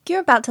You're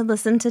about to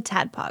listen to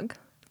Tadpog.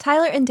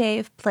 Tyler and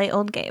Dave play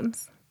old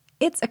games.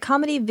 It's a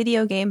comedy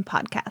video game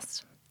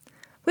podcast.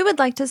 We would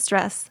like to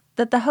stress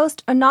that the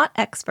hosts are not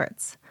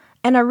experts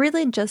and are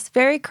really just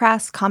very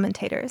crass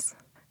commentators.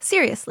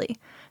 Seriously,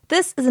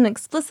 this is an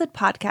explicit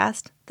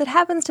podcast that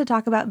happens to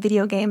talk about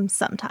video games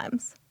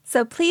sometimes.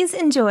 So please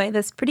enjoy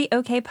this pretty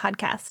okay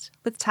podcast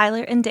with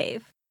Tyler and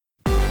Dave.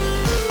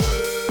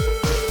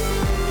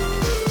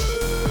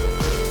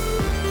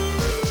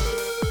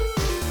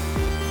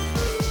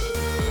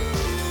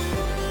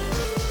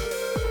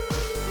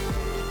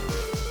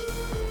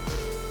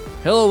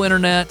 Hello,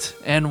 Internet,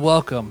 and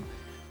welcome.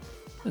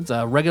 It's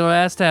a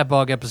regular-ass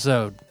Tadpog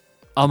episode.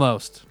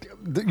 Almost.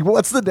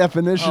 What's the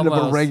definition of a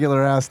Almost.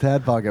 regular-ass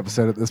Tadpog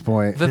episode at this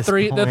point? The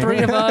three of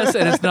us,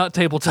 and it's not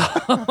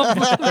tabletop.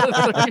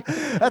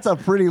 That's a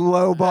pretty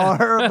low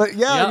bar, but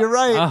yeah, Yep, you're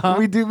right.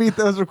 We do meet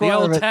those The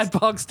old requirements.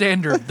 Tadpog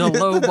standard, the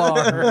low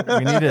bar.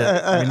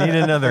 We need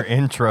another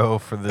intro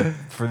for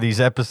these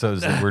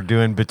episodes that we're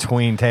doing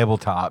between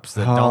tabletops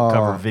that don't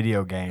cover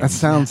video games. That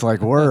sounds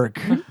like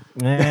work.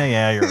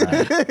 yeah, you're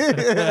right.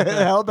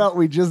 How about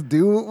we just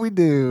do what we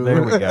do?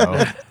 There we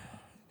go.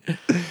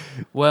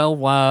 Well,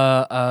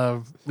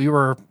 we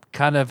were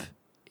kind of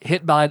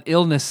hit by an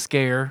illness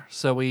scare,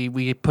 so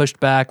we pushed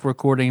back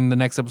recording the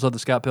next episode of the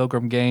Scott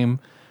Pilgrim game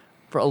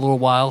for a little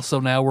while. So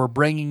now we're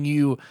bringing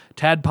you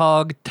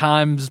Tadpog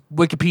times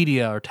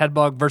Wikipedia, or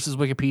Tadpog versus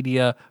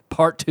Wikipedia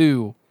Part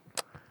 2.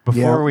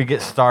 Before we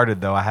get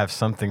started, though, I have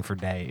something for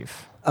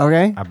Dave.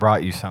 Okay. I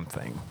brought you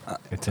something.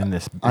 It's in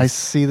this. I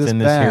see this it's in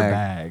this here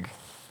bag.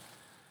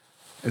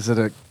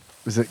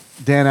 Is it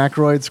Dan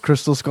Aykroyd's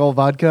Crystal Skull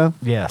vodka?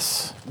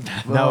 Yes.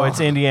 No, it's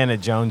Indiana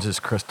Jones's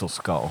Crystal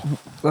Skull.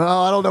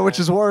 Well, I don't know which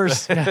is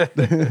worse.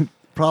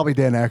 Probably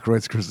Dan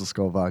Aykroyd's Crystal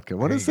Skull vodka.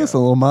 What There is you this? go.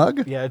 A little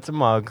mug? Yeah, it's a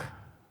mug.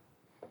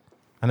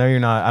 I know you're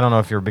not. I don't know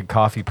if you're a big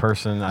coffee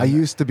person. I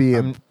used to be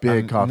a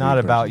big I'm coffee not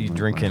about person. you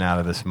drinking out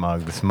of this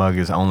mug. This mug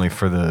is only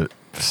for the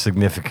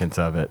significance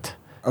of it.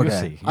 Okay. You'll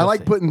see. I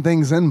like see. putting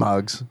things in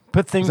mugs.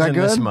 Put things that in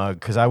this good? mug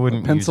because I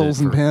wouldn't Pencils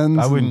use it and pens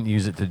I and- wouldn't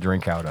use it to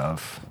drink out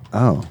of.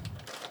 Oh,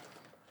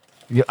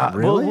 Yeah,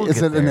 really? we'll Is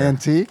get it an there.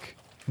 antique?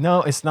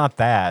 No, it's not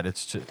that.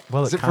 It's just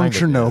Is it from kind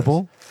of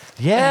Chernobyl?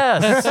 is.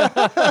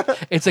 Yes.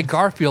 It's a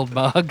Garfield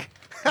mug.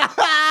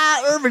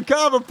 Urban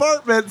Cobb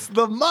Apartments,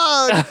 the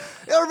mug.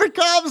 Urban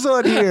Cobb's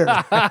on here.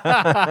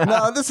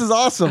 No, this is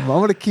awesome. I'm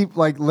going to keep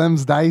like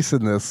Lem's dice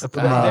in this.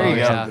 there you or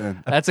go.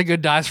 something. That's a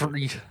good dice for a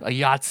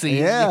Yahtzee.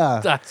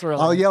 Yeah. That's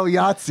really. I'll yell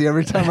Yahtzee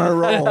every time I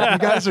roll. You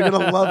guys are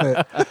going to love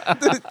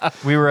it.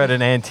 We were at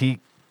an antique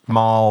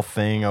mall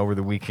thing over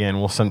the weekend.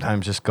 We'll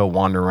sometimes just go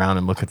wander around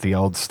and look at the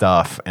old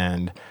stuff.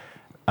 And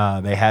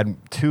they had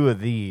two of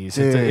these.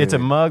 It's a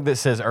Dude. mug that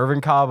says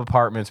Irvin Cobb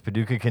Apartments,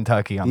 Paducah,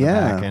 Kentucky on the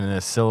Yeah. back, and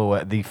a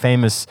silhouette, the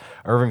famous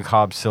Irvin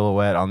Cobb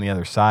silhouette on the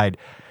other side.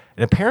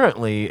 And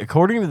apparently,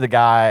 according to the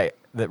guy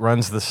that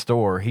runs the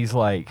store, he's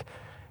like,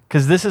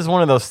 because this is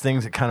one of those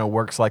things that kind of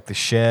works like the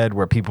Shed,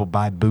 where people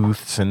buy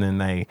booths and then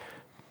they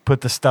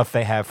put the stuff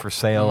they have for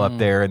sale up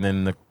there, and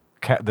then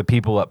the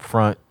people up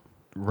front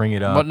ring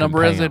it up. What and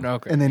number pay is it? them.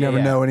 Okay. And they never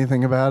Yeah. know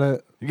anything about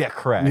it. Yeah,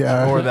 correct.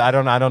 Yeah. Or I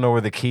don't know where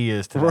the key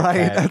is to that Right,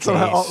 case that's what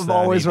I'm that I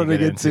always need wanting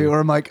to get to. Or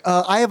I'm like,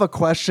 I have a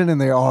question, and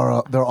they're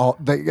all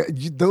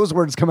those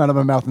words come out of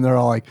my mouth, and they're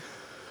all like,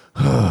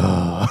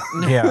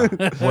 Yeah.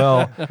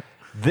 Well,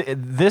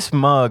 this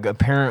mug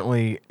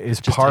apparently is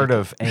part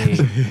of a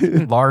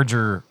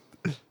larger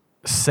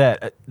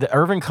set. The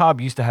Irvin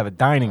Cobb used to have a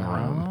dining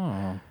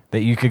room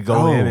that you could go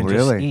Oh, in and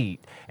just really? eat.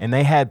 And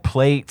they had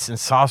plates and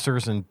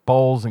saucers and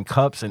bowls and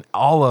cups, and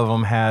all of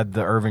them had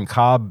the Irvin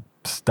Cobb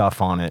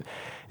stuff on it.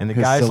 And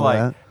His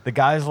silhouette? the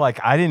guy's like,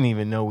 I didn't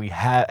even know we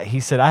had. He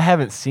said, I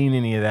haven't seen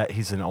any of that.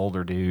 He's an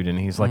older dude, and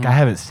he's like, I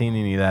haven't seen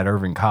any of that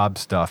Irvin Cobb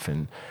stuff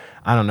in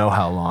I don't know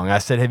how long. I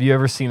said, have you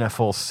ever seen a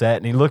full set?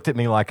 And he looked at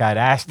me like I'd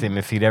asked him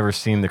if he'd ever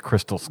seen the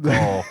Crystal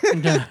Skull.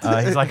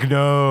 He's like,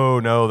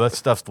 no, that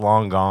stuff's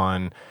long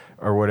gone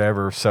or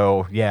whatever.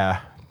 So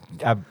yeah,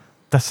 I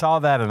saw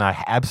that and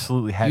I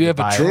absolutely had You to have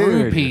a buy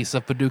true Dude. piece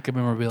of Paducah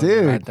memorabilia.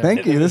 dude, right there.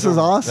 thank you. This is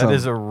awesome. That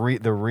is the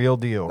real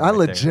deal. I right there.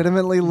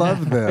 legitimately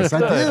love this. I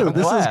do. I'm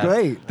This is glad.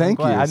 great. Thank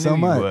I'm glad. you I so knew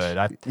you much.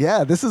 would.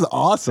 Yeah, this is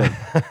awesome.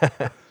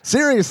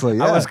 Seriously,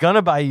 yeah. I was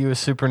gonna buy you a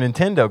Super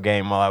Nintendo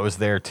game while I was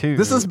there too.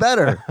 This is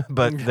better.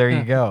 but there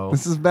you go.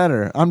 This is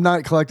better. I'm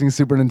not collecting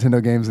Super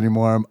Nintendo games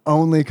anymore. I'm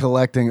only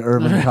collecting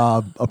Irvin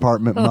Cobb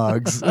apartment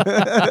mugs.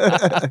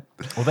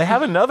 Well, they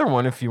have another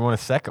one if you want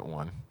a second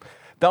one.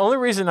 The only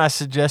reason I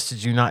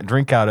suggested you not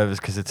drink out of is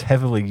because it's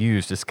heavily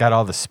used. It's got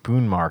all the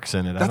spoon marks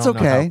in it. That's I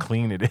don't know okay. how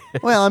clean it is.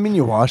 Well, I mean,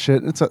 you wash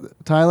it.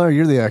 Tyler,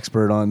 you're the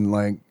expert on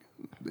like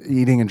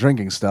eating and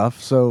drinking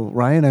stuff. So,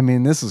 Ryan, I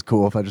mean, this is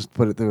cool if I just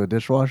put it through a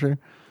dishwasher.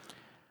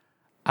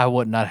 I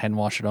would not hand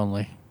wash it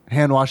only.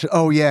 Hand wash it.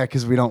 Oh yeah,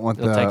 because we don't want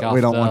It'll take off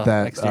the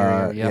that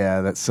exterior, yep.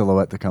 yeah, that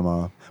silhouette to come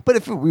off. But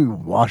if we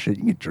wash it,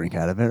 you can drink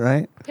out of it,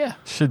 right? Yeah.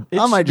 It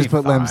I might should just be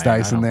put Lem's fine.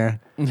 dice I in don't-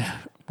 there.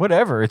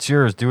 Whatever, it's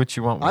yours. Do what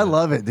you want with I it.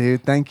 love it,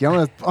 dude. Thank you.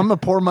 I'm gonna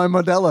pour my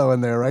Modelo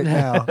in there right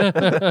now.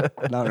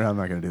 No, I'm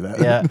not gonna do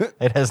that. Yeah,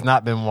 it has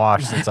not been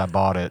washed since I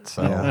bought it,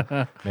 so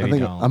Yeah. maybe I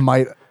think don't. I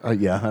might.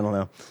 Yeah, I don't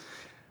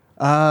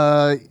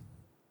know.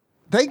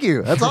 Thank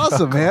you. That's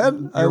awesome,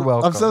 man. You're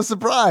welcome. I'm so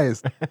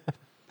surprised.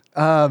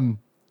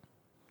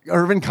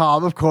 Irvin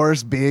Cobb, of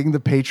course, being the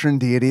patron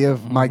deity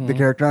of Mike, the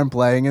character I'm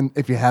playing. And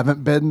if you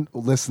haven't been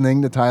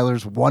listening to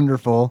Tyler's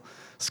wonderful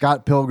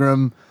Scott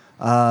Pilgrim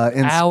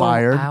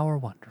inspired, Our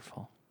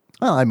wonderful.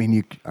 well, I mean,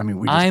 we just,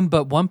 I'm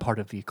but one part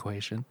of the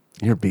equation.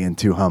 you're being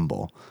too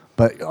humble.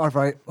 But all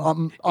right,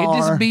 It'd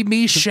just be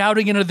me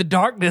shouting into the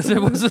darkness if it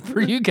wasn't for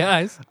you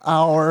guys.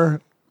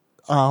 our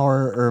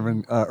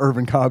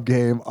Irvin Cobb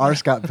game, our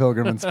Scott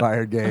Pilgrim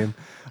inspired game,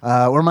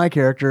 where my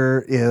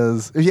character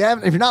is. If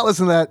you're not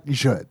listening to that, you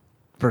should.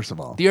 First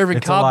of all, The Irvin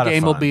It's a lot Cobb of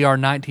game will fun. be our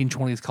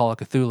 1920s Call of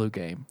Cthulhu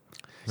game.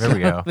 There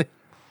we go.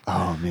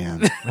 oh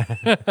man.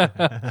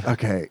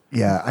 Okay,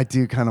 yeah, I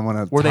do kind of want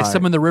to. Where they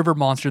summon the river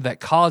monster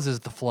that causes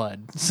the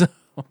flood. So,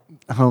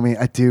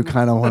 Homie, I do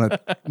kind of want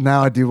to.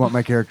 Now I do want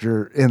my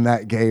character in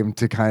that game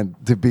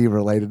to be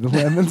related to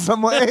him in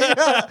some way. It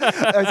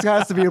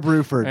has to be a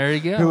Bruford. There you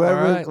go.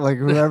 Whoever, All right.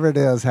 whoever it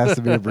is, has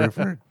to be a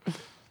Bruford.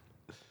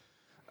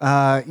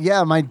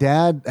 Yeah, my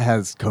dad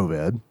has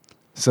COVID,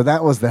 so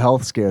that was the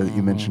health scare that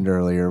you mentioned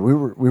earlier. We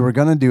were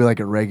gonna do like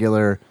a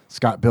regular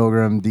Scott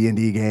Pilgrim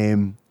D&D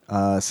game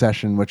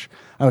session, which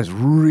I was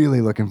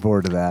really looking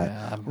forward to that.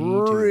 Yeah, me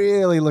too.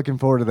 Really looking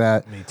forward to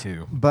that. Me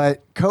too.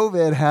 But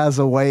COVID has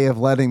a way of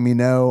letting me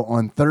know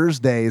on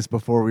Thursdays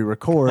before we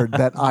record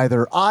that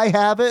either I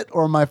have it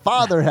or my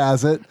father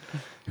has it,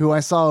 who I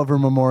saw over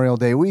Memorial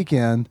Day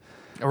weekend.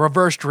 a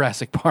reverse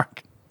Jurassic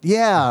Park.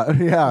 Yeah,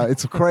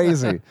 it's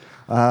crazy.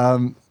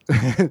 The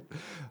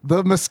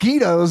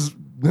mosquitoes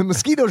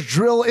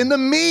drill into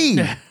me.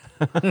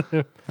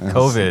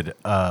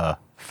 COVID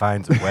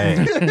finds a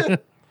way.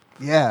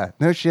 Yeah,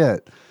 no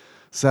shit.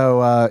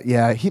 So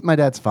yeah, my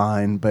dad's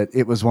fine, but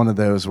it was one of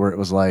those where it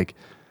was like,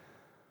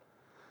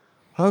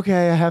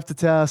 okay, I have to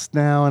test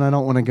now, and I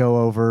don't want to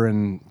go over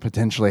and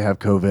potentially have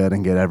COVID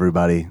and get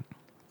everybody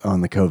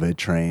on the COVID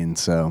train.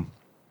 So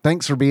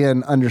thanks for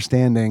being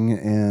understanding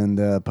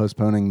and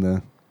postponing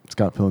the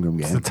Scott Pilgrim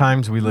It's the game.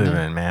 times we live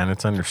in, man.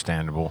 It's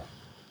understandable.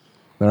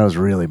 But I was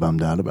really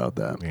bummed out about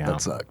that. Yeah.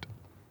 That sucked.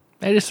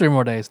 Hey, just 3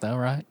 more days though,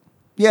 right?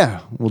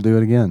 Yeah, we'll do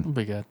it again. It'll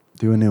be good.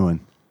 Do a new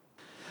one.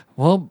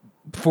 Well,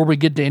 before we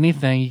get to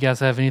anything, you guys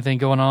have anything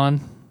going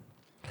on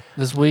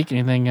this week?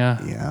 Anything?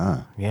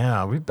 Yeah.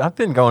 Yeah, I've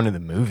been going to the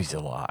movies a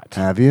lot.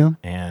 Have you?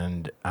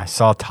 And I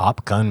saw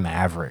Top Gun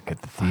Maverick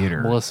at the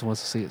theater. Melissa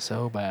wants to see it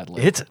so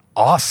badly. It's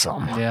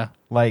awesome. Yeah.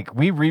 Like,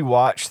 we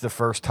rewatched the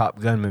first Top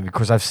Gun movie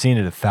because I've seen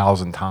it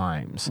 1,000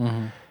 times.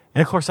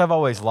 And of course, I've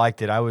always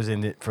liked it. I was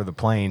in it for the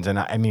planes. And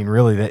I mean,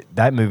 really,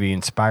 that movie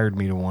inspired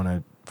me to want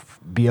to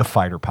be a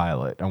fighter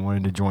pilot. I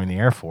wanted to join the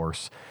Air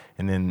Force.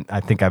 And then I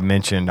think I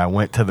mentioned I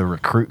went to the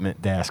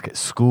recruitment desk at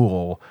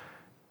school.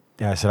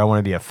 And I said, I want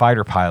to be a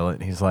fighter pilot.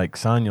 And he's like,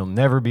 son, you'll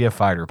never be a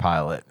fighter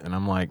pilot. And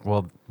I'm like,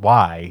 well,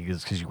 why? He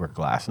goes, because you wear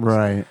glasses.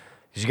 Right.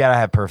 Because you got to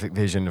have perfect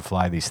vision to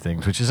fly these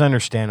things, which is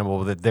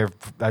understandable. That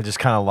I just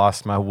kind of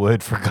lost my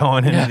wood for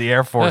going into the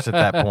Air Force at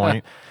that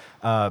point.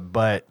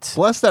 But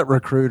Bless that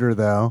recruiter,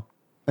 though.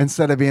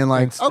 Instead of being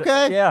like,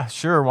 okay, yeah,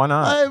 sure, why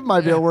not? I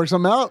might be able to work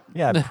something out.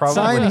 Yeah, probably.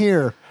 Sign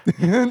here. But,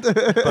 you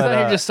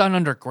just signed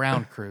under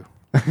ground crew.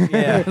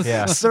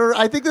 Yeah. Sir,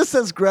 I think this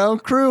says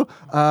ground crew.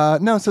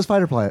 No, it says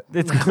fighter pilot.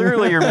 It's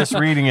clearly you're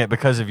misreading it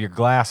because of your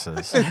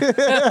glasses.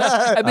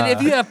 I mean,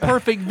 if you have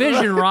perfect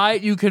vision, right,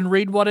 you can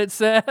read what it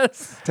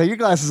says. Take your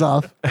glasses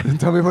off and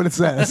tell me what it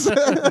says.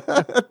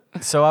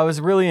 So I was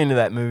really into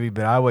that movie,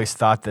 but I always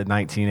thought the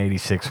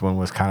 1986 one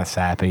was kind of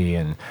sappy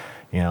and,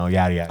 yada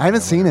yada. I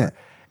haven't seen it.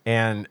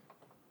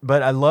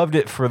 But I loved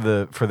it for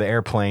the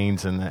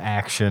airplanes and the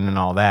action and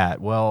all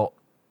that. Well,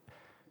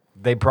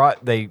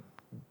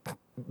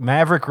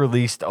 Maverick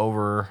released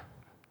over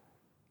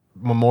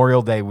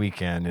Memorial Day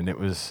weekend, and it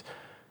was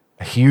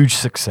a huge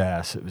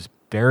success. It was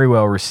very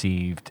well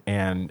received,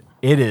 and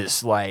it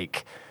is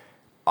like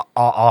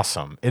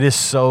awesome. It is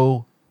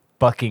so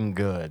fucking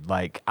good.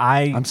 Like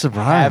I'm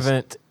surprised.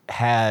 haven't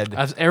had.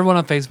 Everyone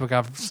on Facebook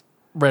I've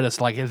read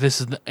it's like,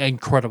 this is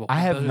incredible.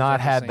 I have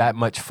not had that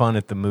much fun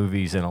at the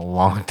movies in a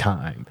long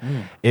time.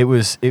 It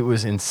was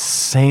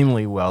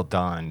insanely well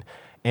done.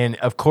 And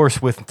of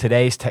course, with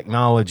today's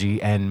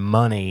technology and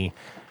money,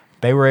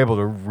 they were able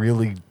to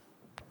really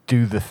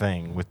do the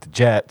thing with the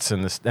jets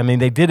and this. I mean,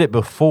 they did it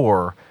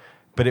before,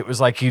 but it was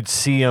like you'd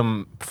see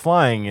them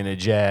flying in a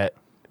jet.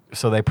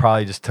 So they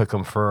probably just took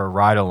them for a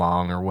ride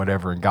along or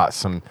whatever and got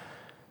some,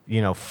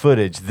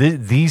 footage.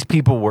 These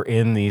people were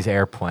in these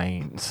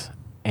airplanes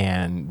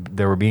and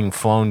they were being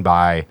flown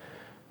by,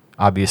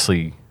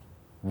 obviously,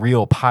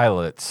 real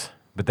pilots,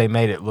 but they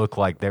made it look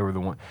like they were the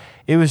one.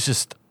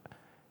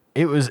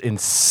 It was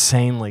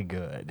insanely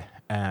good,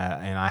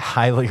 and I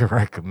highly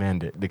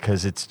recommend it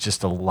because it's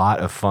just a lot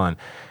of fun.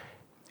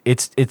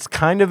 It's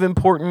kind of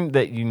important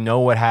that you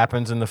know what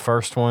happens in the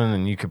first one,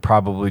 and you could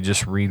probably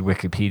just read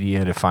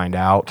Wikipedia to find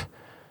out.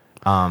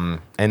 and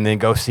then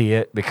go see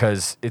it,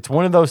 because it's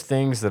one of those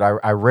things that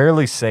I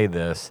rarely say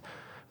this,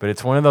 but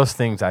it's one of those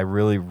things I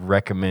really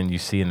recommend you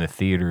see in the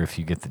theater if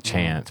you get the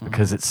chance,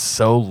 because it's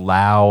so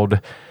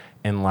loud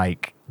and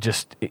like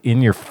just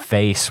in your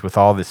face with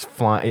all this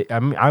flying. I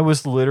mean, I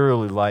was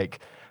literally like,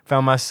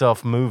 found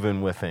myself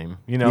moving with him,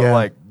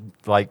 Yeah.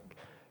 like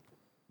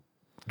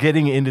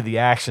getting into the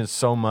action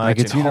so much, Like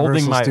it's and holding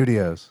Universal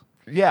Studios.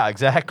 Yeah,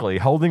 exactly.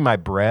 Holding my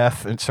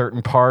breath in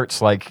certain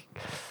parts, like,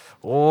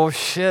 oh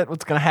shit,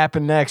 what's gonna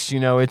happen next?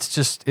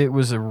 It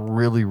was a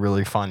really,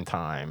 really fun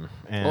time.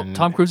 Well, And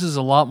Tom Cruise is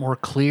a lot more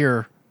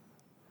clear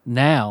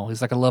now.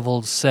 He's like a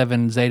level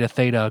 7 Zeta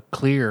Theta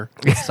clear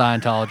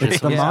Scientologist.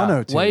 The He's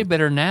monotube. way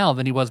better now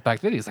than he was back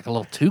then. He's like a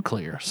little too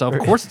clear. So of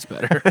course it's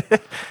better.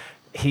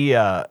 he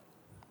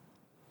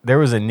there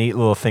was a neat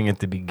little thing at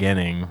the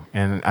beginning,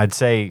 and I'd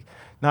say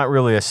not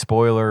really a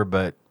spoiler,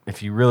 but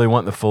if you really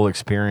want the full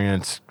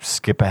experience,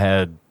 skip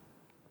ahead,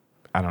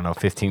 I don't know,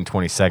 15,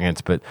 20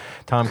 seconds, but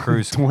Tom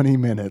Cruise 20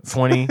 minutes.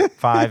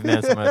 25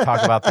 minutes. I'm going to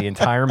talk about the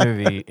entire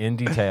movie in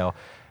detail.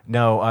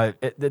 No,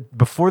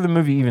 before the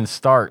movie even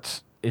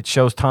starts, it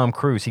shows Tom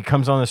Cruise. He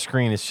comes on the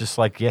screen. It's just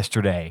like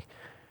yesterday,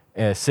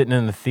 sitting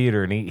in the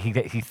theater, and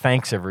he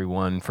thanks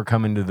everyone for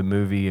coming to the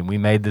movie, and we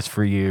made this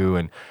for you,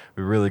 and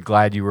we're really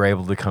glad you were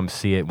able to come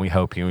see it, and we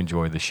hope you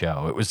enjoy the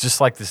show. It was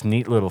just like this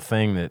neat little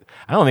thing that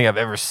I don't think I've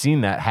ever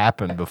seen that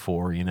happen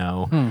before,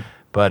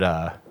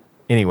 But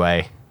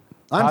anyway.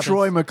 I'm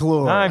Troy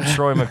McClure. I'm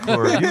Troy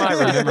McClure. You might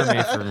remember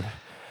me from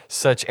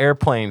such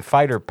airplane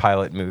fighter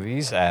pilot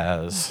movies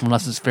as...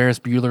 Unless it's Ferris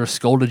Bueller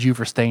scolded you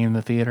for staying in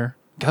the theater.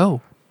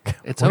 Go.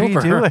 It's What over.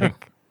 are you doing?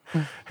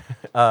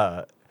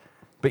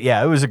 But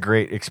yeah, it was a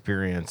great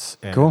experience.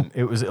 And Cool.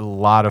 It was a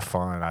lot of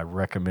fun. I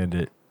recommend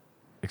it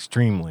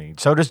extremely.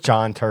 So does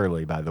John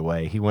Turley, by the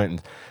way. He went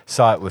and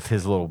saw it with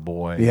his little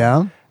boy.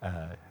 Yeah.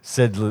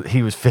 Said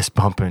he was fist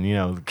bumping,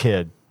 the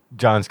kid.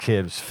 John's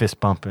kid was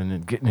fist bumping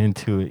and getting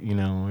into it,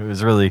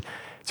 It's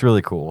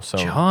really cool. So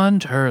John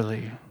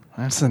Turley.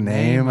 That's a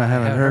name I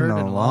haven't heard in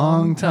a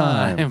long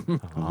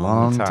time. A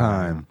long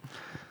time.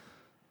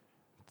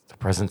 the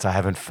presence I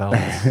haven't felt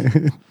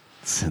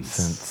Since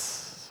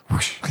since...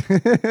 whoosh.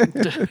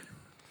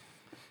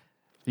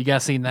 You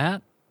guys seen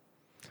that?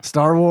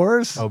 Star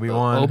Wars?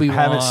 Obi-Wan. Obi-Wan.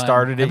 Haven't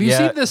started it Have you yet.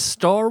 seen this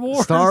Star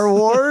Wars? Star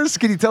Wars?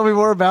 Can you tell me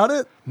more about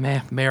it?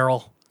 Man,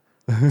 Meryl.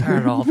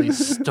 Tired of all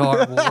these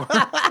Star Wars.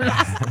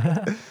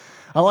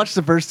 I watched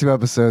the first 2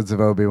 episodes of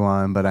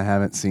Obi-Wan, but I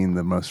haven't seen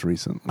the most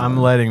recent one. I'm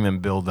letting them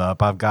build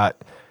up. I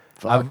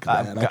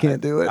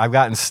can't do it. I've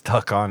gotten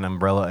stuck on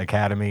Umbrella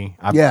Academy.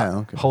 Yeah,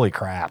 okay. Holy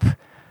crap.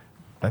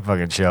 That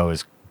fucking show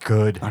is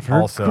good. I've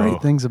heard also,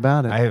 great things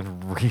about it. I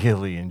have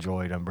really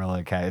enjoyed Umbrella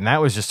Academy. And that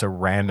was just a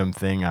random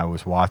thing I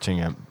was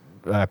watching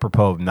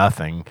apropos of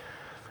nothing.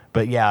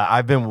 But yeah,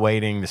 I've been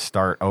waiting to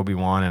start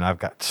Obi-Wan, and I've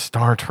got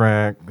Star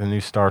Trek, the new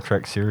Star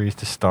Trek series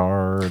to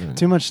start. And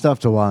Too much stuff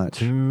to watch.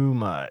 too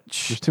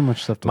much. There's too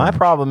much stuff to My watch.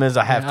 problem is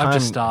I have time. I've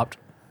just stopped.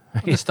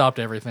 I just stopped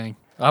everything.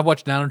 I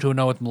watched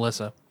 90210 with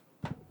Melissa.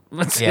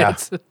 That's Yeah.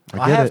 it.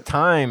 I get have it.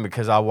 time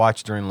because I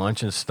watch during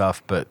lunch and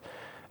stuff, but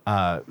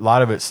a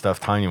lot of it's stuff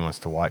Tanya wants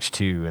to watch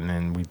too, and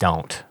then we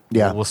don't.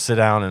 Yeah. We'll sit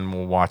down and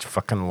we'll watch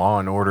fucking Law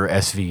and Order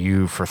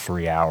SVU for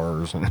 3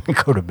 hours and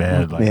go to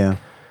bed. Like, Yeah.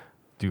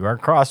 do our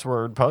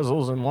crossword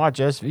puzzles and watch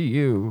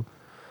SVU.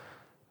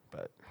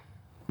 But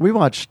We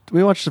watched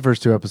the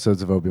first 2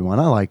 episodes of Obi-Wan.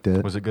 I liked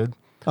it. was it good?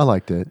 I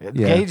liked it.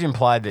 Yeah. Gage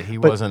implied that he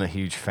wasn't a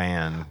huge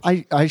fan.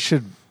 I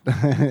should.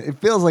 It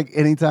feels like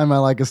anytime I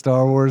like a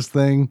Star Wars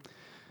thing,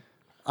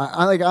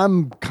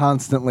 I'm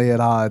constantly at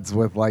odds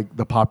with like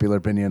the popular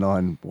opinion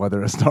on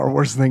whether a Star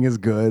Wars thing is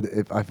good.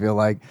 If I feel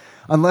like,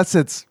 unless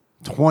it's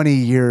 20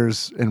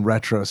 years in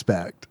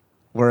retrospect,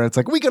 where it's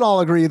like we can all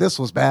agree this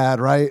was bad,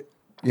 right?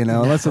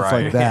 Unless it's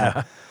Right, like that.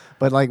 yeah.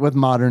 But like with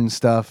modern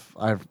stuff,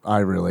 I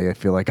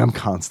feel like I'm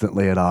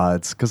constantly at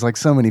odds because like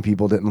so many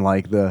people didn't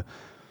like the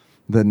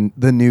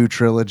new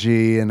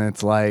trilogy, and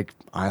it's like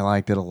I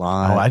liked it a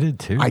lot. Oh, I did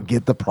too. I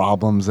get the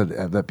problems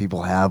that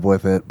people have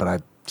with it, but I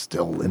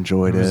still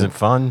enjoyed It was it. a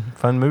fun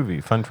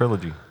movie, fun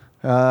trilogy.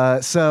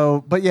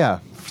 But yeah.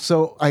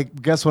 So I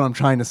guess what I'm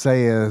trying to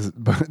say is,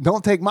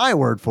 don't take my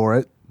word for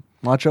it.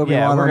 Watch Obi-Wan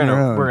Yeah, on your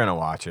own. we're gonna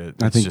watch it.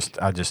 I It's think-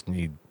 just I just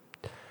need.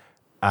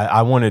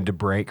 I wanted to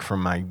break from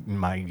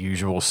my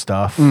usual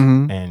stuff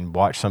Mm-hmm. and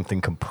watch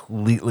something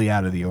completely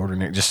out of the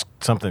ordinary. Just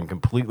something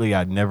completely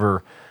I'd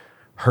never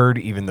heard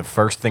even the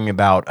first thing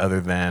about,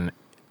 other than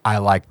I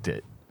liked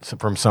it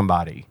from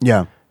somebody.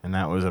 Yeah. And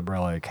that was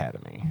Umbrella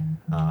Academy.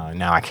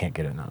 Now I can't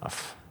get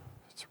enough.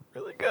 It's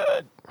really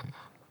good.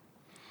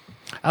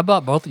 I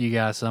bought both of you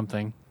guys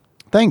something,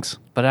 Thanks.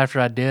 but after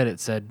I did, it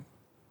said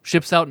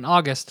ships out in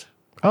August.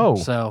 Oh,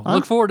 So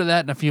look forward to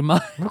that in a few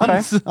months.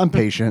 okay. I'm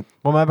patient.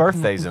 Well, my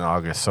birthday's in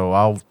August, so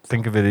I'll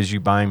think of it as you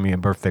buying me a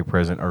birthday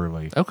present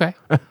early. Okay.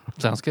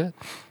 Sounds good.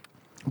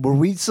 Were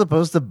we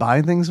supposed to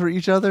buy things for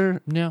each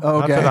other? No. Oh,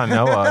 Not okay. that I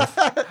know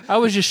of. I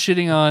was just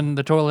shitting on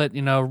the toilet,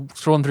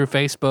 scrolling through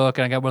Facebook,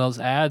 and I got one of those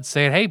ads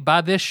saying, "Hey,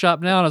 buy this shop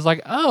now." And I was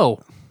like,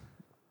 "Oh,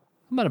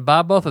 I'm going to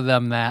buy both of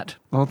them that.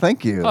 Well,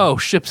 thank you. Oh,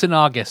 ships in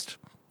August.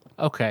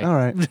 Okay. All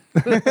right.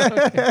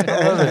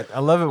 I love it. I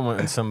love it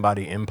when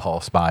somebody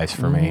impulse buys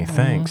for me.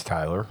 Thanks,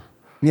 Tyler.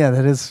 Yeah,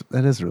 that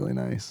is really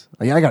nice.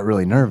 I got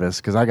really nervous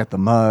because I got the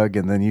mug,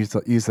 and then you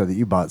said that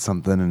you bought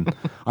something, and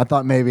I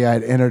thought maybe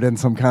I'd entered in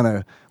some kind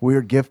of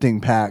weird gifting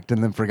pact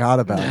and then forgot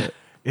about it.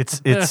 It's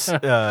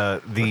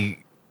the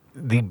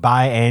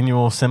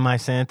biannual semi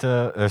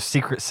Santa or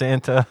Secret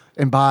Santa.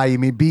 And buy, you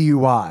mean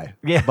BUI?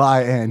 Yeah.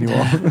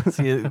 Biannual.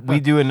 See, we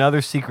do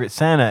another Secret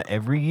Santa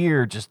every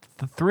year, just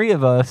the three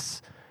of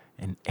us,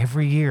 and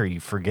every year you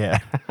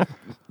forget.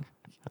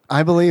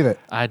 I believe it.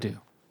 I do.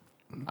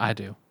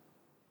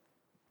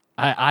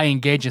 I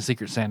engage in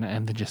Secret Santa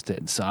and they just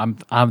did. So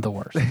I'm the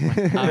worst. I'm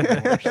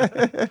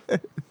the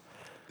worst.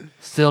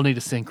 Still need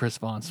to sing Chris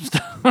Vaughn some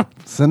stuff.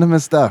 Send him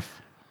his stuff.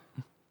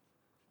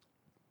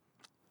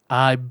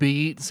 I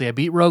beat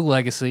Rogue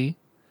Legacy.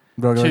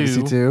 Rogue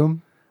Legacy 2.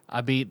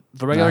 I beat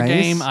the regular Nice.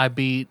 game. I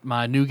beat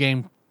my New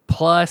Game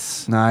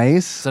Plus.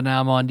 Nice. So now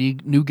I'm on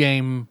New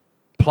Game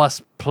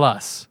Plus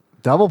Plus.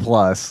 Double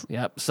plus.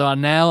 Yep. So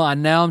now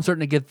I'm starting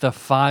to get the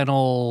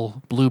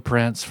final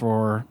blueprints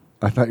for.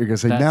 I thought you were going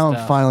to say, That now I'm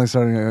stuff. finally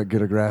starting to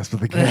get a grasp of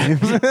the game.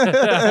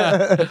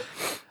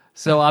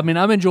 So I mean,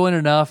 I'm enjoying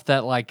enough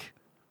that like,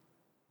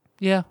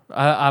 yeah,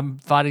 I'm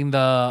fighting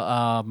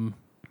the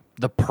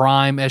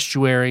Prime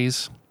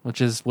estuaries, which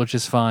is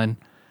fun.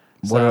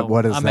 So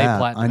what is I made that?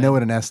 platinum I know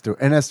in. what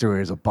an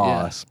estuary is a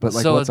boss, but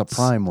like So what's a it's-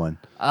 prime one?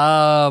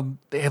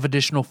 They have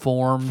additional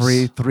forms.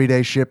 Free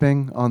 3-day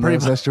shipping on Pretty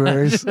those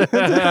estuaries.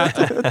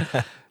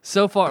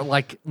 So far,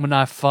 like when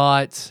I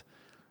fought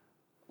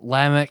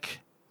Lamech,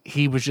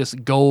 he was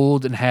just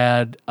gold and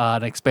had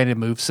an expanded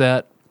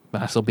moveset.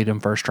 I still beat him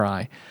first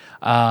try.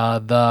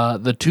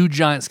 The two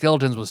giant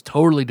skeletons was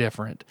totally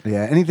different.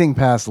 Yeah, anything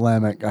past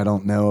Lamech I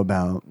don't know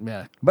about.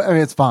 Yeah. But I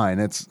mean, it's fine.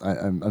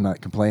 I'm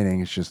not complaining.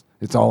 It's just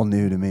it's all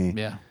new to me.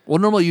 Yeah. Well,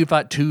 normally you'd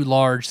fight two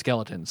large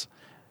skeletons,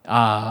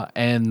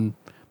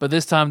 but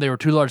this time they were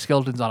two large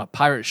skeletons on a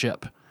pirate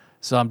ship.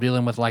 So I'm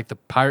dealing with like the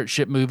pirate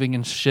ship moving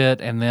and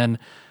shit, and then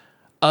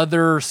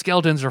other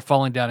skeletons are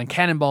falling down and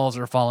cannonballs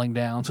are falling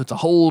down. So it's a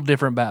whole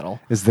different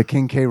battle. Is the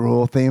King K.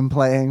 Rool theme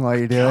playing while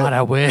you do God, it?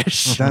 I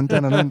wish. Dun,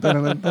 dun, dun, dun,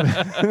 dun, dun.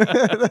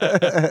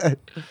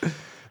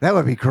 That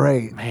would be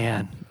great.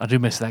 Man, I do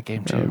miss that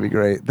game That would too. be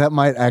great. That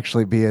might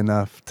actually be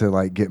enough to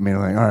like get me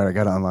like, all right, I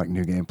got to unlock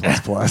New Game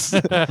Plus.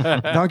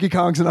 Donkey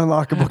Kong's an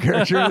unlockable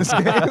character in this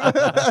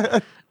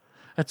game.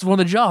 That's one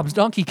of the jobs,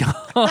 Donkey Kong.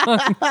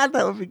 That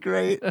would be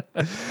great.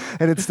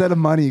 And instead of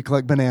money, you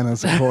collect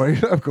bananas, of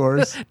course. Of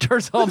course.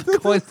 Turns all the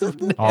coins of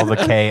All the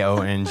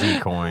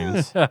KONG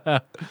coins.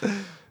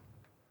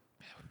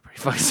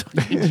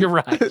 You're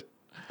right.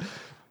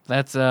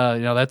 That's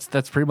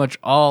that's pretty much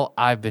all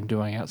I've been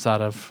doing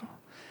outside of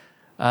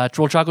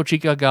Troll Choco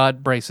Chica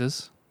got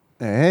braces.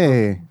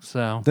 Hey,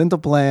 So dental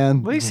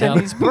plan. Lisa Yeah.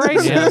 needs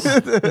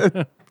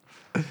braces.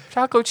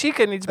 Choco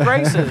Chica needs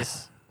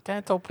braces.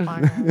 Dental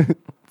plan.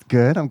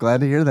 Good. I'm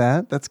glad to hear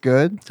that. That's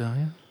good. So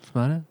yeah, that's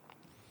about it.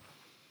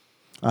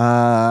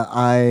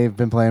 I've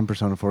been playing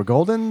Persona 4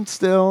 Golden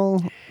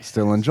still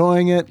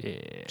enjoying it.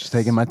 Yeah. Just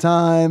taking my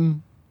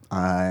time.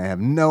 I have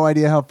no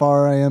idea how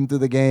far I am through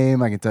the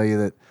game. I can tell you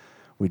that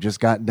we just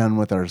got done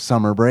with our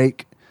summer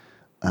break,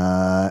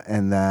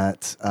 and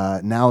that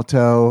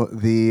Naoto,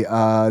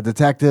 the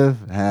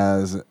detective,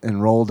 has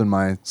enrolled in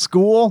my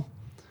school,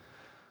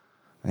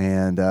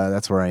 and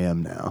that's where I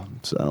am now.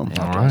 So,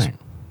 All right.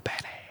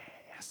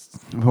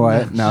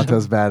 what?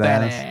 Naoto's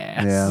badass.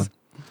 Badass.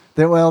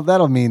 Yeah. Well,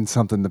 that'll mean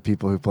something to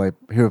people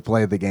who have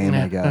played the game,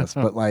 I guess.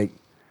 But like,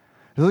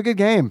 it was a good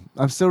game.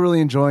 I'm still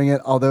really enjoying it.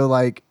 Although,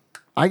 like,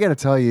 I got to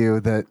tell you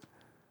that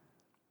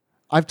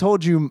I've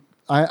told you,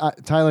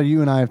 Tyler,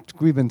 you and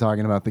we've been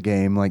talking about the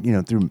game, like, you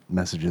know, through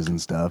messages and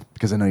stuff,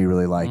 because I know you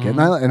really like it, and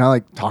I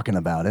like talking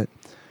about it.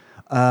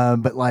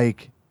 But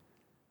like,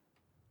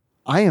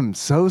 I am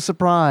so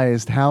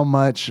surprised how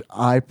much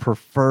I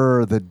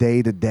prefer the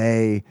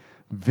day-to-day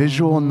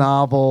visual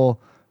novel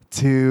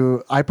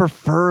to. I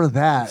prefer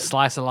that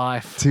Slice of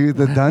life. to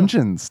the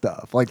dungeon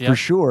stuff, like for Yep.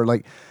 sure.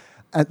 Like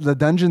the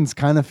dungeons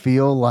kind of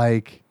feel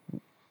like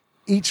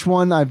each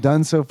one I've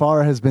done so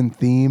far has been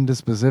themed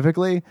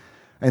specifically,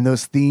 and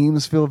those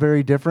themes feel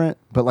very different.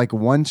 But like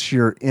once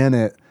you're in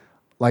it,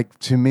 like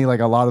to me, like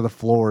a lot of the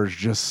floors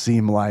just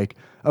seem like,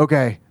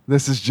 okay,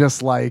 this is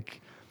just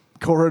like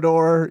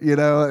corridor, you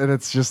know, and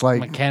it's just like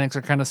Mechanics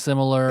are kind of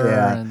similar.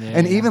 yeah.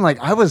 And yeah. even like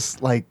I was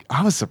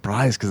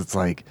surprised because it's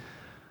like,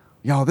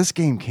 y'all, this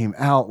game came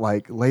out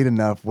like late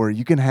enough where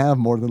you can have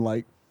more than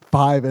like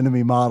 5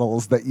 enemy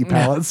models that you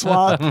palette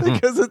swap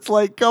because it's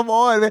like, come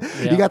on, man.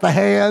 Yeah. You got the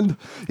hand,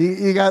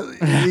 you got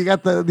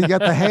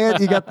the hand,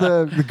 you got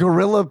the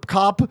gorilla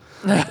cop with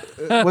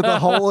a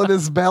hole in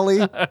his belly.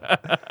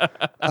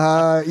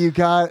 You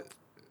got,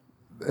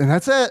 and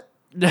that's it.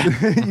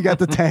 You got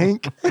the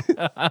tank.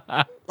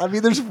 I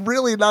mean, there's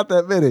really not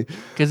that many.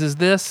 Because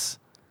this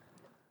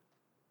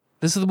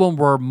is the one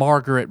where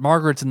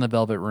Margaret's in the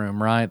Velvet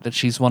Room, right? That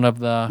she's one of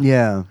the.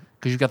 Yeah.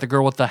 Because you've got the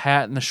girl with the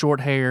hat and the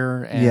short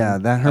hair. And, Yeah,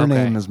 her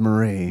name is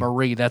Marie.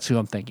 Marie, that's who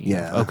I'm thinking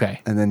Yeah. of.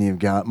 Okay. And then you've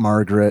got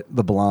Margaret,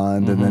 the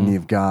blonde, and then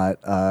you've got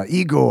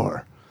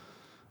Igor,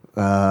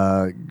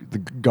 the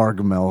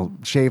Gargamel,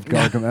 shaved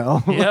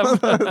Gargamel.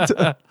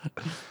 Yep.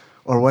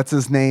 Or what's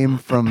his name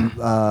from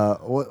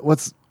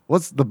who's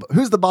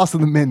the boss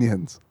of the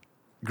Minions?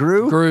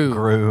 Gru?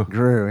 Gru.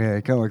 Gru, yeah,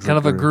 he kind of looks Kind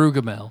like of a Gru.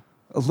 Grugamel.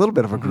 A little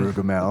bit of a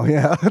Grugamel,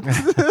 yeah.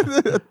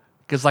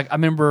 Because I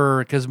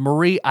remember, because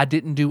Marie, I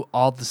didn't do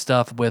all the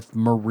stuff with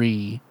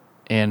Marie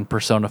in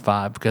Persona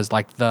 5 because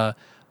the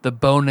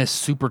bonus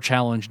super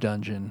challenge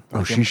dungeon.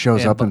 Oh, she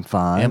shows up in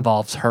 5?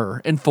 Involves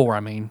her. In 4, I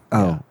mean.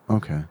 Oh,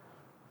 okay.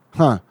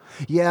 Huh.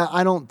 Yeah,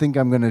 I don't think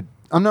I'm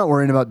not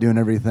worrying about doing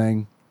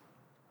everything.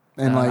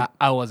 And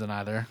I wasn't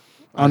either.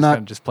 I'm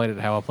not- just played it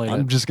how I played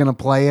I'm it. just gonna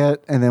play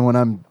it, and then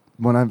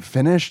when I'm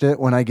finished it,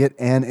 when I get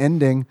an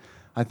ending,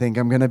 I think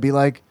I'm gonna be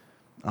like,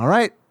 all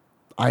right,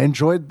 I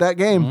enjoyed that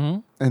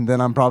game, and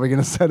then I'm probably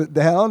gonna set it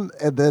down,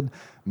 and then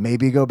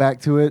maybe go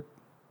back to it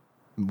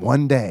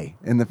one day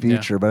in the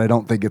future. But I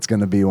don't think it's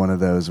gonna be one of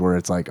those where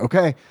it's like,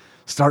 okay,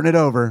 starting it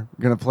over,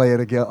 gonna play it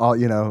again,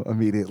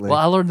 immediately. Well,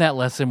 I learned that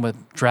lesson with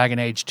Dragon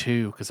Age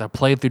 2 because I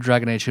played through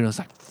Dragon Age 2 and I was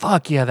like,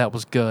 fuck yeah, that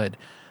was good.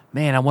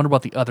 Man, I wonder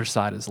what the other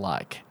side is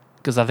like.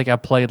 Because I think I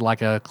played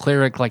like a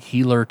cleric, like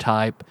healer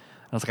type.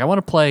 And I was like, I want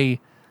to play,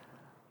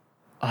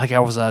 like I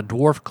was a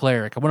dwarf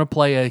cleric. I want to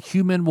play a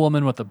human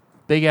woman with a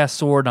big ass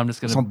sword. And I'm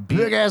just going to Some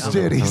big ass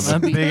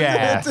titties. Big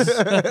ass.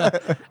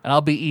 and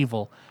I'll be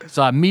evil.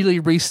 So I immediately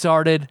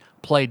restarted,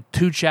 played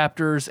 2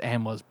 chapters,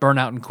 and was burnt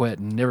out and quit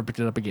and never picked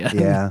it up again.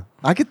 Yeah,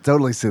 I could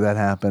totally see that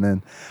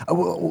happening.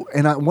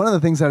 One of the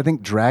things that I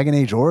think Dragon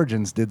Age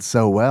Origins did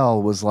so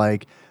well was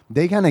like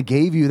they kind of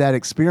gave you that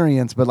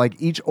experience, but like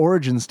each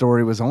origin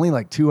story was only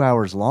like 2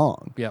 hours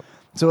long. Yep.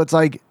 So it's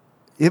like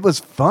it was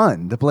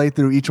fun to play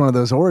through each one of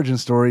those origin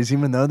stories,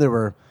 even though there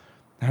were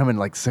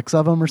like 6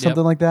 of them or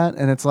something like that.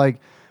 And it's like,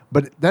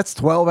 but that's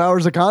 12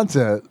 hours of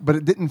content, but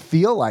it didn't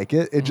feel like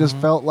it. It just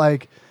felt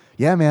like,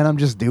 yeah, man, I'm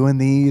just doing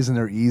these and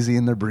they're easy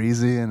and they're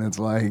breezy. And it's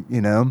like,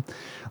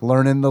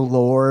 learning the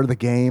lore of the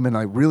game in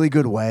a really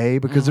good way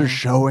because they're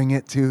showing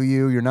it to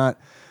you. You're not,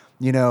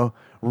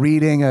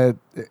 reading a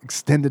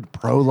extended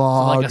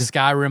prologue. Like a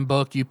Skyrim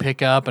book you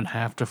pick up and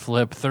have to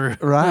flip through.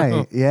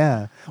 Right.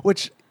 Yeah.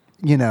 Which,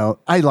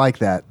 I like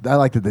that. I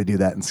like that they do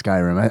that in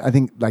Skyrim. I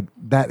think like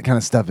that kind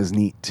of stuff is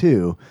neat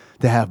too,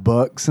 to have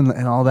books and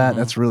all that.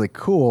 That's really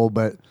cool.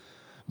 But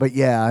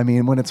yeah, I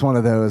mean, when it's one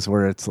of those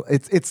where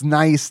it's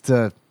nice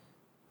to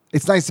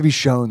be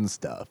shown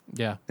stuff.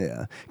 Yeah.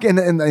 Yeah. And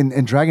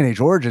in Dragon Age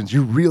Origins,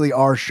 you really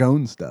are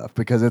shown stuff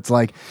because it's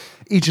like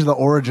each of the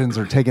origins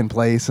are taking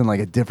place in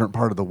like a different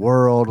part of the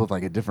world with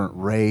like a different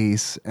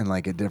race and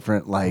like a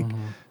different like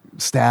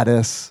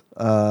status.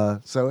 Yeah.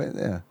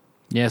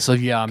 Yeah, so a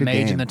Good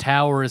mage game. in the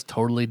tower is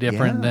totally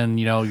different Yeah. than,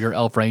 your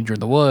elf ranger in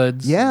the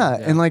woods. Yeah,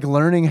 and like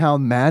learning how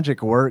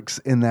magic works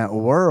in that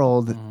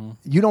world,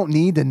 you don't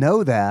need to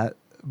know that.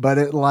 But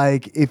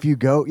if you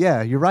go,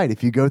 yeah, you're right.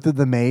 If you go through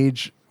the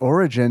mage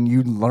origin,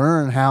 you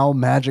learn how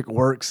magic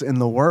works in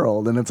the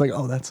world, and it's like,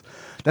 oh, that's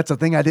a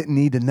thing I didn't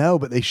need to know,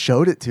 but they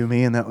showed it to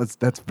me, and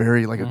that's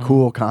very like a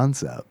cool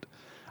concept.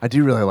 I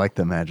do really like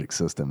the magic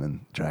system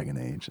in Dragon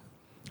Age.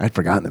 I'd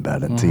forgotten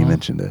about it until you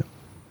mentioned it.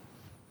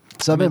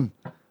 So I'm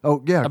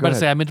about to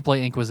say I meant to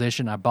play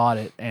Inquisition. I bought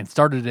it and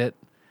started it.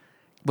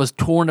 Was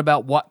torn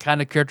about what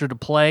kind of character to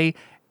play,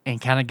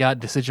 and kind of got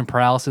decision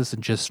paralysis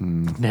and just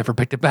never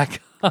picked it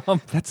back up.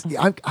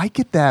 I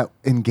get that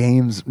in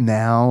games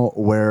now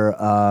where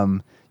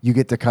you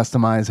get to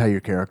customize how your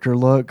character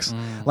looks.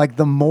 Like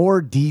the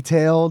more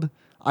detailed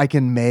I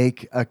can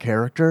make a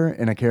character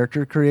in a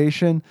character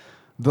creation,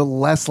 the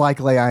less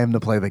likely I am to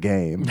play the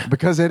game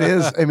because it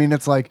is. I mean,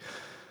 it's like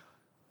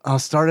I'll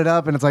start it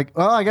up and it's like,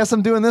 well, I guess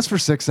I'm doing this for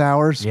 6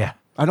 hours. Yeah.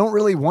 I don't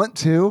really want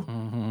to.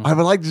 I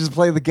would like to just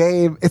play the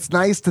game. It's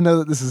nice to know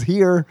that this is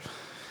here.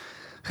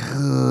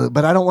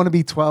 But I don't want to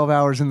be 12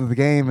 hours into the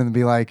game and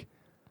be like,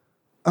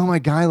 oh, my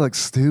guy looks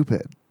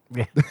stupid.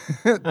 Yeah.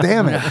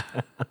 Damn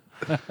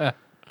it.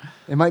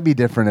 It might be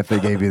different if they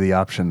gave you the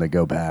option to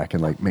go back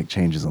and like make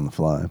changes on the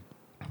fly.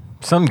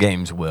 Some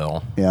games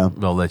will. Yeah.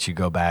 They'll let you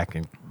go back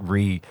and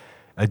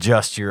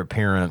readjust your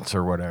appearance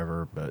or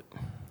whatever. But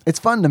It's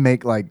fun to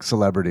make like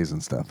celebrities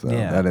and stuff, though.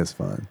 Yeah. That is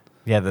fun.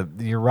 yeah,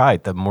 you're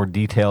right. The more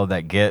detailed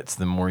that gets,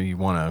 the more you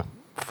want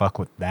to fuck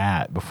with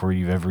that before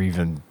you've ever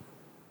even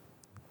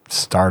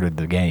started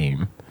the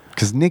game.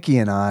 Because Nikki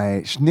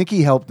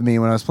helped me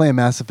when I was playing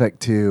Mass Effect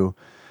 2.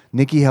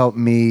 Nikki helped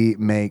me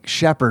make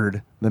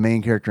Shepard, the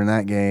main character in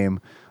that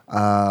game,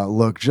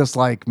 look just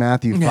like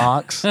Matthew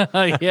Fox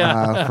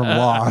from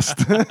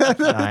Lost.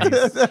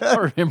 Nice.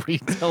 I remember you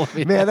telling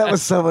me. Man, that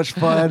was so much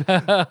fun.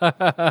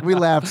 We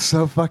laughed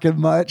so fucking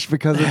much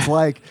because it's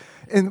like,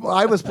 and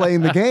I was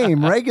playing the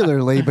game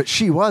regularly, but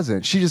she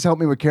wasn't. She just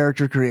helped me with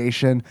character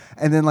creation.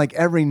 And then like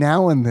every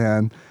now and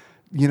then,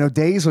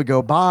 days would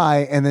go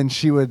by and then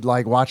she would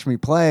like watch me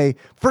play,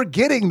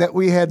 forgetting that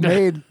we had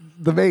made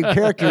the main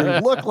character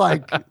look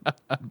like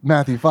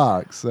Matthew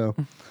Fox. So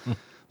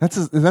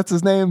That's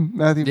his name,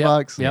 Matthew Yep,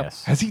 Fox. yep.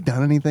 Yes. Has he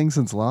done anything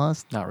since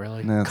Lost? Not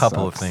really. Nah, A it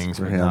couple of sucks things,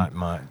 for but him. not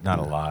much, not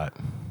a lot.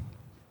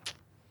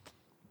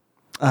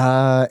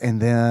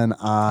 And then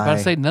I gotta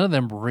say, none of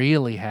them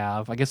really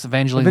have. I guess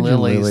Evangeline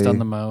Evangeline Lilly's Lilly. done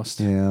the most.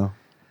 Yeah.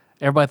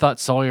 Everybody thought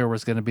Sawyer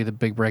was going to be the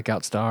big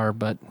breakout star,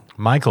 but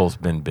Michael's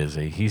been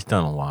busy. He's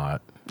done a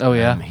lot. Oh,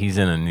 yeah? He's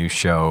in a new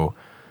show.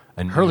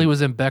 Hurley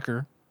was in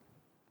Becker.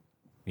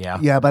 Yeah.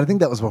 Yeah, but I think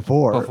that was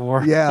before.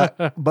 Before. Yeah,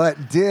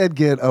 but did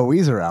get a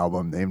Weezer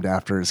album named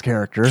after his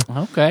character.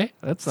 Okay,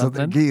 that's So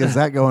something. is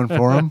that going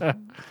for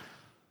him?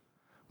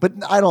 But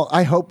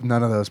I hope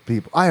none of those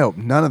people. I hope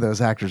none of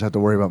those actors have to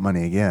worry about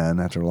money again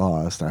after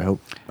Lost. I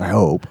hope.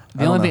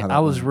 The only thing I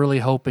was really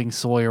hoping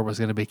Sawyer was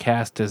going to be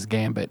cast as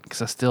Gambit,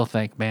 because I still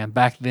think, man,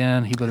 back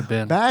then he would have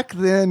been back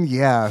then,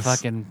 yes.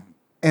 fucking.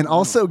 And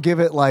also give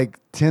it like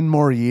 10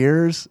 more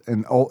years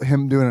and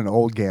him doing an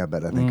old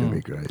Gambit, I think would be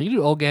You great. can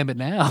do old Gambit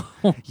now.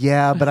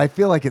 Yeah, but I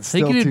feel like it's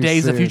You still can do too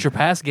Days of soon. Future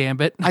Past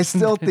Gambit. I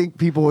still think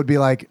people would be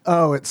like,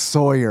 "Oh, it's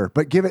Sawyer,"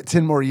 but give it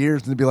 10 more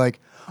years and they'd be like,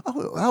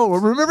 "Oh,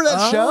 remember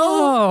that show?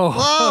 Oh.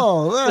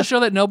 Oh, The show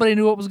that nobody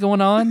knew what was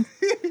going on.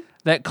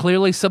 That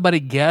clearly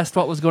somebody guessed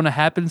what was going to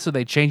happen, so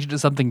they changed it to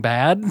something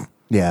bad.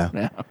 yeah,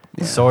 Yeah,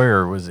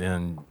 Sawyer was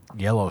in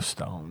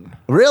Yellowstone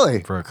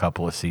really, for a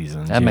couple of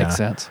seasons. that yeah. makes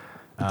sense.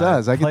 it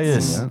does. I played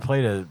can see that.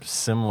 played a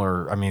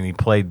similar. I mean, he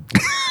played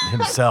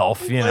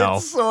himself. You know,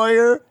 It's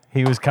Sawyer.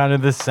 he was kind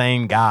of the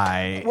same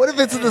guy. What if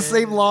it's in the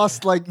same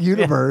Lost like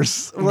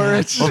universe where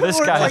it's, Well, this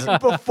where it's guy's- like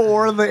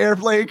before the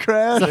airplane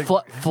crash?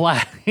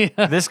 Flat.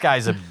 Yeah. This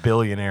guy's a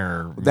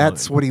billionaire.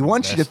 That's what he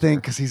wants you to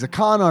think because he's a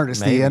con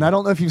artist. Maybe. And I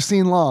don't know if you've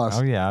seen Lost.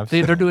 Oh yeah, I've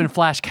They're doing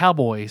Flash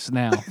Cowboys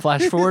now.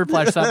 Flash forward,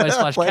 Flash sideways,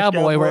 Flash Flash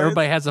Cowboy, where Cowboys.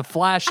 everybody has a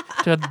flash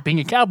to being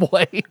a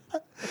cowboy.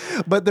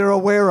 But they're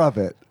aware of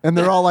it. And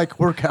they're all like,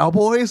 we're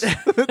cowboys? all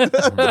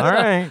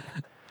right.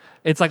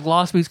 It's like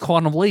Lost meets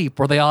Quantum Leap,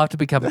 where they all have to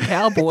become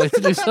cowboys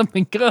to do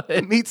something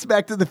good. Meets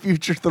Back to the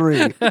Future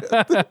 3.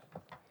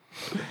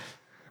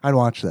 I'd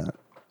watch that.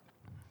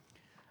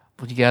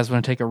 Would you guys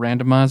want to take a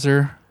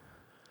randomizer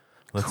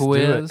Let's do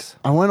it. quiz?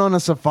 I went on a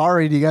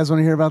safari. Do you guys want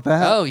to hear about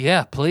that? Oh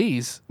yeah,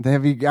 please.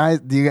 Have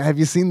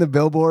you seen the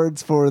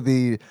billboards for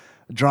the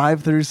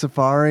drive-through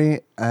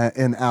safari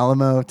in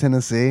Alamo,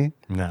 Tennessee?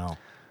 No.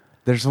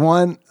 There's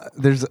one.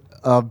 There's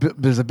a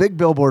big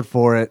billboard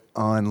for it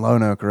on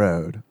Lone Oak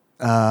Road.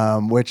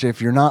 Which,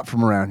 if you're not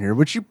from around here,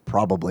 which you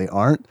probably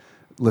aren't,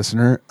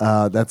 listener,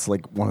 that's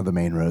like one of the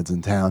main roads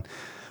in town.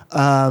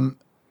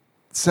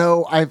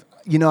 So I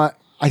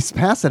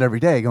pass it every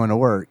day going to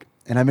work,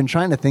 and I've been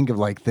trying to think of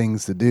like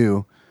things to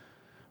do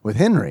with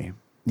Henry,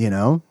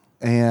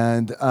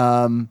 and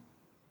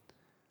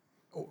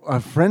a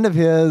friend of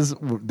his,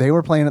 they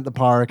were playing at the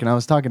park, and I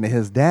was talking to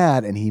his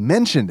dad, and he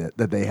mentioned it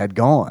that they had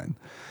gone,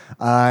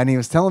 and he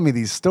was telling me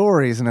these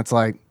stories, and it's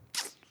like,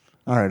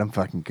 all right, I'm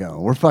fucking going.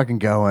 We're fucking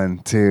going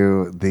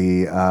to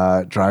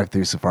the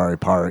drive-through safari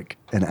park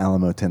in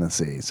Alamo,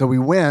 Tennessee. So we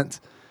went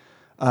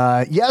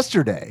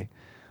yesterday.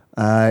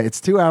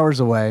 It's 2 hours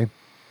away.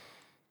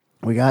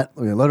 We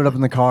loaded up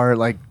in the car at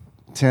like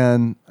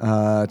 10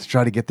 to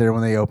try to get there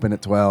when they open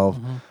at 12.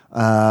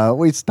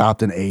 We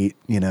stopped at 8,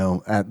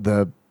 at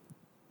the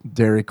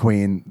Dairy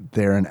Queen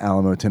there in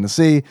Alamo,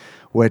 Tennessee,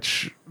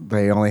 which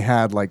they only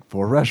had like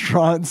 4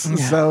 restaurants.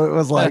 So it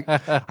was like,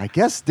 I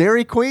guess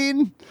Dairy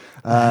Queen.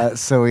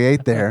 So we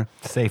ate there.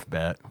 Safe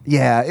bet.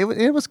 Yeah,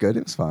 it was good.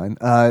 It was fine.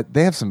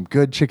 They have some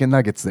good chicken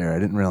nuggets there. I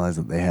didn't realize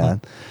that they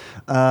had.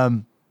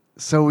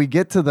 So we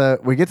get to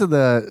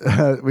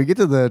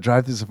the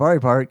drive-through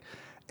safari park,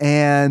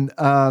 and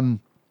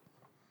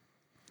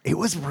it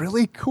was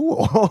really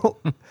cool.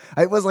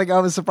 It was like I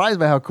was surprised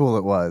by how cool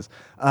it was.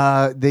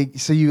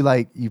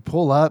 You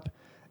pull up,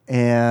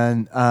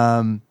 and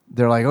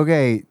they're like,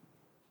 okay,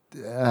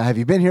 have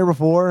you been here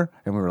before?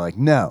 And we were like,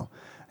 no.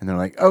 And they're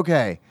like,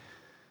 okay,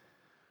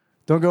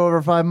 don't go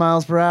over 5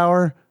 miles per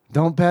hour.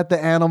 Don't pet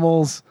the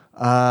animals.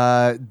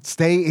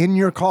 Stay in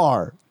your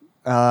car.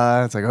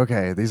 It's like,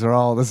 okay,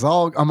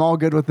 I'm all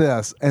good with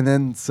this. And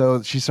then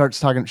so she starts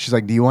talking. She's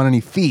like, do you want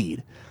any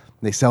feed?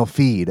 They sell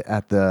feed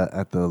at the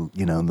the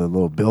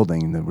little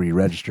building where you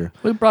register.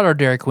 We brought our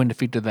Dairy Queen to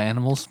feed to the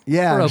animals.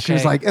 Yeah, We're she's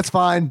okay. like, it's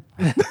fine.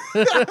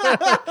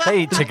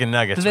 They eat chicken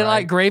nuggets. Do they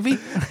like gravy?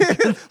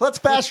 Let's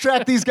fast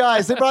track these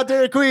guys. They brought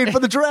Dairy Queen for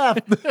the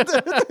draft.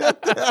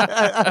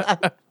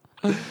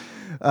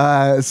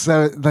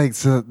 So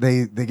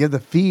they give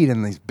the feed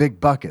in these big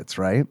buckets,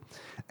 right?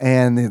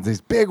 And these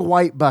big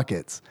white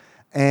buckets.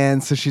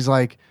 And so she's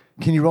like,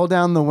 can you roll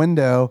down the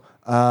window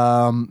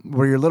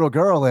where your little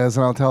girl is,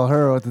 and I'll tell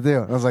her what to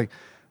do. And I was like,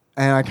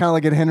 and I kind of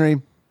look at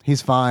Henry.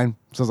 He's fine.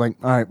 So I was like,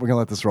 all right, we're going to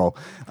let this roll.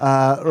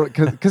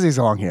 Because he's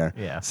long hair.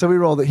 Yeah. So we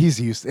rolled it. He's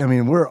used.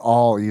 We're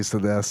all used to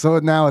this. So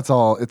now it's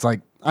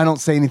like, I don't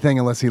say anything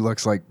unless he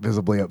looks like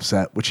visibly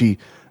upset, which he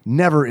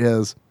never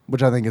is,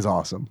 which I think is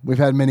awesome. We've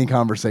had many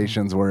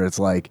conversations where it's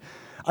like,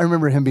 I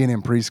remember him being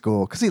in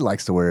preschool because he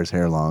likes to wear his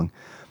hair long.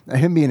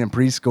 Him being in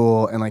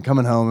preschool and like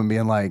coming home and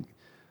being like,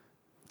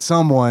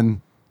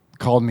 someone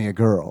called me a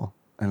girl.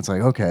 And it's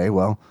like, okay,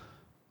 well,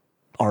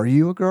 Are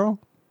you a girl?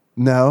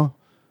 No.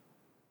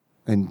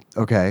 And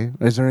okay,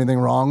 is there anything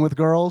wrong with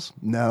girls?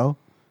 No.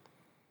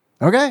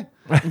 Okay.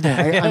 I mean,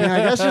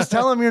 I guess just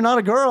tell him you're not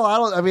a girl.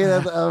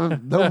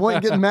 No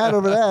point getting mad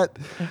over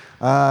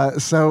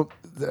that. So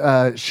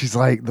she's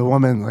like, the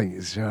woman, like,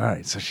 all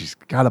right. So she's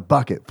got a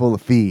bucket full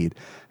of feed,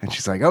 and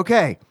she's like,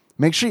 okay,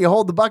 make sure you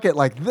hold the bucket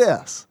like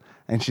this.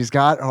 And she's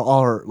got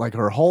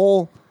her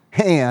whole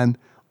hand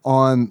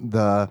on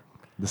the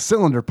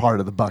cylinder part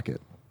of the bucket.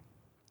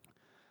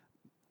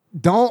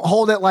 Don't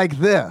hold it like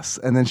this.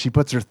 And then she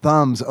puts her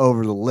thumbs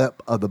over the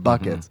lip of the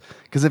buckets.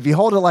 Because if you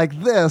hold it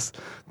like this,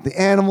 the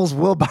animals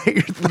will bite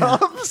your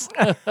thumbs.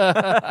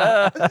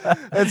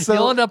 And so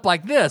You'll end up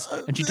like this.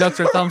 And she tucks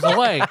her thumbs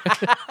away.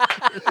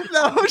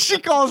 no, she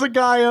calls a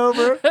guy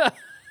over.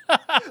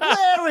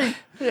 Larry,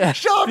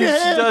 show me your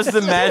hand. Does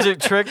the magic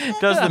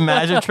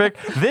trick.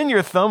 Then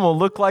your thumb will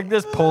look like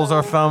this, pulls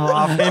our thumb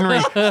off. Henry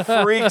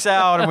freaks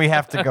out, and we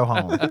have to go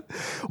home.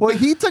 Well,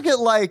 he took it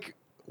like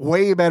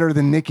way better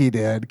than Nikki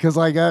did, because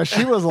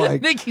she was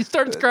like, Nikki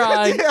starts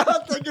crying. yeah, I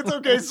think it's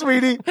okay,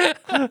 sweetie.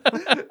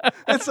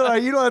 It's all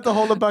right. You don't have to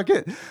hold a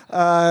bucket.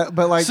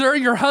 But like, Sir,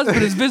 your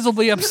husband is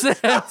visibly upset.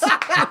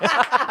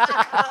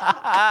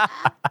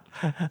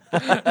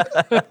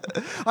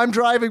 I'm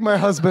driving my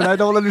husband. I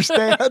don't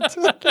understand.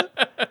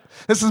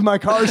 This is my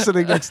car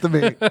sitting next to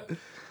me.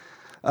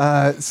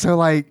 So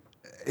like,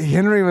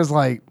 Henry was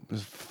like,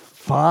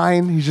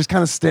 fine. He's just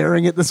kind of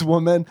staring at this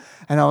woman,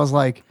 and I was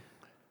like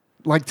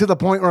to the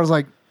point where I was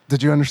like,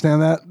 did you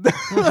understand that?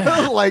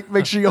 Like,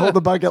 make sure you hold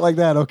the bucket like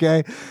that,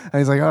 okay? And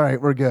he's like, all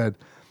right, we're good.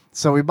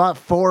 So we bought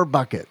 4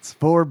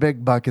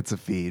 big buckets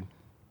of feed.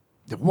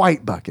 The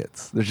white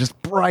buckets. They're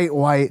just bright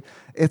white.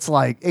 It's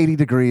like 80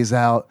 degrees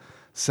out.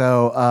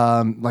 So,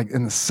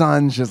 and the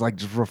sun's just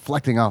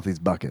reflecting off these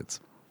buckets.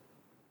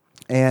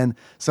 And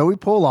so we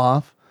pull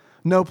off.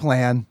 No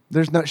plan.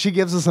 She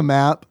gives us a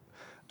map.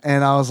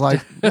 And I was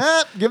like,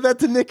 give that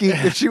to Nikki.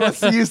 If she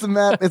wants to use the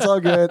map, it's all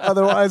good.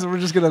 Otherwise, we're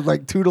just going to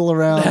tootle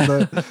around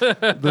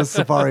the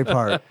safari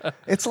park.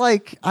 It's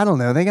like, I don't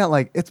know. They got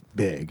it's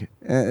big.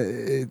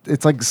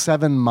 It's like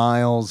 7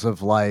 miles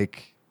of road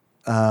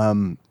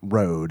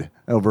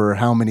over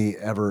how many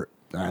ever,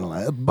 I don't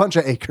know, a bunch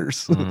of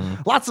acres.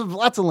 Lots of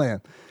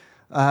land.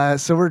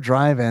 So we're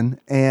driving,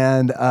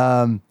 and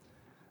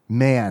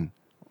man,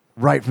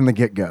 right from the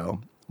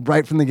get-go,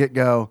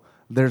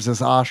 there's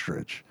this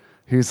ostrich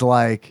who's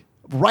like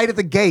right at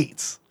the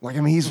gates.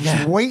 He's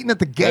just waiting at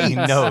the gates. He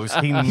knows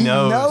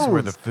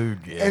where the food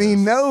is. And he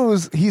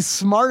knows, he's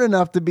smart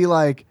enough to be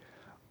like,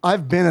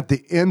 I've been at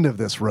the end of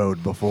this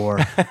road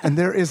before, and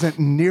there isn't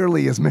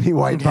nearly as many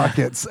white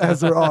buckets as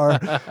there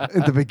are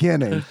at the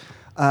beginning.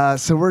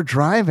 So we're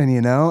driving,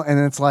 and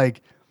it's like,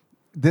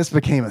 this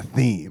became a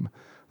theme.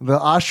 The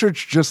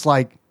ostrich just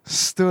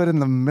stood in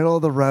the middle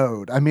of the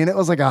road. I mean, it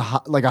was like a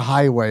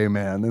highway,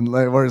 man. And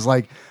where it's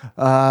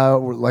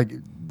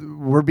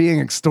we're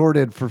being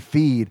extorted for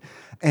feed.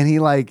 And he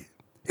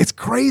it's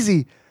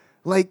crazy.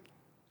 I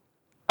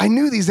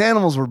knew these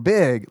animals were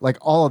big,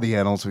 all of the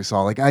animals we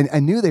saw. I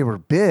knew they were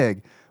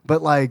big,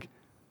 but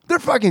they're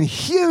fucking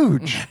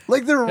huge.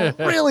 They're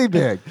really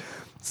big.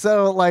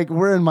 So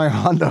we're in my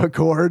Honda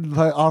Accord,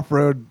 my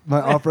off-road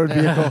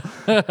vehicle,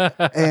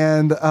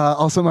 and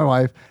also my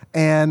wife.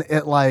 And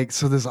it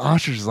so this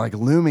ostrich is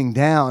looming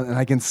down, and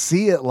I can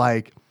see it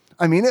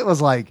it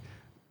was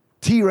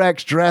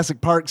T-Rex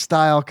Jurassic Park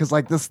style, because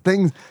this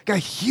thing's got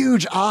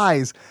huge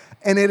eyes,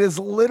 and it is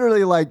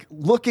literally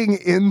looking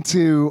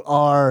into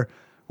our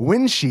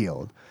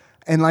windshield.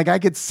 And I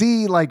could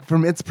see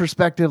from its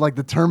perspective,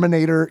 the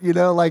Terminator, when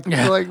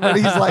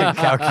he's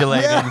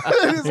calculating,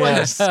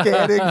 he's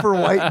scanning for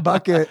white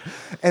bucket,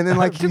 and then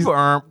he's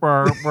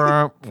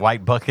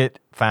white bucket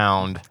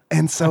found.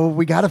 And so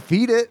we got to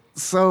feed it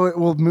so it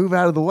will move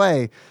out of the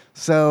way.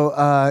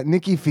 So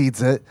Nikki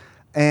feeds it,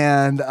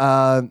 and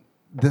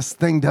this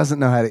thing doesn't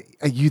know how to.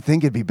 You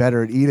think it'd be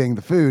better at eating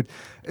the food?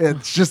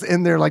 It's just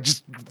in there,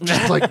 just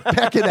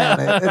pecking at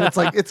it, and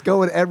it's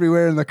going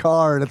everywhere in the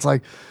car, and it's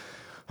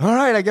all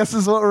right, I guess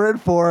this is what we're in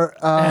for.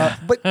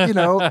 But,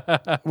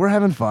 we're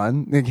having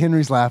fun.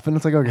 Henry's laughing.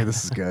 It's okay,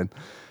 this is good.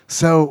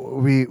 So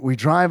we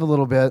drive a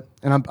little bit,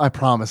 and I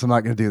promise I'm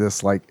not going to do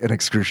this in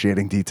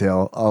excruciating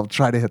detail. I'll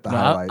try to hit the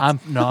highlights. I'm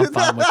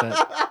fine with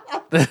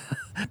it.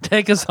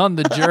 Take us on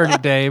the journey,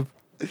 Dave.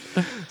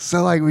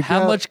 So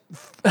how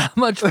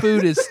much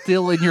food is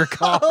still in your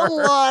car? A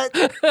lot.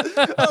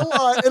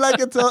 And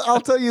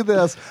I'll tell you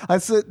this. I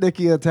sent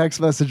Nikki a text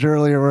message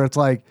earlier where it's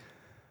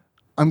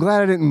I'm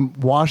glad I didn't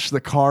wash the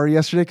car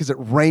yesterday because it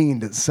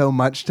rained so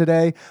much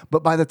today.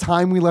 But by the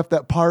time we left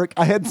that park,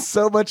 I had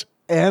so much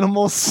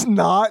animal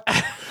snot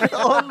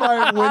on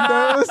my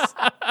windows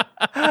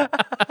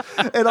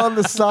and on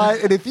the side.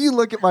 And if you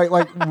look at my,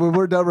 when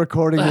we're done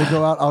recording, we'll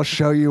go out, I'll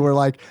show you where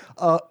I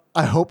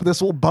hope this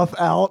will buff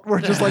out. We're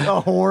just a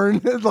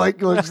horn,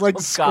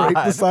 just scrape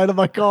the side of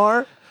my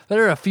car.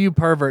 There are a few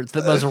perverts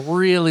that must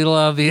really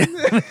love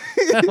the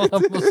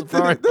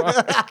safari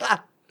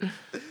park.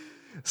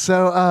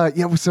 So,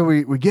 so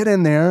we get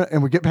in there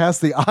and we get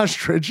past the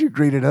ostrich who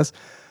greeted us.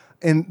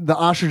 and the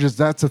ostriches,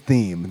 that's a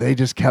theme. They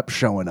just kept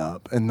showing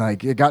up. And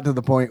like it got to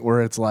the point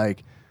where it's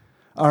like,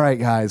 all right,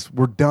 guys,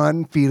 we're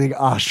done feeding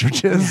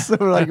ostriches. So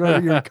we're like,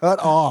 you're cut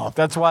off.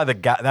 That's why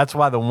that's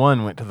why the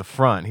one went to the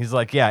front. He's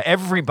like, yeah,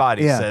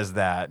 everybody says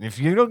that. And if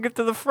you don't get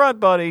to the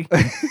front, buddy,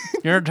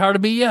 You're not tired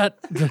of me yet.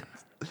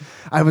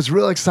 I was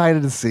real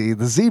excited to see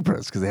the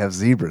zebras because they have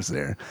zebras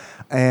there.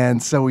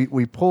 And so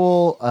we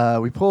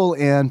pull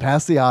in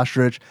past the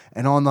ostrich,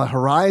 and on the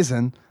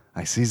horizon,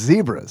 I see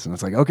zebras. And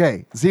it's like,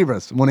 okay,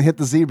 zebras. I want to hit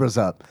the zebras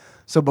up.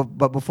 So,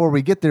 but before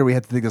we get there, we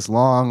had to take this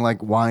long,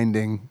 like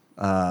winding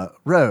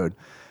road.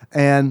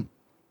 And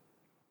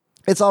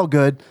it's all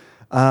good.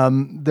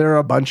 There are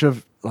a bunch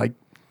of like,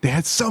 they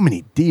had so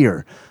many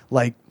deer,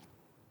 like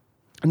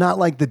not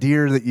like the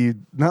deer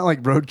not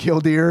like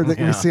roadkill deer that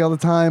you see all the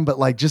time, but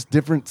like just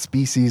different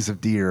species of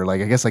deer,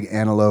 like I guess like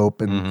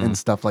antelope and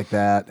stuff like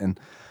that. And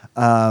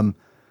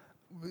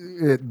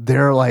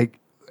they're like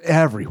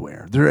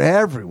everywhere. They're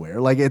everywhere.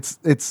 Like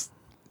it's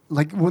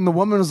like when the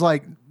woman was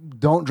like,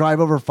 don't drive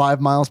over 5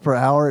 miles per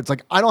hour. It's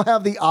like, I don't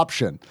have the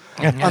option.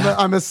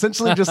 I'm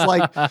essentially just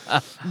like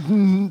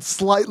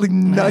slightly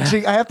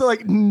nudging. I have to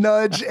like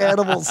nudge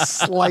animals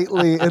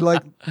slightly and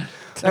like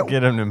to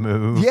get them to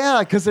move. Yeah,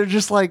 because they're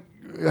just like,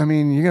 I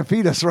mean, you're gonna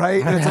feed us,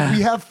 right? And it's like,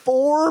 we have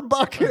 4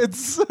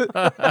 buckets. And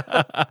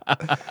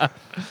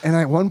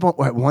at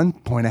one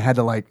point, I had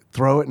to like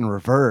throw it in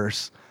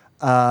reverse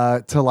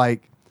to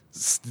like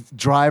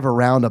drive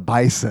around a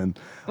bison,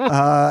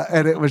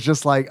 and it was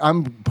just like,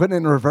 I'm putting it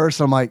in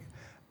reverse. I'm like,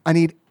 I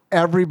need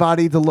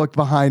everybody to look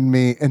behind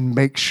me and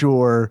make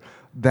sure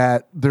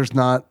that there's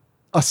not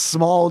a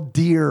small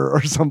deer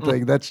or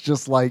something that's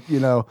just like, you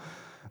know,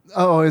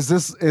 oh, is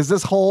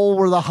this hole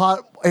where the hot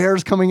air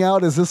is coming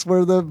out? Is this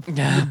where the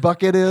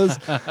bucket is?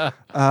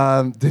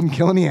 Didn't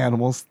kill any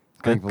animals,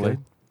 thankfully.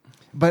 Good.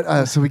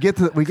 But so we get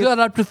Got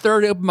up to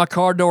 30, opened my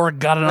car door,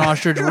 got an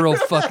ostrich real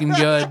fucking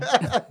good.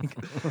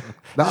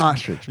 the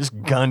ostrich.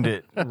 Just gunned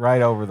it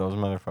right over those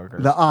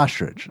motherfuckers. The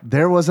ostrich.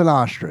 There was an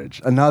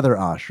ostrich, another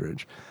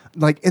ostrich.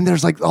 Like, and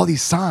there's like all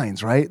these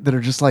signs, right? That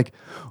are just like,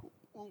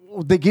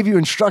 they give you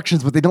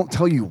instructions, but they don't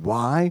tell you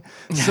why.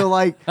 So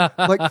like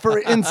for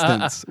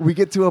instance, we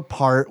get to a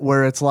part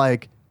where it's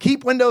like,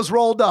 keep windows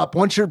rolled up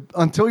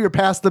until you're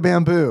past the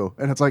bamboo.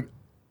 And it's like,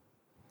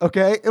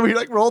 okay. And we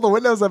like roll the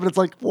windows up and it's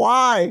like,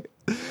 why?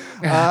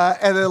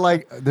 And then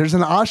like, there's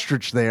an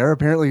ostrich there.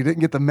 Apparently he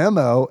didn't get the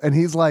memo. And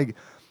he's like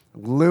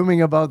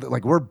looming above,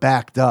 like we're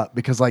backed up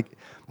because like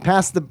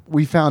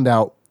we found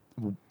out,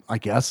 I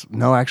guess.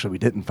 No, actually we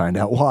didn't find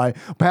out why.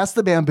 Past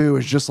the bamboo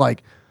is just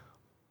like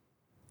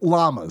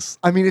llamas.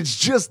 I mean, it's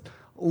just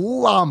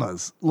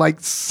llamas, like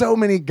so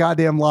many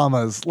goddamn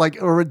llamas,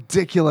 like a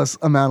ridiculous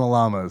amount of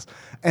llamas.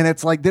 And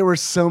it's like, there were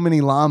so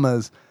many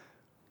llamas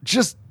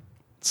just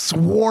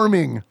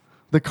swarming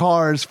the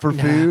cars for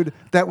food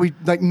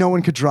that no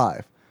one could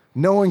drive.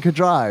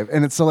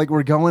 And it's so like,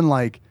 we're going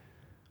like,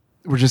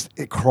 we're just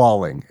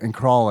crawling.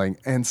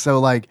 And so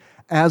like,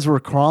 as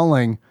we're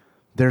crawling,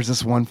 there's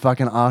this one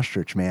fucking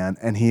ostrich, man.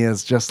 And he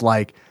is just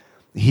like,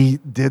 he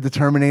did the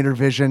Terminator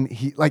vision.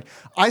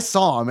 I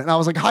saw him and I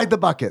was like, hide the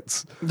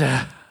buckets.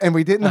 And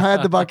we didn't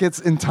hide the buckets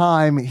in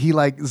time. He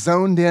like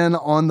zoned in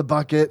on the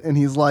bucket and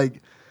he's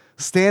like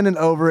standing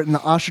over it. And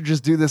the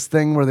ostriches do this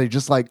thing where they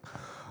just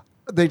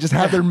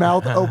have their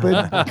mouth open,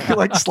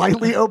 like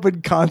slightly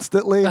open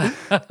constantly.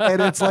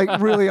 And it's like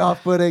really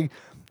off-putting.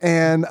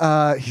 And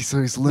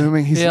he's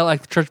looming. He's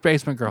like the church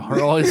basement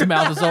girl. His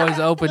mouth is always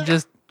open,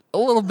 just a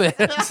little bit.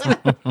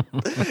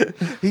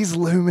 He's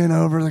looming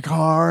over the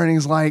car and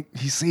he's like,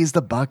 he sees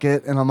the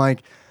bucket and I'm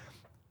like,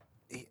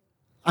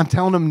 I'm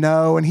telling him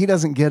no, and he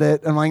doesn't get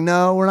it. I'm like,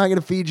 no, we're not going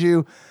to feed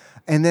you.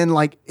 And then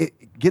like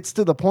it gets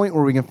to the point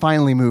where we can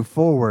finally move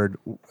forward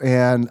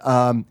and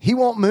he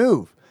won't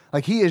move.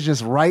 Like he is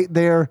just right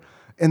there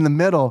in the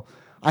middle.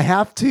 I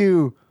have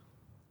to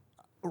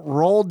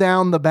roll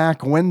down the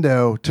back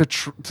window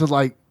to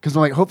like, because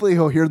I'm like, hopefully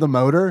he'll hear the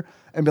motor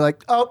and be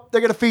like, oh, they're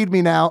going to feed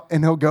me now.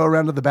 And he'll go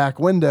around to the back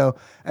window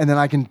and then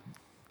I can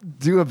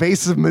do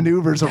evasive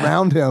maneuvers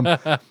around him.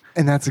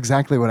 And that's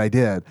exactly what I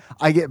did.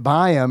 I get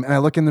by him and I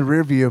look in the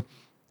rear view.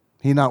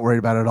 He's not worried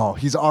about it at all.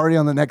 He's already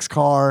on the next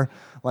car,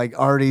 like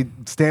already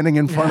standing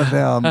in front of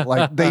them.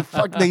 Like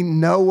they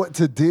know what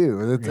to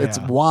do. It's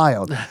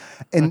wild.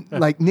 And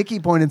like Nikki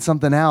pointed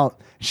something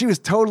out. She was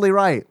totally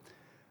right.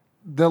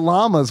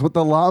 What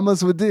the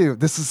llamas would do.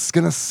 This is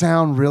going to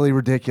sound really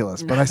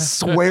ridiculous, but I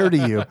swear to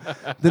you,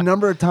 the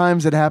number of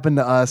times it happened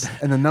to us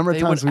and the number of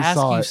times we saw it.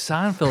 They would ask you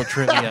Seinfeld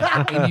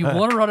trivia, and you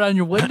want to run down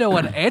your window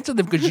and answer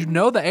them because you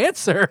know the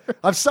answer.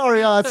 I'm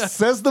sorry, it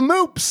says the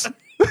moops.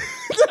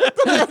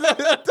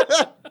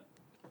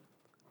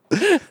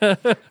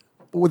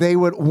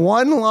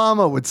 One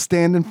llama would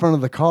stand in front of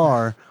the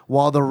car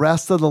while the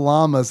rest of the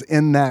llamas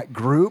in that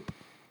group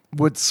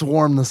would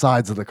swarm the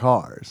sides of the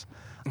cars.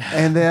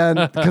 And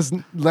then, because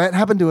that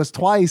happened to us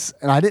twice,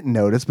 and I didn't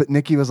notice, but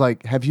Nikki was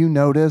like, have you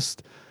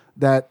noticed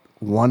that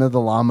one of the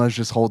llamas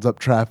just holds up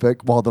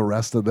traffic while the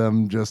rest of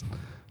them just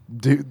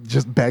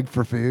beg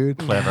for food?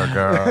 Clever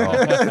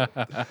girl.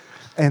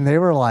 and they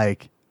were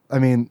like, I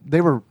mean,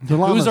 the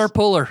llamas. Who's our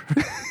puller?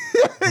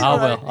 I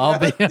will. I'll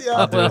be.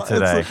 I'll do it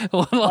today.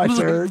 My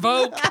turn.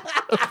 Vote.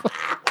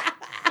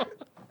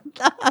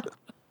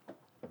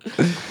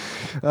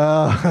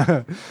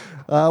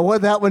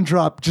 What that one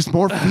drop? Just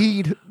more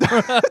feed.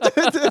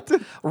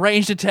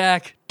 Ranged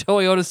attack.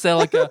 Toyota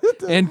Celica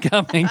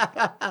incoming.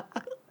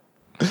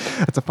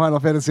 That's a Final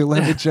Fantasy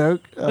XI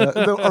joke.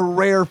 A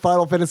rare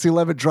Final Fantasy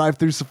XI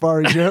drive-through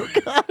safari joke.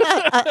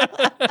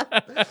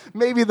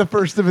 Maybe the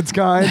first of its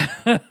kind.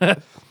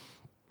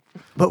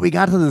 But we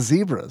got to the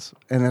zebras,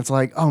 and it's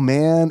like, oh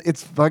man,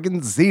 it's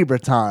fucking zebra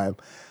time.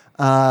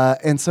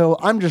 And so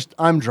I'm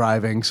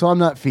driving, so I'm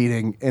not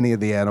feeding any of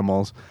the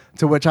animals.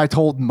 To which I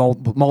told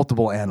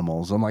multiple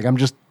animals, I'm like, I'm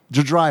just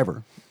a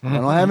driver. I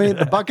don't have any.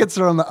 The buckets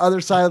are on the other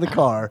side of the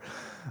car.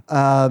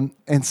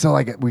 And so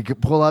like we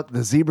could pull up,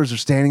 the zebras are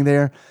standing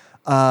there.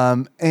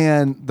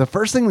 And the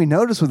first thing we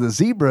notice with the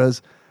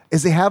zebras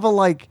is they have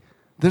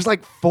there's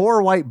like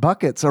 4 white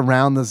buckets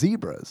around the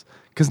zebras.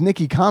 Cause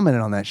Nikki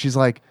commented on that. She's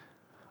like,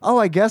 oh,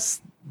 I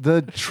guess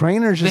the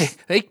trainer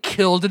just... They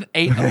killed and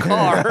ate a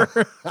car.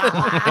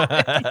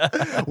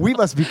 We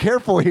must be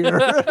careful here.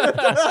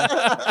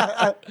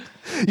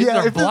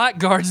 Yeah, if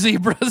blackguard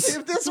zebras.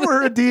 If this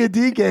were a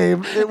D&D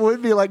game, it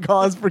would be like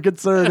cause for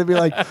concern. It'd be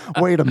like,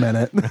 wait a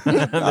minute.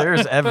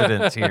 There's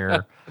evidence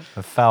here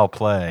of foul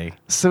play.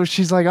 So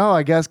she's like, oh,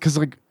 I guess, because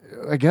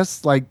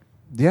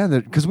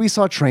because we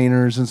saw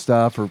trainers and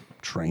stuff, or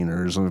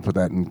trainers, let me put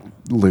that in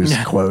loose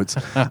quotes,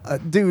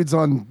 dudes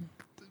on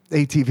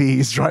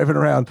ATVs driving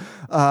around,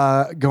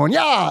 going,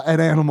 yeah, at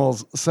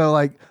animals.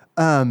 So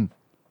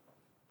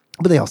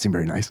but they all seem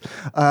very nice.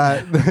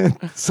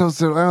 So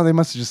they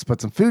must have just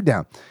put some food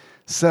down.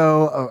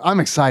 So I'm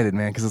excited,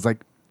 man, because it's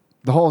like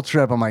the whole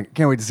trip, I'm like,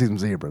 can't wait to see some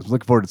zebras.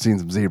 Looking forward to seeing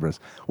some zebras.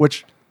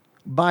 Which,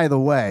 by the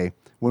way,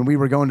 when we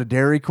were going to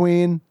Dairy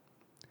Queen,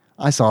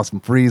 I saw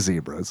some free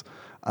zebras.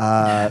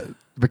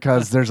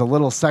 Because there's a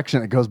little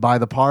section that goes by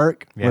the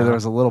park where there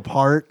was a little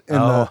part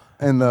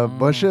in the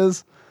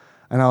bushes.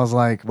 And I was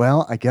like,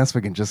 well, I guess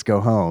we can just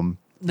go home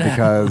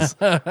because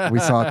we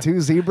saw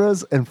 2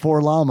 zebras and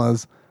 4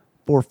 llamas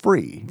for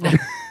free.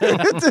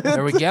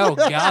 There we go.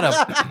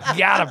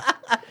 Got him.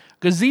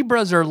 Because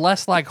zebras are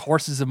less like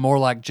horses and more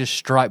like just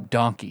striped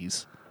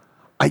donkeys.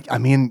 I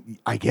mean,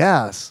 I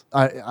guess.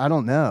 I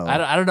don't know.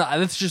 I don't know.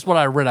 That's just what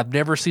I read. I've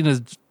never seen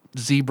a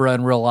zebra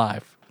in real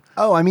life.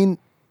 Oh, I mean,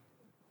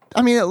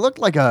 it looked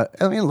like a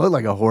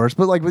horse,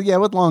 but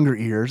with longer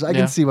ears. I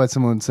can see why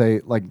someone would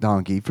say like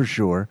donkey for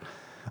sure.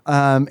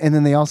 And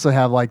then they also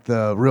have like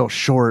the real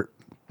short,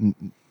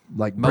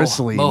 like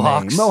bristly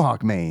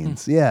mohawk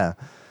manes. Yeah.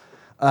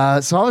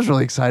 So I was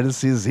really excited to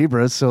see the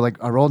zebras. So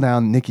I roll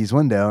down Nikki's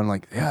window and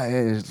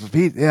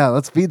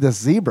let's feed this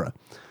zebra.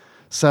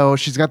 So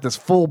she's got this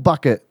full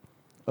bucket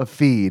of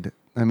feed.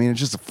 I mean, it's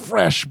just a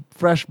fresh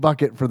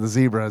bucket for the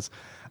zebras.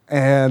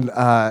 And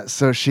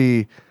so it's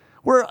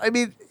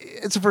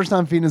the first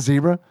time feeding a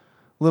zebra. A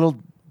little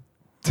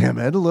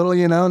timid, a little,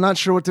 not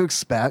sure what to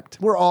expect.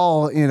 We're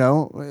all,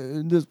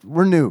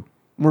 we're new.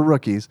 We're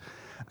rookies.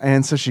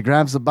 And so she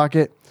grabs the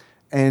bucket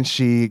and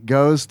she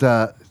goes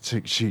to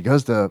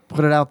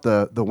put it out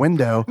the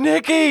window.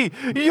 Nikki,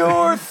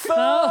 your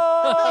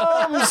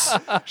thumbs!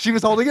 She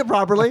was holding it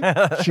properly.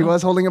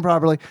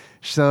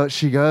 So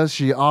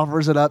she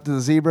offers it up to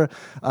the zebra.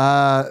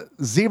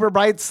 Zebra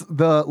bites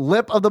the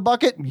lip of the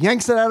bucket,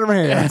 yanks it out of her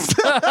hands.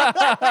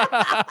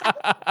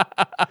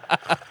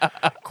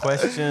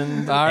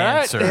 Question, all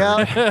right.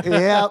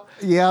 answer.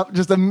 Yep.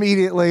 Just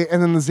immediately.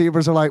 And then the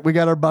zebras are like, we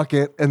got our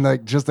bucket,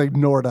 and just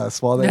ignored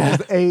us while they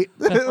just ate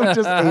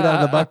out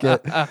of the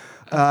bucket.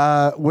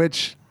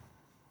 Which,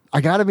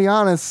 I got to be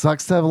honest,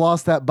 sucks to have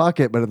lost that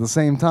bucket, but at the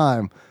same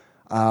time,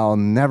 I'll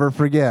never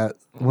forget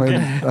when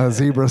a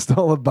zebra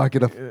stole a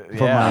bucket from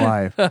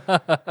my life.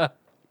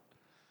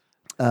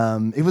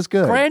 It was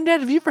good. Granddad,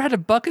 have you ever had a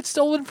bucket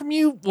stolen from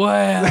you?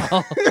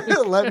 Well,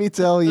 let me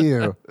tell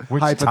you,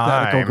 Which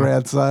hypothetical time?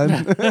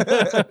 grandson.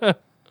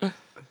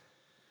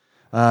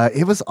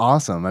 It was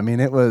awesome. I mean,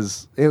 it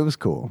was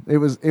cool. It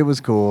was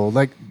cool.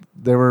 The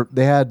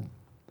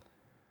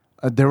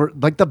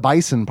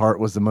bison part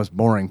was the most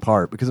boring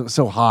part because it was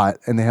so hot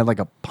and they had like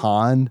a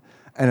pond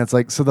and it's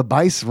like, so the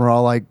bison were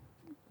all like,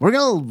 we're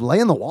going to lay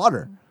in the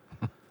water.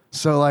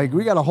 So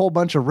we got a whole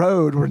bunch of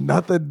road where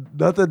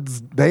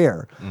nothing's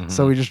there. Mm-hmm.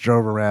 So we just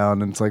drove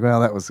around and it's like, well,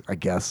 that was, I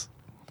guess.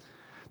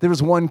 There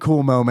was one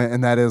cool moment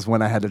and that is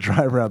when I had to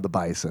drive around the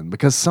bison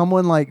because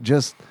someone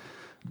just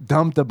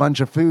dumped a bunch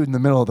of food in the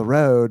middle of the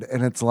road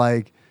and it's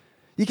like,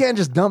 you can't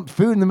just dump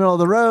food in the middle of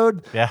the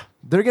road. Yeah.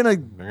 They're gonna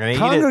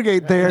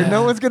congregate there.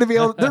 No one's gonna be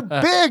able. They're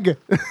big,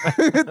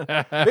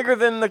 bigger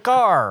than the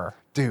car,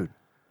 dude.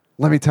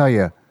 Let me tell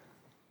you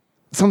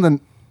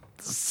something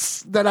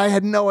that I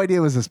had no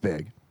idea was this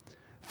big.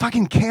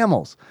 Fucking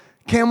camels.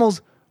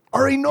 Camels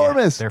are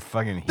enormous. Yeah, they're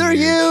fucking huge. They're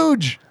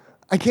huge.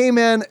 I came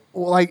in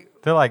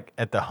they're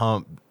at the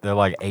hump.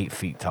 They're 8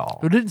 feet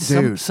tall.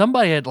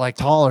 Somebody had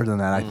taller than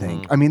that. I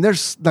think. I mean,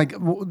 there's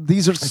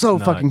these are so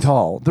fucking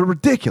tall. They're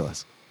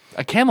ridiculous.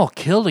 A camel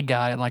killed a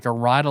guy in like a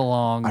ride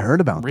along. I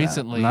heard about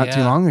recently, that not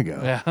too long ago.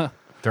 Yeah.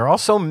 They're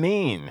also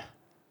mean.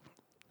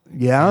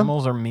 Yeah.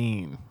 Animals are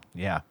mean.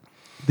 Yeah.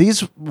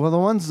 These the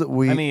ones that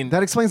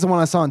that explains the one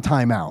I saw in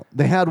Time Out.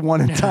 They had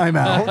one in Time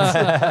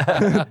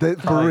Out.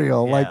 For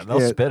real. Yeah, like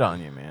they'll spit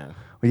on you, man.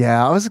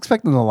 Yeah, I was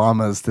expecting the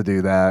llamas to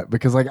do that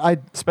because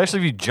especially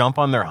if you jump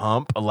on their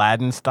hump,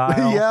 Aladdin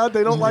style. Yeah,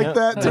 they don't like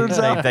that, turns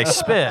out. They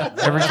spit.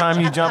 Every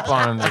time you jump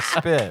on them, they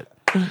spit.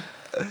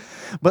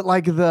 But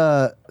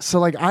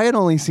I had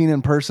only seen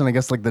in person, I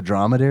guess, like the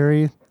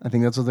dromedary. I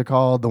think that's what they're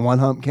called, the one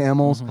hump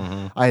camels.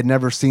 Mm-hmm. I had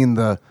never seen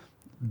the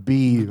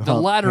B. The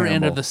latter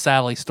end of the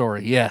Sally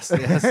story. Yes.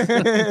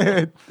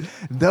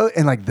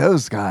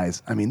 Those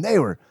guys, I mean, they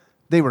were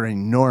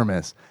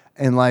enormous,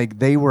 and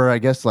they were, I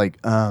guess, I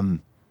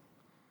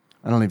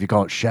don't know if you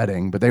call it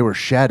shedding, but they were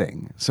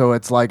shedding. So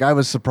it's I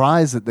was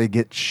surprised that they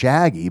get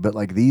shaggy, but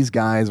these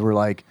guys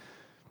were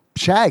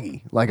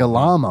shaggy, like a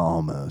llama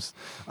almost.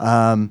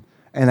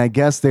 And I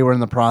guess they were in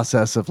the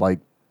process of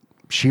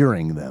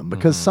shearing them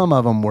because some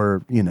of them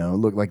were,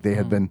 looked like they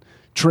had been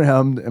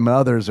trimmed, and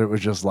others it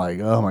was just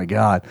oh my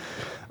God.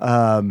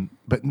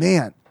 But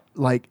man,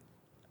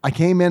 I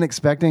came in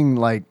expecting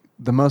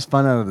the most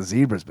fun out of the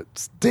zebras, but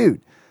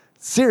dude,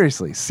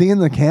 seriously, seeing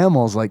the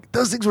camels,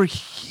 those things were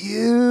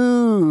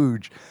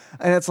huge.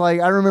 And it's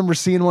I remember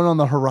seeing one on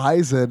the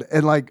horizon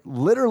and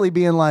literally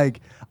being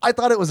I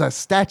thought it was a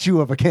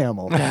statue of a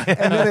camel. And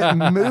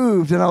then it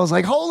moved and I was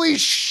like, holy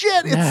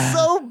shit, it's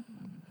so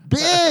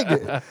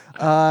big.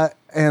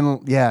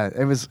 And yeah,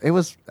 it was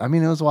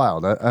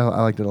wild.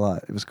 I liked it a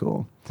lot. It was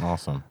cool.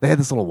 Awesome. They had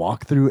this little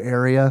walkthrough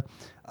area,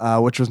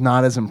 which was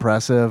not as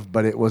impressive,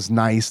 but it was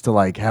nice to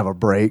have a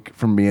break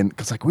from being,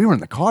 because we were in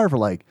the car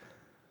for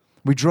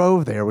we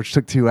drove there, which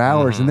took 2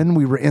 hours, and then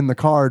we were in the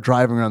car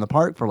driving around the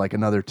park for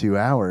another 2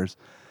 hours.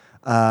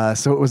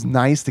 So it was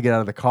nice to get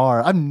out of the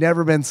car. I've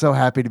never been so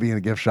happy to be in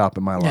a gift shop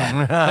in my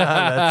life.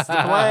 That's the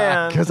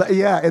plan. Because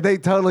they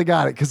totally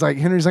got it. Because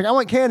Henry's I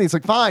want candy. It's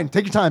fine,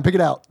 take your time, pick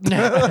it out.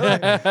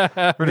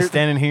 We're just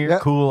standing here,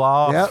 cool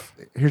off.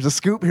 Yep. Here's a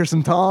scoop. Here's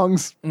some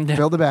tongs.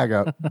 Fill the bag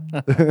up.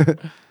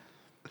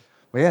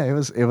 But yeah, it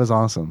was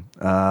awesome.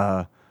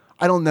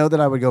 I don't know that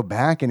I would go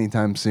back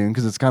anytime soon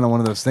because it's kind of one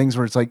of those things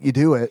where it's you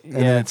do it. And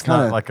Yeah, it's it's not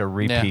kind of like a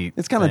repeat.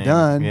 It's kind of thing.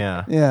 done.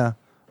 Yeah. Yeah.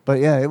 But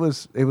yeah, it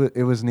was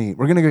neat.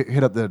 We're gonna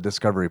hit up the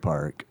Discovery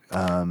Park. I've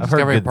heard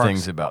Discovery good Park's-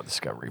 things about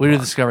Discovery We Park.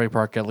 do Discovery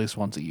Park at least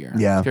once a year.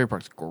 Yeah. Discovery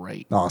Park's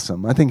great.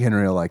 Awesome. I think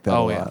Henry will like that.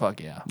 Oh, a yeah. lot.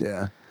 Fuck yeah.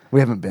 Yeah. We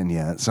haven't been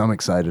yet, so I'm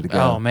excited to go.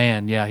 Oh,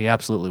 man. Yeah, he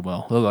absolutely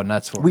will. He'll go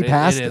nuts for it. We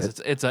passed It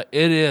is. It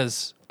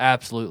is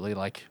absolutely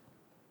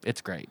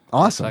it's great.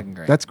 Awesome. It's fucking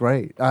great. That's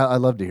great. I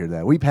love to hear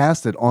that. We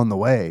passed it on the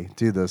way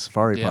to the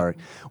safari Yeah. park.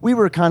 We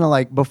were kind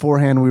of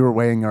beforehand, we were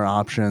weighing our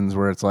options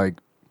where it's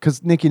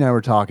because Nikki and I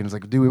were talking, it's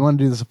do we want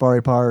to do the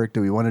safari park? Do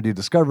we want to do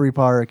Discovery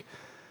Park?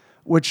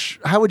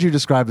 How would you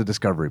describe the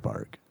Discovery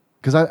Park?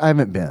 Because I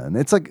haven't been.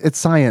 It's it's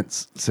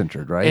science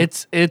centered,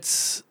 right?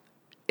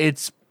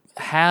 It's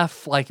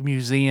half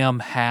museum,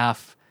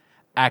 half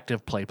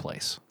active play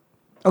place.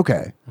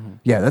 Okay.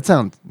 Yeah,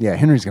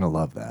 Henry's going to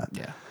love that.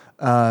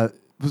 Yeah.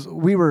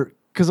 We were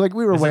Isn't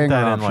weighing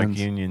that our in options.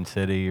 Yep. Union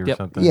City or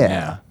something?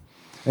 Yeah.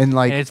 And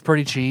And it's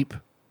pretty cheap.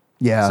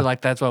 yeah. So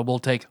that's why we'll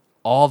take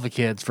all the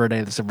kids for a day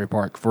at the Discovery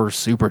Park for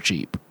super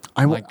cheap.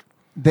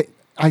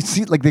 I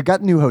see they've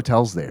got new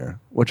hotels there,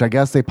 which I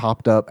guess they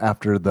popped up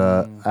after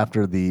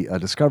the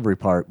Discovery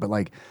Park, but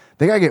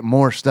they gotta get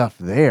more stuff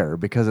there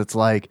because it's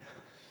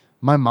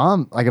my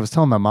mom, I was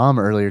telling my mom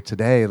earlier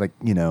today,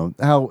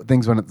 how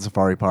things went at the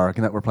Safari Park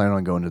and that we're planning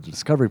on going to the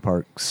Discovery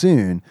Park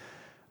soon.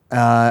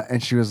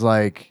 And she was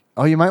like,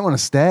 oh, you might want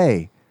to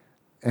stay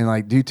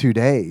and do 2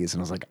 days.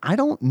 And I was like, I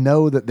don't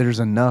know that there's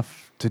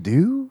enough to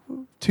do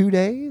 2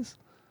 days.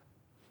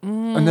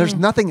 And there's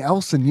nothing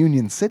else in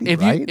Union City,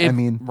 right?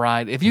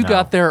 Right. If you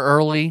got there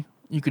early,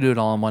 you could do it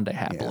all in one day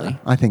happily. Yeah,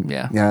 I think,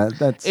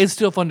 that's It's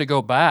still fun to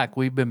go back.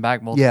 We've been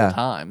back multiple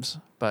times,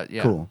 but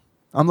yeah. cool.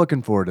 I'm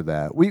looking forward to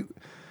that. We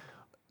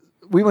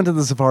went to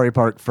the Safari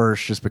Park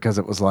first just because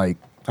it was I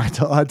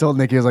told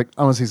Nikki, I was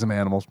I want to see some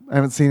animals. I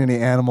haven't seen any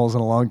animals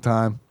in a long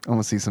time. I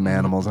want to see some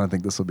animals, and I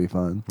think this will be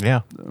fun.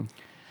 Yeah.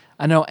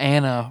 I know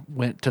Anna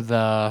went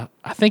to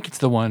I think it's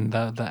the one,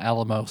 the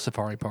Alamo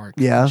Safari Park.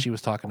 Yeah. She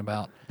was talking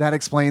about. That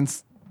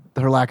explains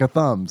her lack of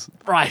thumbs.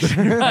 Right.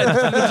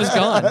 They're just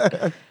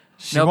gone.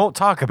 She won't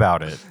talk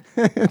about it.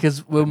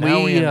 Because when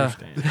Now we we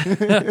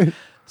understand.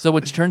 so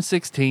when she turned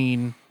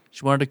 16,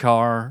 she wanted a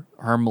car.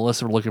 Her and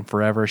Melissa were looking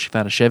forever. She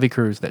found a Chevy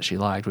Cruze that she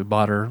liked. We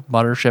bought her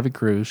a Chevy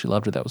Cruze. She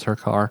loved it. That was her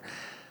car.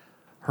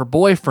 Her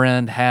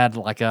boyfriend had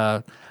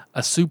a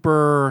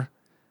super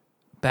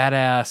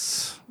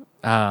badass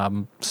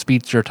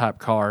speedster type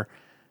car,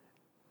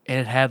 and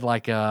it had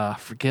I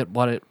forget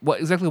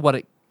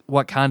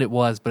what kind it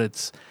was, but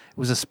it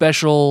was a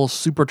special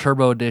super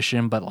turbo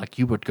edition. But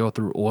you would go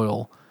through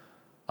oil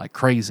like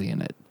crazy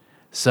in it.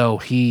 So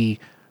he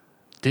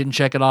didn't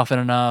check it often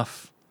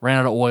enough, ran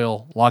out of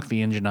oil, locked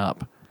the engine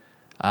up.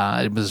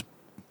 It was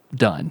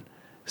done.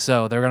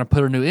 So they're going to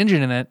put a new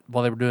engine in it.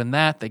 While they were doing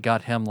that, they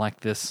got him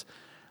this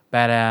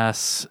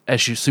badass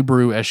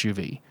Subaru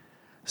SUV.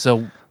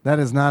 So That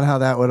is not how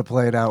that would have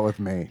played out with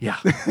me. yeah,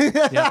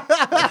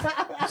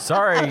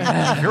 Sorry,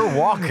 you're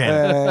walking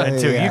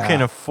until you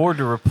can afford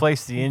to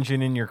replace the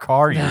engine in your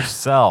car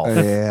yourself.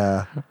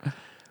 Yeah.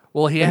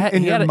 well he had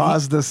In he your had a,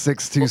 Mazda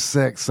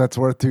 626, that's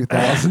worth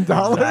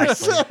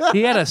 $2,000.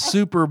 he had a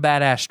super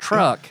badass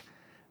truck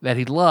that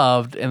he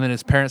loved, and then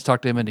his parents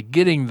talked him into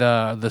getting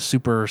the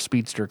super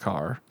speedster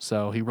car.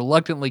 So he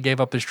reluctantly gave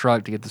up his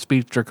truck to get the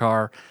speedster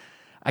car.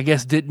 I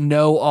guess didn't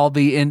know all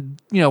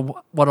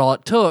what all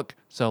it took.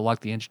 So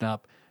locked the engine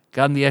up,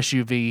 got in the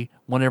SUV.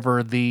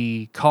 Whenever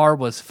the car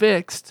was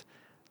fixed,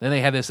 then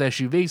they had this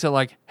SUV. So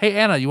like, hey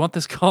Anna, you want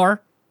this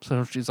car?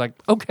 So she's like,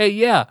 okay,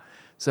 yeah.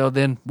 So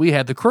then we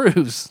had the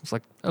Cruise. It's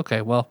like,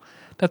 okay, well,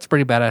 that's a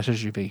pretty badass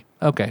SUV.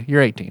 Okay,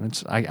 you're 18.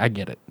 I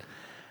get it.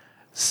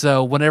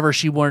 So whenever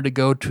she wanted to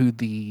go to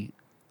the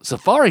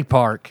safari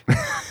park,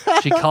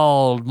 she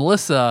called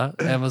Melissa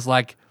and was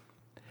like,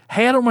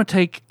 hey, I don't want to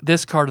take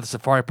this car to the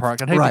safari park.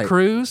 Can I take the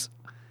Cruise?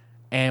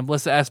 And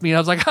Melissa asked me, and I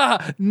was like,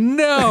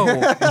 no.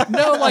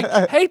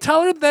 Like, hey,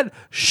 Tyler, that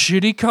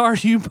shitty car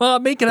you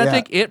bought me, can I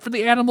take it for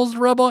the animals to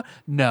rub on?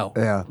 No.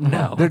 Yeah.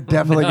 No. They're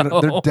definitely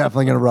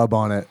gonna rub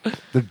on it.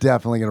 They're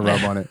definitely gonna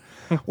rub on it.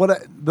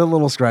 The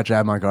little scratch I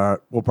have in my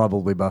car will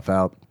probably buff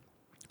out.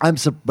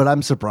 But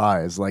I'm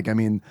surprised. Like, I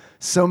mean,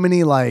 so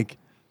many like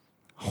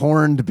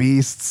horned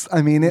beasts.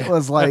 I mean, it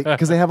was like,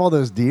 because they have all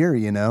those deer,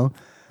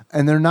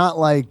 and they're not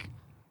like,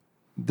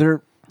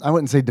 I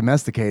wouldn't say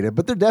domesticated,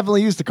 but they're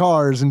definitely used to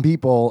cars and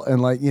people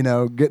and like,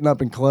 getting up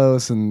and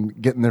close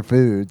and getting their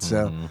food.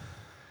 So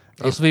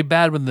This would be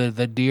bad when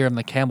the deer and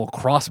the camel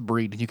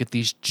crossbreed and you get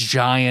these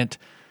giant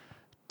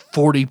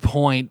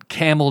 40-point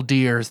camel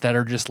deers that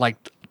are just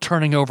like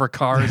turning over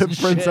cars. And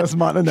Princess shit.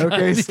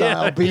 Mononoke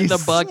style in beasts.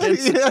 the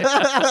buckets.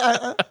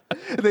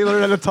 They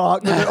learn how to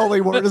talk, but their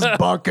only word is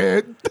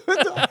bucket.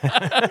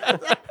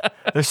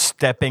 They're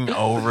stepping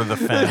over the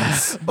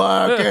fence.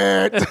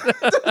 Bucket.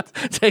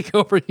 Take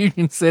over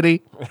Union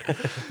City.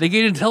 They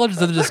gain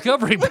intelligence of the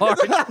Discovery part.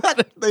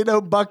 They know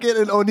bucket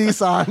and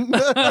Onisan.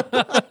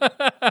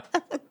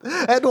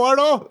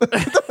 Eduardo.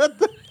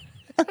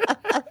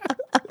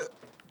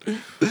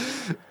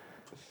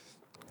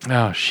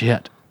 Oh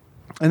shit!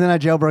 And then I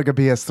jailbroke a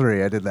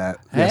PS3. I did that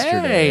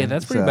yesterday. Hey,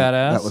 that's pretty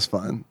badass. That was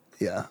fun.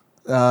 Yeah.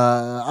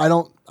 I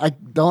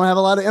don't have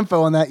a lot of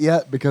info on that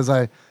yet because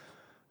I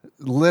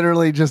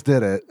literally just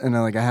did it, and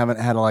I haven't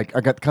had I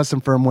got custom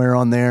firmware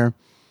on there,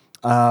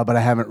 but I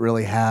haven't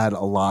really had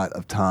a lot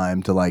of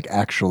time to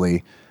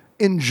actually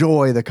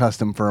enjoy the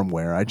custom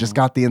firmware. I just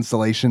got the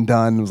installation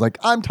done. I was like,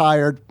 I'm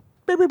tired,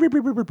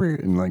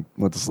 and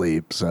went to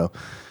sleep. So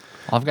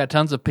I've got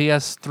tons of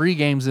PS3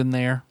 games in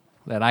there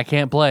that I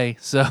can't play,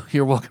 so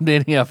you're welcome to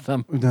any of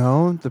them.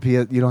 no,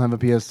 you don't have a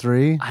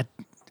PS3.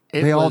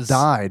 They all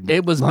died.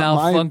 It was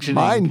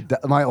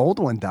malfunctioning. My old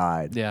one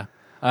died. Yeah.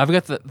 I've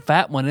got the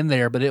fat one in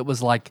there, but it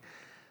was like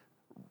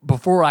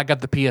before I got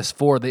the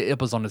PS4,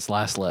 it was on its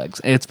last legs.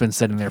 It's been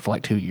sitting there for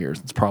 2 years.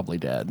 It's probably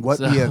dead.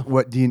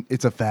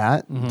 It's a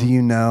fat? Mm-hmm. Do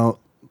you know?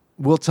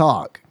 We'll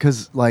talk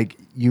because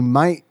you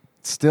might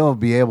still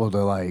be able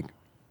to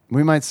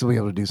we might still be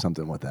able to do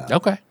something with that.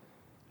 Okay.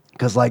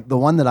 Because the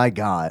one that I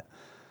got,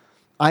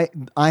 I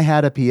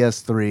had a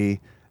PS3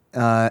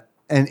 and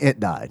it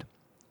died,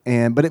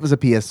 but it was a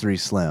PS3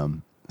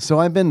 Slim. So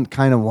I've been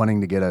kind of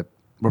wanting to get a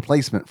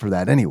replacement for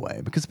that anyway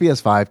because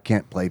PS5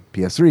 can't play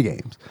PS3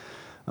 games.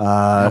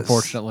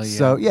 Unfortunately,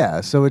 So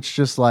so it's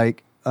just all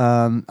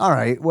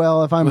right.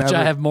 Well, if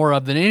I have more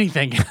of than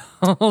anything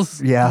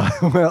else. Yeah,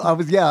 well,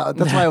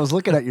 that's why I was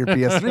looking at your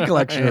PS3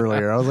 collection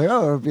earlier. I was like,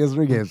 oh,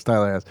 PS3 games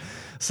Tyler has.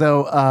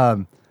 So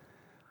I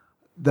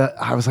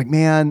was like,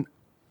 man,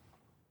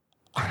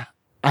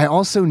 I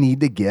also need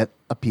to get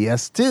a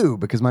PS2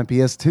 because my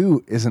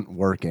PS2 isn't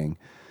working.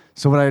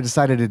 So what I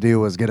decided to do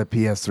was get a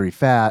PS3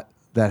 Fat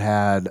that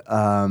had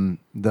the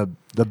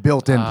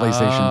built-in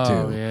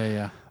PlayStation 2.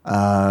 Yeah.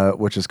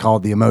 Which is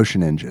called the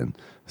Emotion Engine.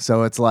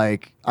 So it's I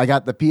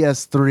got the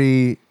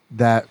PS3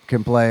 that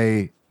can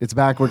play. It's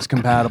backwards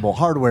compatible,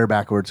 hardware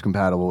backwards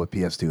compatible with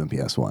PS2 and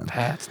PS1.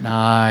 That's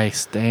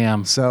nice.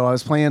 Damn. So I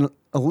was playing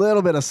a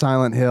little bit of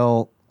Silent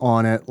Hill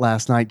on it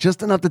last night,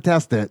 just enough to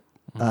test it,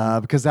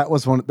 because that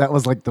was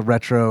the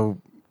retro,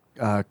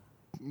 the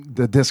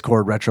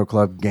Discord Retro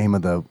Club game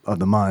of the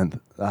month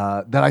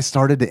that I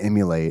started to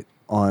emulate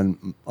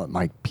on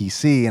my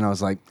PC, and I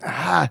was like,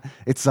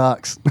 it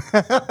sucks.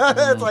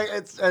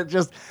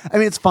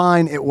 It's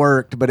fine. It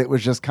worked, but it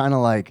was just kind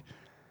of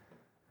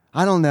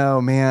I don't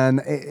know, man.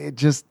 I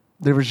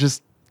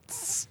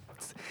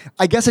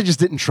guess I just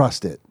didn't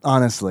trust it,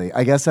 honestly.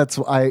 I guess that's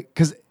why,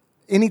 because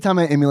anytime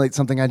I emulate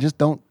something, I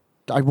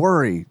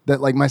worry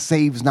that my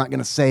save's not going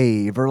to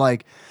save, or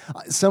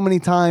so many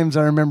times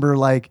I remember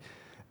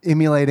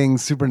emulating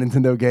Super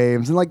Nintendo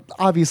games, and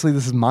obviously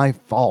this is my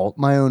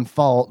own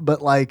fault,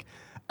 but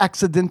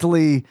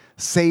accidentally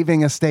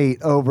saving a state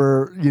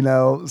over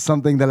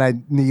something that I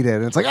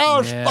needed. And it's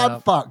I'm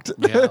fucked.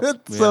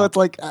 So it's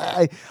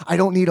I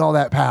don't need all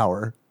that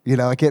power.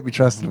 I can't be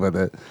trusted with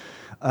it.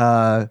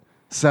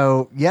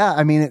 So yeah,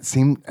 I mean,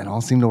 it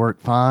all seemed to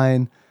work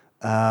fine.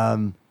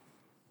 I'm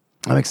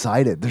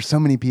excited. There's so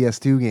many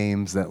PS2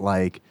 games that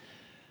like,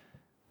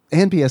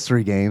 and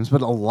PS3 games,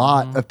 but a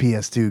lot of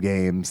PS2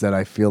 games that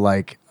I feel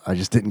like I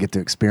just didn't get to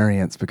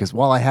experience because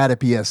while I had a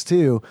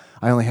PS2,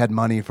 I only had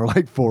money for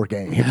like 4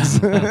 games.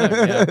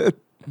 Yeah.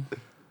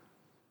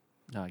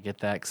 No, I get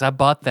that because I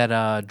bought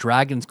that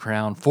Dragon's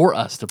Crown for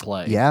us to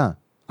play. Yeah,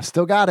 I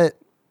still got it.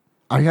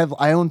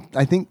 I own,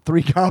 I think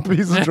 3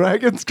 copies of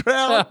Dragon's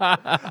Crown.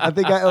 I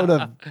think I own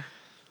a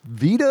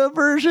Vita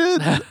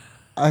version.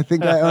 I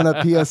think I own a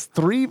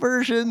PS3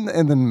 version,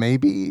 and then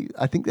maybe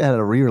I think they had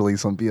a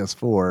re-release on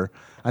PS4.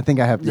 I think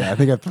I have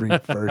 3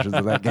 versions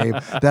of that game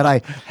that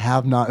I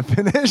have not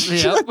finished.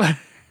 Yep.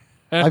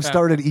 I've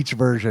started each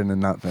version and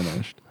not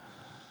finished.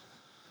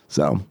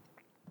 So,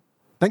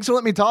 thanks for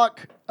letting me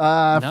talk for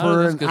that's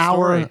a an good hour.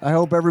 story. I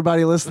hope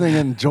everybody listening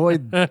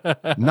enjoyed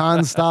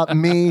nonstop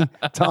me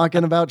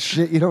talking about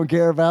shit you don't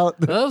care about.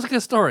 That was a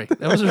good story. That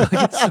was a really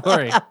good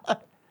story.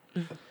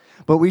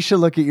 But we should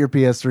look at your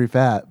PS3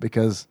 Fat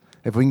because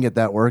if we can get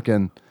that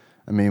working,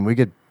 I mean, we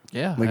could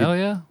Yeah, We hell could-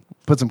 yeah.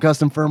 put some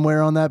custom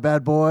firmware on that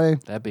bad boy.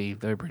 That'd be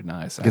pretty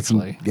nice, Get some,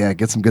 actually.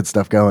 get some good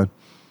stuff going.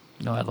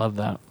 No, I love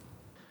that.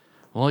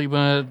 Well, you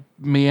want to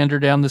meander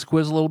down this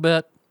quiz a little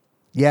bit?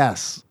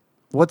 Yes.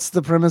 What's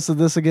the premise of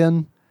this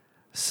again?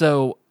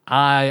 So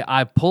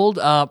I pulled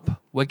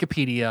up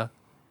Wikipedia.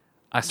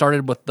 I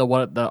started with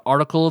what the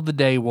article of the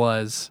day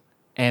was,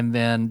 and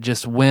then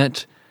just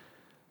went,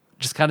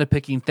 just kind of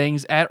picking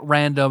things at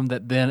random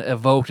that then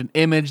evoked an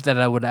image that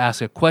I would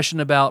ask a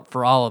question about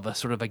for all of us.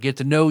 Sort of a get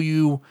to know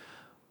you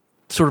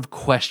sort of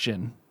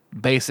question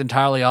based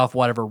entirely off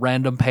whatever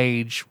random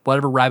page,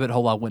 whatever rabbit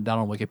hole I went down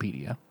on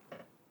Wikipedia.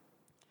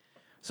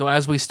 So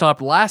as we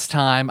stopped last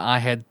time, I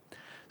had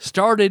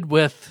started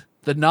with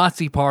the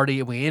Nazi Party,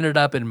 and we ended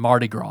up in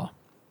Mardi Gras.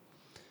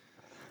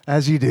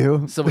 As you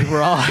do. So we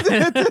were all,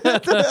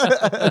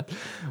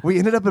 We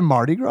ended up in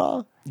Mardi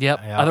Gras? yep.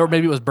 Yeah. I thought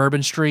maybe it was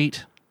Bourbon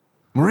Street.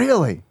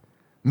 Really?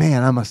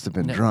 Man, I must have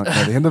been drunk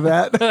by the end of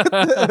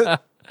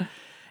that.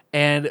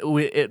 And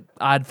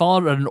I'd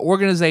followed an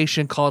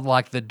organization called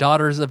like the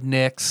Daughters of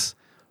Nyx,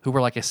 who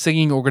were like a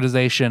singing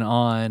organization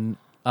on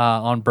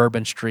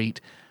Bourbon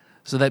Street.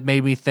 So that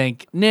made me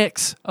think,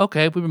 Nyx,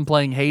 okay, we've been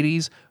playing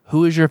Hades.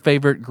 Who is your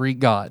favorite Greek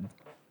god?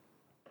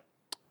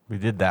 We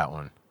did that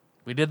one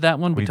We did that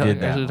one. We did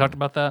that actually one. talked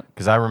about that.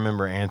 because I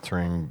remember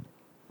answering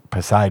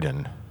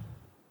Poseidon,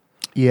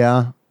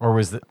 Yeah. or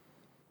was it?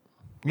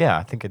 Yeah,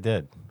 I think I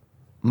did.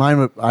 Mine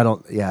would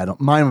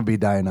mine would be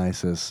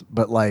Dionysus,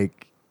 but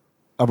like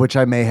of which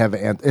I may have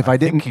if I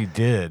didn't think you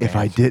did. if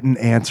I didn't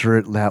answer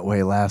it that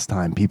way last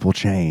time, people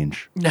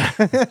change.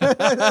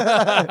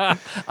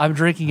 I'm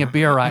drinking a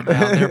beer right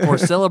now, therefore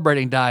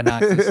celebrating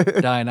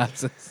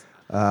Dionysus.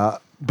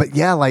 But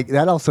yeah, like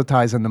that also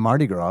ties into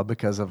Mardi Gras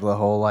because of the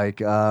whole like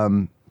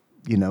king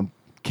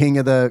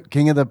of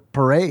the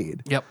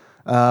parade. Yep.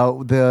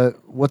 The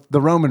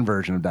Roman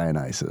version of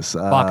Dionysus?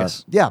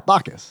 Bacchus. Yeah,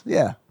 Bacchus.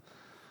 Yeah.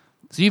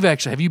 So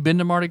have you been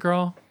to Mardi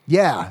Gras?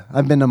 Yeah,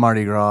 I've been to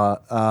Mardi Gras.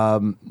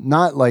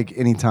 Not like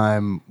any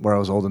time where I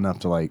was old enough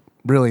to like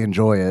really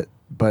enjoy it,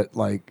 but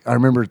like I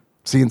remember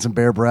seeing some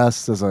bare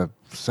breasts as a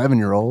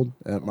 7-year-old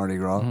at Mardi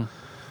Gras,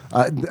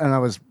 and I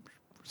was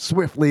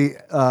swiftly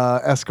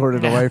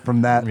escorted away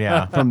from that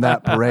Yeah. from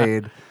that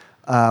parade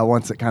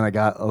once it kind of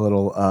got a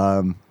little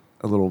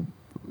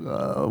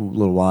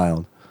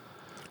wild.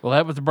 Well,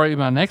 that was probably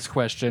my next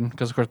question,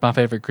 because of course my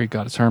favorite Greek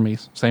god is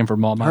Hermes. Same for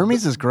Maul.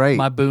 Hermes is great.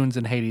 My Boons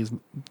and Hades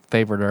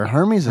favorite are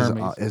Hermes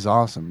is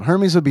awesome.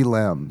 Hermes would be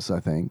Lem's, I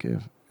think.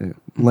 If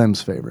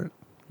Lem's favorite.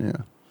 Yeah.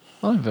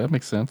 Well, that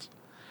makes sense.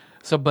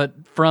 So, but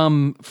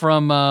from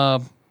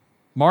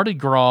Mardi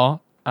Gras,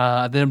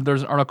 then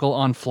there's an article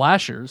on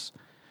flashers.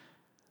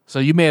 So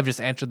you may have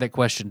just answered that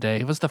question,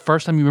 Dave. What's the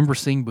first time you remember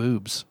seeing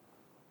boobs?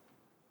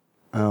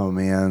 Oh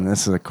man,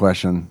 this is a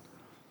question.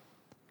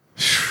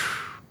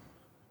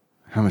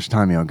 How much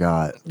time y'all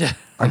got?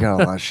 I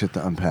got a lot of shit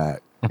to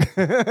unpack.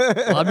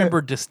 Well, I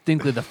remember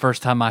distinctly the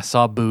first time I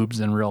saw boobs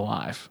in real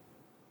life,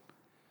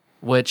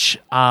 which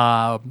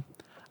I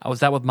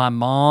was out with my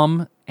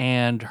mom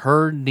and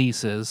her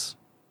nieces,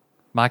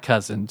 my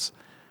cousins,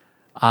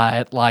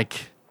 at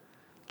like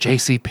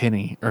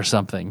JCPenney or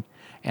something.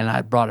 And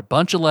I brought a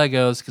bunch of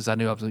Legos because I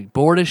knew I was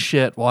bored as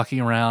shit walking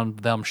around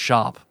them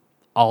shop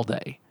all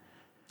day.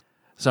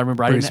 So I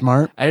remember Pretty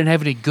smart. I didn't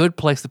have any good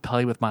place to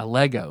play with my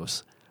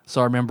Legos.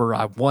 So I remember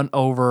I went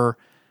over,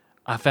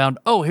 I found,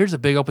 here's a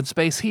big open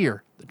space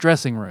here, the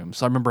dressing room.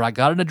 So I remember I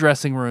got in the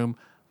dressing room,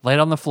 laid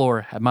on the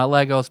floor, had my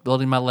Legos,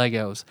 building my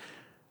Legos.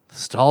 The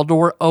stall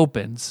door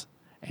opens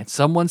and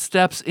someone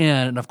steps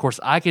in. And of course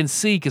I can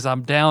see because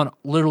I'm down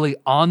literally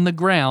on the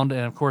ground.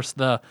 And of course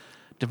the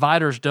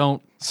dividers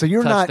don't So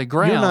you're touch not the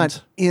ground. you're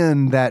not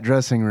in that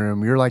dressing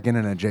room. You're like in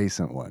an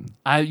adjacent one.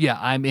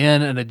 I'm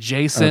in an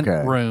adjacent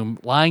Okay. room,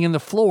 lying in the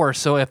floor.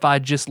 So if I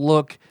just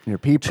look Your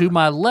peeper. to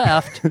my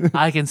left,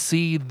 I can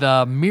see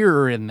the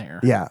mirror in there.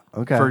 Yeah.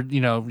 Okay. For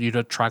you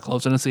to try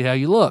closing and see how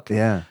you look.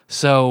 Yeah.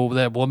 So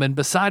the woman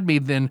beside me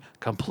then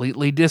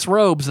completely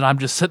disrobes, and I'm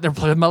just sitting there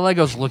playing with my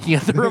Legos, looking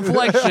at the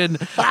reflection.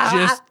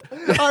 Just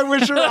I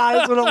wish her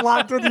eyes would have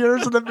locked with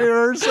yours in the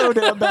mirror so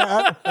damn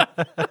bad.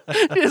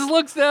 just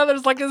looks down.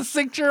 There's like a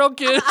 6-year-old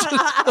kid.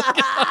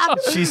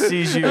 She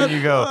sees you and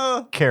you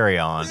go, carry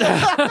on.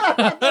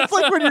 It's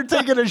like when you're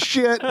taking a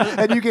shit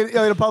and you get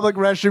in a public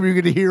restroom,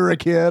 you can hear a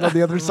kid on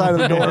the other side of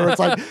the door. It's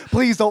like,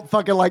 please don't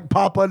fucking like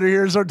pop under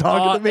here and start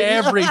talking to me.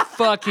 Every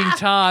fucking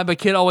time a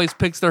kid always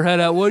picks their head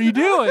out. What are you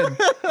doing?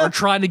 Or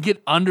trying to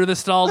get under the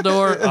stall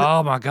door.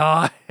 Oh my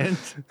God.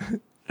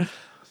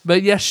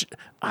 But yes,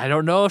 I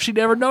don't know if she'd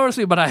ever noticed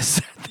me, but I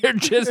sat there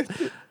just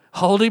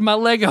holding my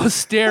Lego,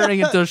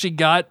 staring until she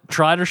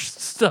tried her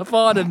stuff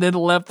on and then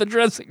left the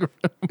dressing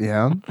room.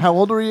 Yeah. How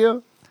old were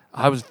you?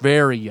 I was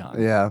very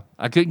young. Yeah.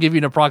 I couldn't give you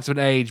an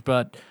approximate age,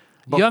 but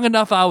young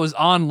enough I was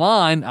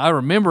online. I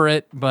remember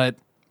it, but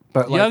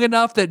But young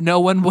enough that no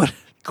one would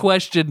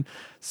question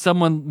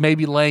someone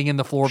maybe laying in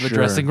the floor of the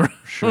dressing room.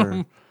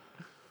 Sure.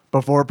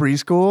 Before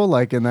preschool,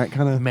 like in that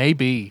kind of.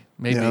 Maybe.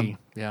 Yeah.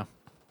 Yeah.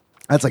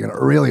 That's like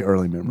a really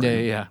early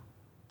memory. Yeah.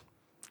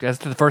 That's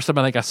the first time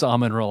I think I saw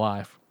him in real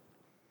life.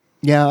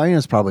 Yeah, I mean,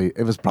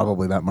 it was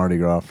probably that Mardi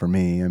Gras for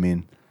me. I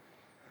mean,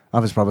 I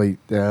was probably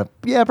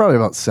probably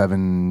about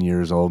 7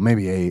 years old,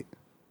 maybe 8.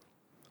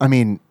 I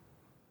mean,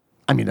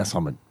 I saw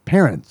my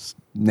parents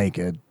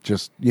naked.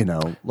 Just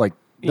like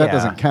that Yeah.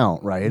 doesn't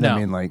count, right? No. I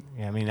mean, like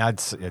Yeah, I mean, I'd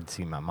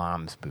see my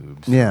mom's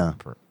boobs. Yeah.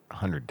 For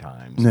 100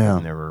 times. Yeah.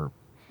 And they were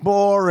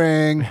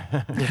boring.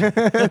 Doesn't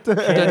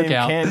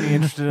count. can't be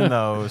interested in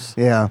those.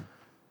 Yeah,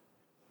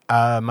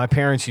 My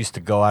parents used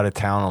to go out of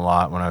town a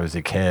lot when I was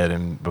a kid,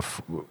 and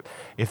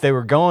if they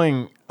were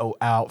going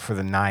out for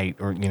the night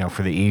or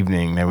for the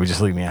evening, they would just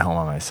leave me at home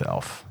by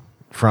myself.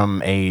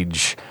 From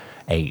age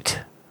 8,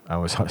 I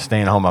was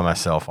staying home by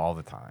myself all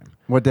the time.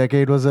 what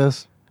decade was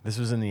this? This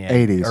was in the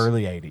 80s.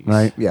 early 80s,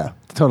 Right? Yeah,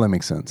 totally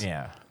makes sense.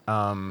 Yeah.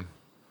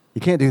 You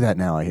can't do that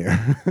now, I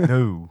hear.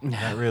 No,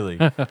 not really.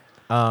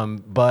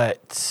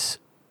 But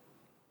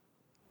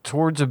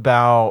towards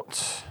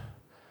about,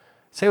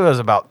 say it was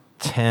about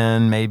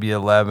 10, maybe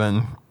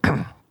 11,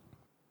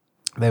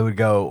 they would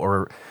go,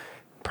 or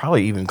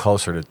probably even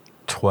closer to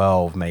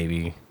 12,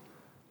 maybe.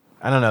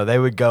 I don't know. They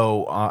would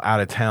go out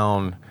of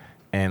town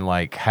and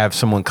like have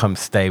someone come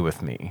stay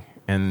with me.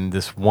 And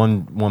this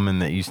one woman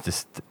that used to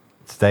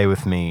stay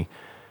with me,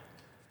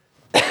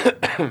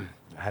 I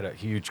had a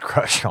huge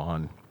crush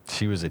on.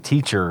 She was a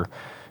teacher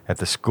at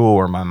the school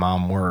where my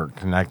mom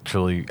worked, and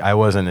actually I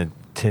wasn't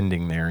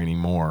attending there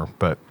anymore,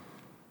 but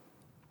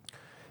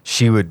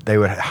they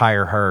would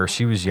hire her.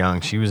 She was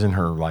young. She was in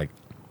her like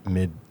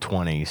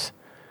mid-20s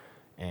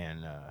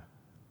and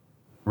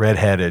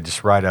redheaded,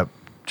 just right up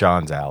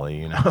John's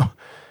alley,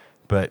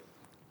 But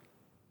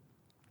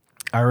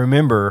I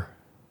remember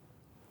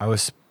I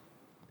was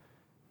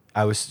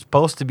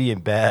supposed to be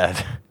in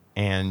bed,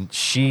 and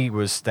she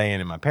was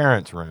staying in my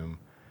parents' room,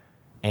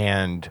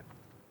 and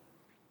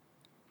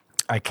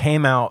I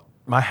came out.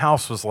 My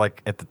house was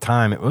like, at the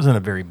time, it wasn't a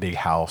very big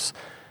house,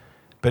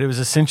 but it was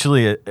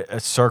essentially a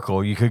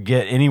circle. You could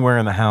get anywhere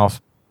in the house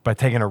by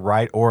taking a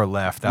right or a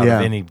left out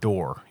of any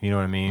door. You know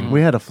what I mean?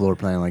 We had a floor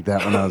plan like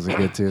that when I was a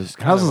kid too.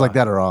 Houses like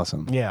that are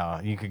awesome.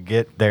 Yeah, you could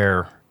get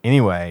there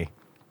anyway.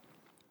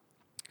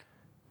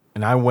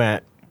 And I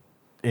went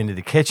into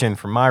the kitchen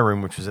from my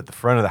room, which was at the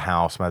front of the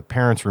house. My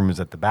parents' room was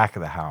at the back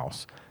of the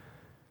house.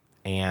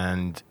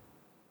 And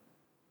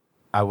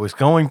I was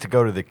going to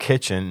go to the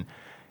kitchen,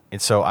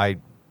 and so I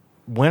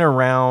went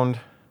around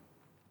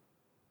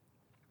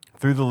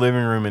through the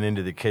living room and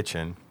into the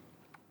kitchen,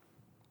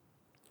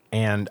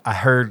 and I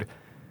heard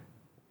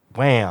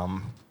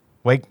Wham!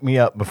 Wake me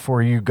up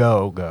before you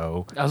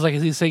go. I was like,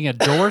 is he saying a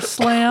door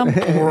slam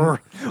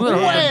or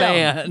the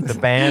band? The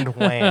band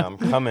Wham!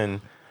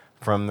 Coming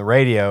from the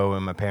radio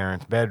in my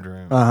parents'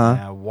 bedroom. Uh-huh. And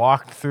I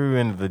walked through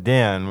into the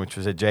den, which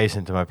was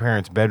adjacent to my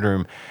parents'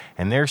 bedroom,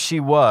 and there she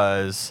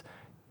was,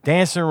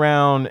 dancing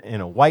around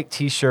in a white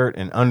T-shirt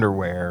and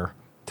underwear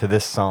to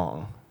this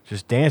song.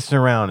 Just dancing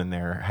around in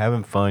there,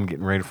 having fun,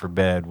 getting ready for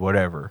bed,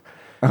 whatever.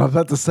 I was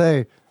about to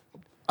say,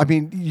 I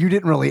mean, you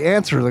didn't really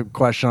answer the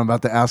question I'm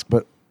about to ask,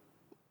 but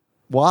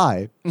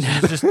why?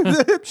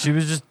 She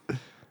was just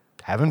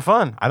having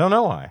fun. I don't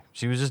know why.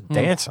 She was just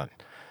dancing.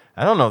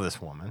 I don't know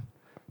this woman.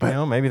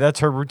 But maybe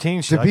that's her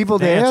routine. She do likes people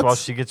to dance dance? while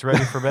she gets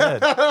ready for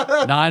bed.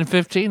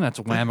 9:15. That's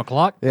wham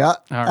o'clock. Yeah.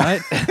 All right.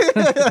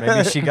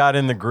 Maybe she got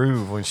in the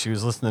groove when she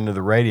was listening to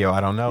the radio. I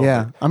don't know.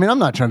 Yeah. I mean, I'm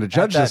not trying to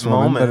judge At this that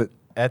woman, moment,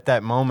 but at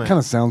that moment, it kind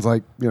of sounds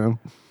like,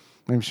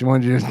 maybe she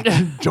wanted you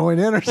to join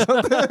in or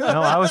something.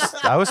 no, I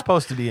was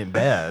supposed to be in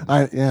bed.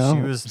 She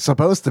was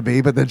supposed to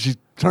be, but then she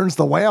turns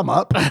the wham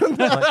up.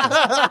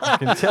 I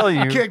can tell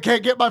you,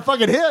 can't get my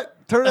fucking hit.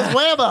 Turn this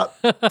wham up.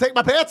 Take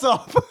my pants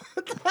off.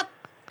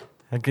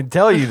 I can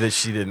tell you that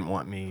she didn't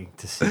want me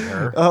to see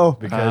her. Oh.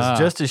 Because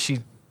just as she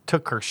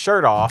took her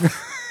shirt off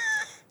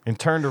and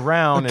turned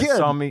around and Again.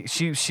 saw me,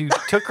 she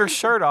took her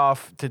shirt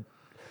off to.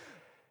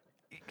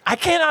 I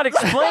cannot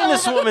explain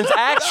this woman's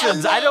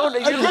actions. I don't.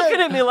 You're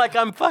looking at me like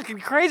I'm fucking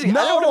crazy. I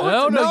don't know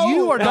what No,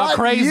 you are not not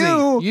crazy.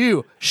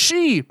 you.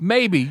 She,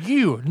 maybe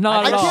you,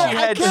 not at all.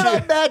 I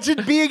can't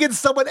imagine being in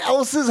someone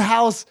else's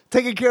house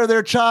taking care of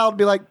their child and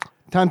be like,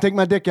 time to take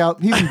my dick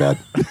out. He's in bed.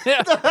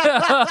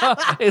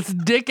 It's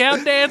dick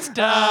out dance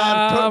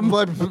time.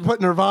 Put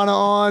Nirvana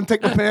on,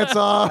 take my pants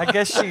off. I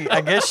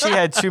guess she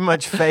had too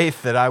much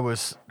faith that I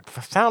was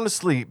sound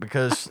asleep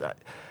because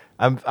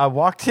I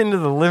walked into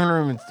the living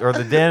room or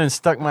the den and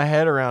stuck my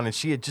head around, and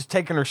she had just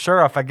taken her shirt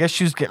off. I guess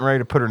she was getting ready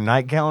to put her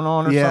nightgown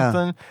on or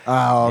something.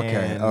 Oh,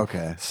 okay, And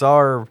okay.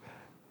 Saw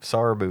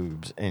her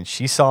boobs, and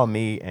she saw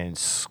me and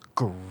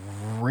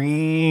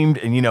screamed,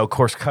 and of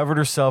course, covered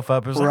herself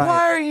up. It was like, Right.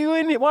 "Why are you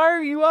in it? Why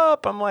are you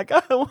up?" I'm like,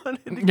 "I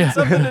wanted to get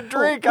something to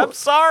drink. I'm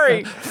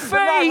sorry, but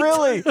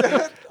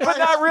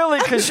not really,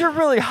 because you're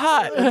really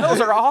hot. And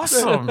those are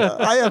awesome.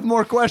 I have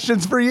more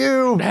questions for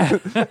you.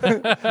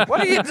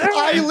 What are you doing?"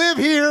 I live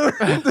here.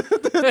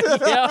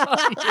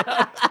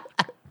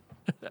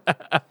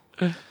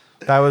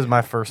 That was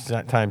my first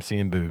time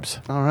seeing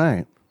boobs. All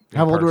right.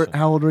 How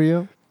old were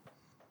you?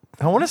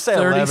 I want to say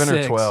 11 or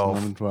 36. 12.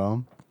 11,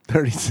 12,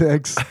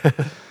 36.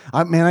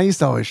 I used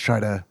to always try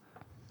to.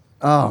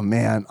 Oh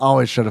man,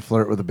 always try to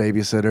flirt with the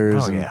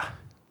babysitters. Oh and, yeah.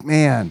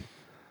 man.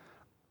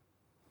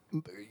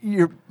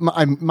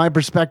 My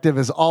perspective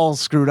is all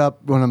screwed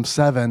up when I'm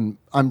 7.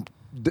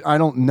 I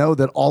don't know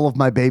that all of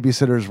my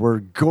babysitters were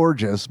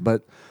gorgeous,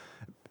 but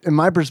in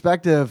my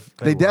perspective,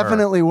 they were.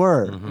 definitely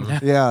were.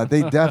 Yeah,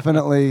 they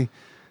definitely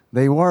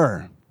they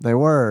were. They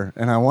were,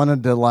 and I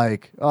wanted to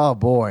oh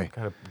boy,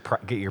 Gotta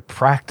get your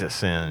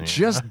practice in.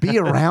 just be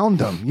around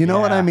them. You know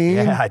what I Yeah, mean?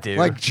 yeah, I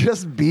do.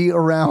 Just be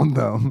around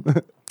them.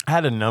 I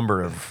had a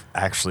number of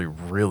actually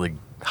really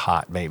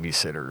hot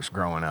babysitters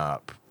growing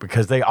up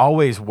because they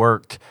always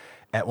worked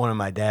at one of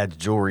my dad's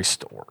jewelry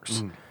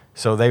stores.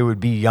 So they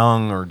would be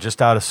young or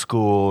just out of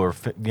school or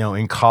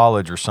in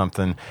college or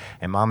something,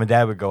 and mom and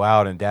dad would go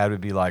out, and dad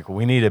would be like, "Well,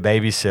 we need a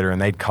babysitter,"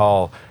 and they'd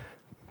call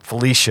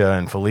Felicia,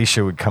 and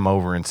Felicia would come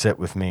over and sit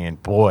with me,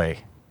 and boy,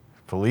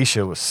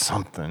 Felicia was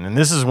something. And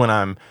this is when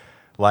I'm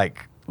like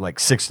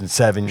 6 and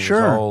 7 years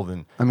old,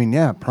 and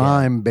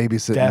prime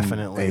babysitting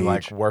definitely age.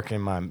 like working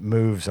my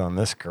moves on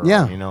this girl.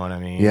 Yeah. You know what I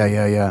mean?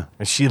 Yeah.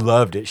 And she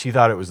loved it. She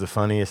thought it was the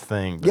funniest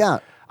thing. But Yeah.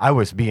 I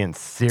was being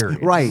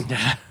serious. Right.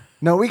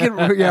 No, we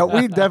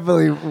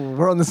definitely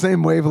we're on the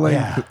same wavelength.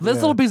 Yeah.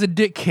 This little piece of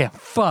dick can't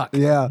fuck.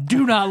 Yeah.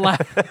 Do not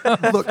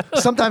laugh. Look,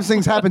 sometimes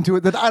things happen to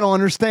it that I don't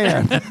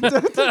understand.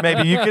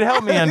 Maybe you could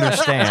help me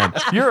understand.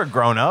 You're a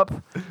grown up.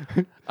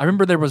 I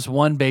remember there was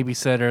one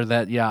babysitter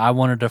that, I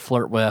wanted to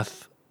flirt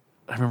with.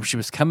 I remember she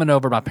was coming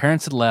over. My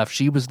parents had left.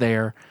 She was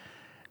there.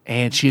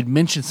 And she had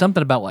mentioned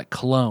something about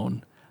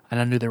cologne. And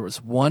I knew there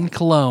was one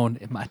cologne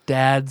in my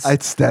dad's.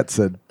 It's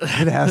Stetson.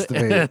 It has to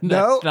be.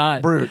 No,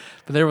 not. Brute.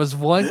 But there was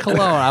one cologne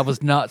I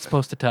was not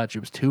supposed to touch. It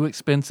was too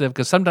expensive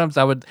because sometimes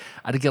I'd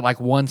get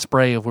one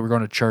spray if we were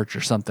going to church or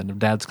something of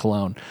dad's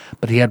cologne.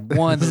 But he had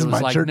one This that is was my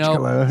like, church no,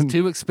 cologne. it's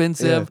too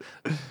expensive.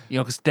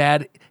 Because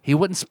dad, he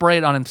wouldn't spray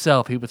it on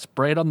himself. He would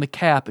spray it on the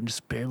cap and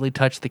just barely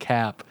touch the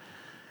cap.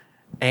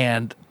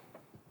 And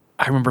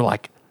I remember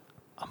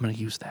I'm going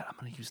to use that. I'm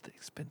going to use the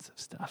expensive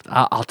stuff.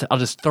 I'll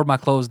just throw my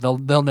clothes. They'll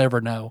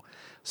never know.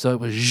 So it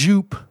was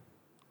Joop.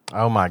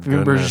 Oh my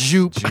Remember goodness.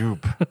 Joop?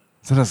 Joop.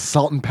 Is that a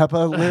Salt and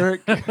Pepper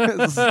lyric?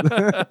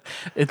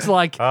 It's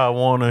like I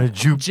want a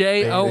Joop.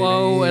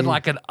 JOO and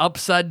an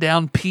upside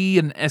down P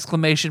and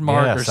exclamation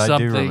mark or Yes, something. I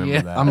do remember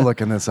Yeah. that. I'm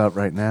looking this up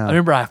right now. I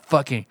remember I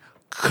fucking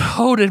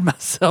coated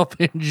myself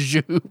in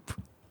Joop.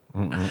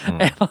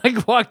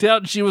 And walked out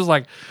and she was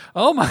like,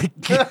 "Oh my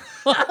God."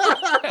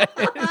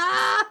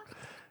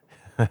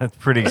 That's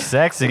pretty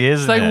sexy,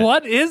 isn't It's it?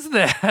 what is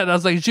that? I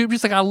was like, Joop.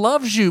 She's like, I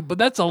love Joop, but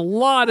that's a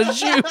lot of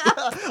Joop.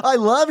 I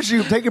love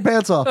Joop. Take your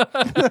pants off.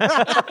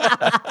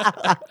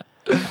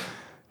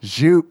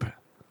 Joop.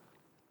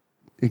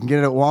 You can get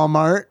it at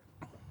Walmart.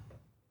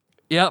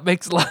 Yeah,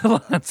 makes a lot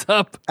of lines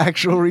up.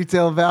 Actual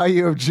retail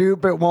value of Joop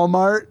at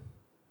Walmart,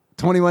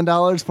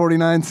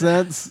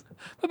 $21.49.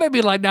 But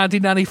maybe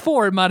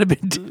 1994, it might have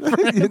been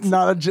different.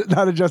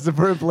 not adjusted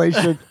for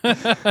inflation.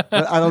 But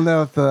I don't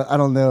know if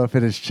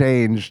it has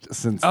changed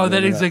since. Oh,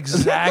 then. that is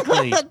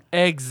exactly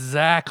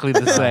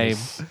the same.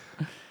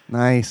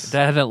 Nice.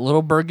 Dad had that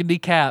little burgundy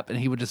cap, and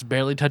he would just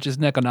barely touch his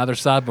neck on either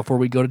side before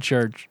we go to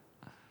church.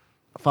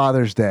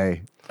 Father's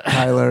Day,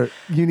 Tyler.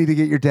 You need to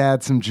get your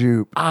dad some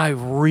Joop. I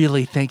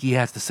really think he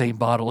has the same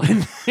bottle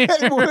in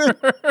there.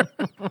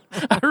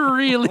 I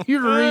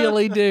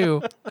really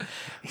do.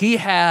 He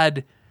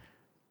had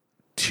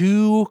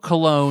 2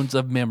 colognes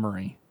of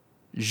memory,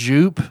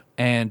 Joop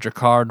and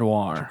Dracar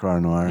Noir.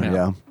 Dracar Noir,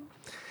 yeah.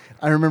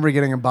 I remember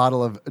getting a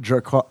bottle of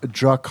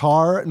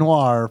Dracar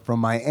Noir from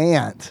my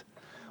aunt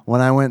when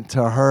I went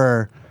to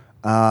her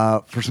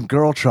for some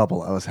girl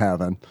trouble I was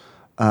having.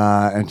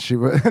 And she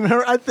was, and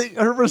I think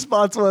her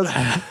response was,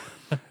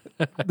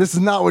 this is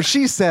not what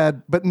she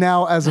said, but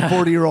now as a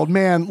 40-year-old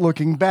man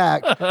looking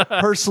back,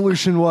 her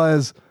solution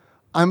was,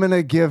 I'm going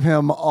to give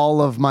him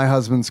all of my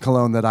husband's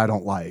cologne that I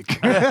don't like.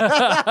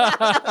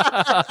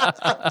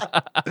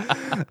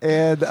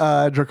 And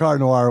Drakkar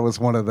Noir was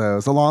one of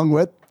those, along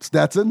with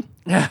Stetson.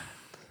 I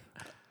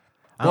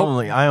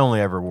only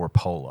ever wore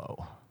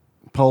Polo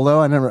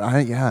Polo,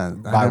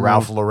 by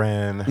Ralph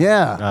Lauren.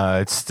 Yeah.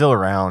 It's still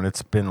around.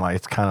 It's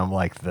kind of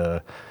like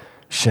the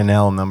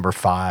Chanel No.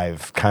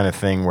 5 kind of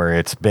thing, where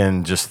it's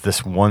been just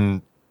this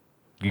one.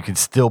 You can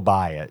still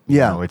buy it.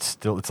 Yeah.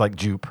 It's like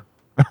Jupe.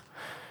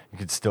 You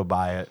could still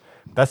buy it.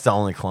 That's the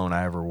only cologne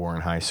I ever wore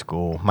in high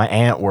school. My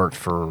aunt worked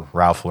for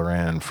Ralph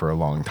Lauren for a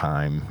long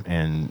time,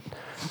 and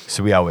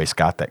so we always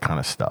got that kind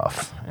of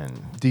stuff.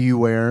 And Do you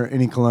wear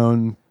any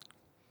cologne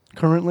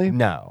currently?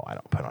 no, I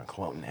don't put on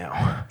cologne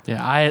now.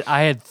 Yeah,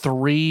 I had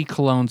 3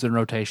 colognes in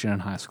rotation in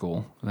high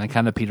school, and they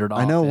kind of petered off.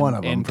 I know in, one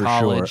of them in for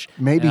college, sure.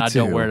 Maybe and I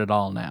don't 2. wear it at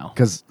all now.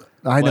 Because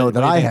I know What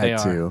that do you I think had they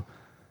are? to.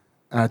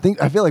 And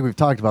I feel like we've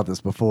talked about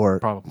this before.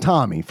 Probably.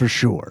 Tommy, for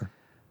sure.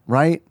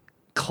 Right?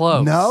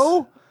 Close.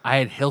 No? I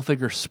had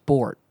Hilfiger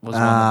Sport was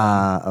one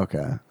of them.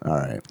 Okay. All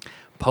right.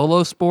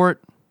 Polo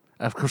Sport.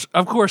 Of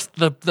course,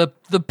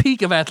 the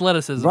peak of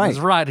athleticism Right. is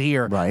right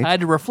here. Right. I had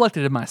to reflect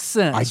it in my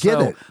scent. I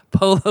get it.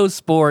 Polo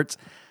Sports,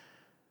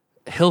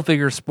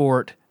 Hilfiger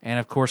Sport,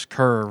 and of course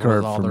Curve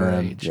was all for the men.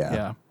 rage.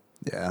 Yeah.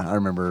 Yeah, I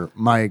remember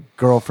my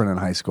girlfriend in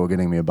high school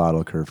getting me a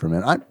bottle of Curve for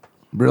Men. I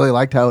really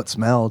liked how it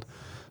smelled.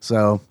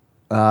 So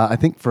I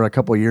think for a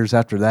couple of years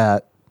after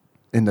that,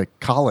 into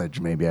college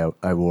maybe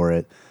I wore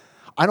it.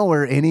 I don't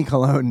wear any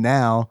cologne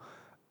now.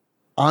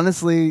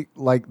 Honestly,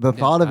 like the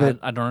thought of it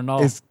I don't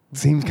know.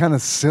 seems kind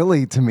of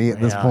silly to me at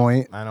this Yeah,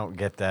 point. I don't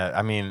get that.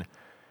 I mean,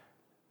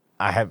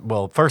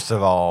 first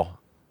of all,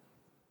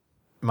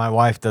 my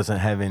wife doesn't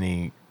have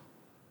any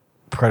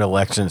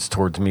predilections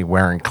towards me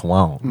wearing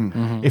cologne.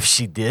 Mm-hmm. If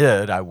she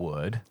did, I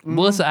would.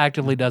 Melissa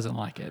actively doesn't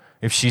like it.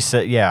 If she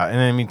said, yeah, and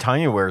I mean,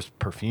 Tanya wears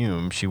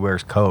perfume. She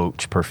wears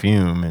Coach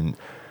perfume, and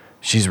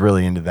she's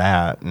really into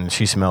that, and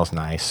she smells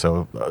nice.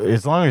 So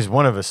as long as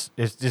one of us,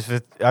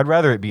 I'd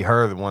rather it be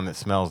her, the one that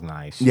smells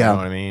nice. You Yeah. know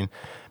what I mean?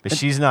 But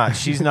she's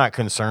not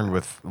concerned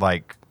with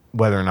like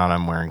whether or not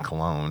I'm wearing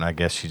cologne. I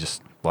guess she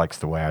just likes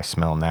the way I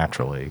smell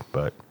naturally.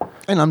 But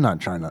And I'm not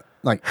trying to,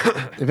 like,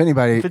 if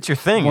anybody. if it's your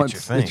thing, wants,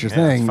 it's your thing. It's your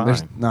Yeah, it's thing. fine.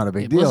 There's not a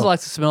big Melissa deal.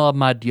 likes to smell of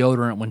my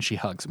deodorant when she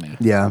hugs me.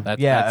 Yeah.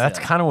 That's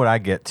it. kind of what I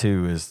get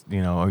too. Is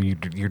your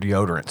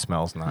deodorant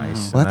smells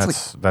nice. Well, And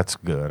that's that's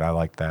good. I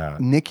like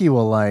that. Nikki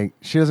will, like,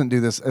 she doesn't do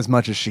this as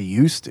much as she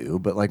used to,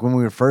 but like when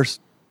we were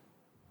first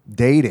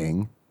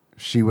dating,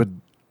 she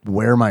would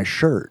wear my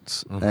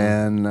shirts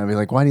and I'd be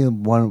like, why do you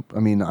want, I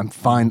mean, I'm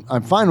fine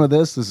with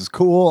this is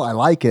cool, I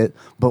like it,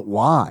 but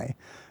why?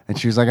 And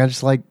she was like, I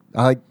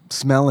like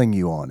smelling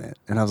you on it.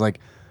 And I was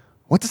like,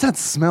 what does that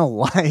smell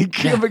like?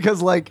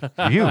 Because like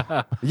You.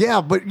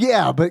 yeah but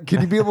can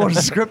you be a more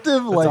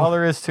descriptive? That's Like, all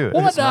there is to it.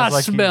 What It do smells I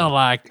like you. smell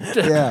like?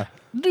 yeah.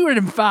 Do it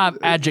in 5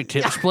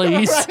 adjectives,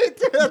 please.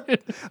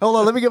 Hold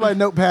on, let me get my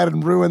notepad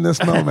and ruin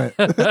this moment.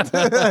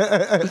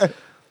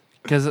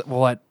 Because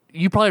what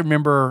you probably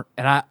remember,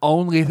 and I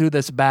only threw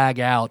this bag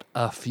out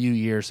a few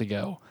years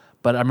ago,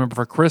 but I remember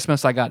for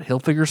Christmas I got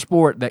Hilfiger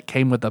Sport that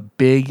came with a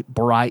big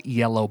bright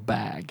yellow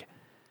bag,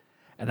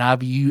 and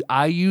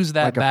I used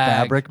that Like a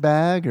bag. fabric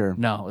bag or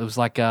No, it was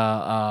like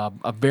a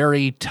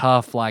very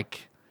tough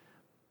like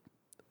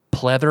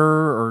pleather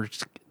or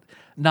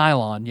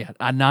nylon. Yeah,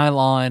 a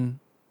nylon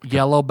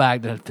yellow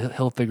bag that had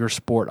Hilfiger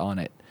Sport on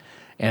it,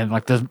 and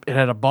like it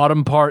had a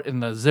bottom part in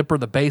the zipper.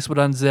 The base would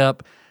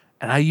unzip,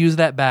 and I used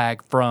that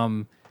bag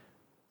from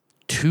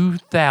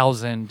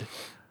 2000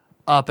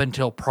 up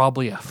until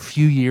probably a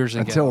few years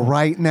ago. until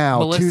right now,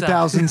 Melissa.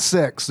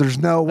 2006. There's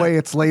no way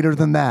it's later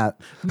than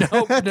that.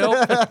 Nope. So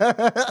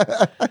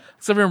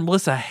I remember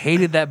Melissa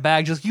hated that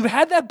bag. Just you've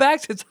had that bag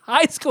since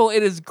high school.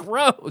 It is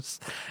gross.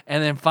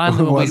 And then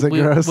finally, Was it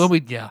gross?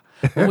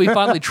 when we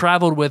finally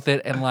traveled with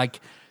it, and like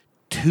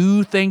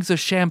 2 things of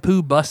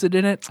shampoo busted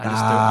in it, then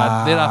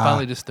I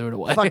finally just threw it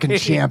away. Fucking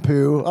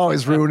shampoo,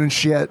 always ruining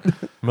shit.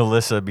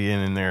 Melissa being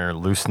in there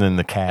loosening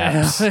the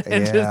caps. and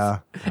Yeah.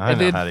 I and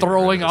know then how to get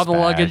throwing rid of all the this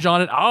bag. luggage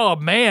on it. Oh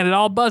man, it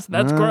all busted.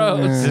 That's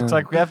gross. It's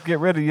like we have to get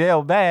rid of the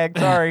old bag.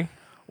 Sorry.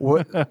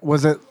 What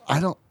was it?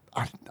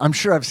 I'm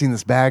sure I've seen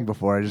this bag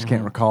before. I just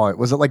can't recall it.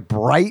 Was it like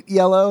bright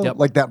yellow, Yep.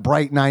 like that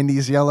bright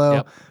 '90s yellow,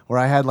 Yep. where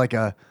I had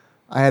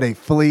a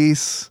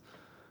fleece,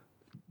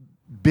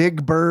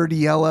 big bird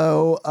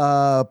yellow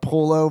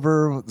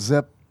pullover,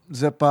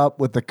 zip up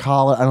with the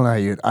collar. I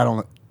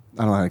don't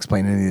know how to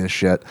explain any of this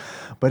shit,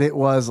 but it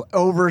was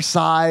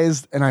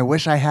oversized, and I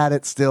wish I had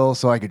it still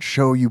so I could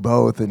show you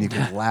both and you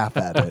could laugh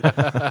at it.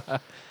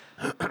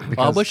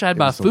 Well, I wish I had it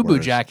my was the FUBU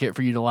worst. jacket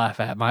for you to laugh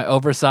at. My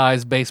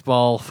oversized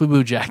baseball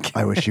FUBU jacket.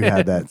 I wish you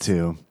had that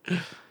too.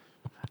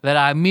 That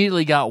I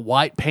immediately got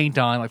white paint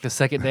on. Like the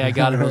second day I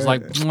got it, I was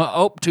like,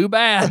 oh, too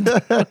bad.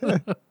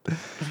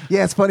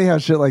 Yeah, it's funny how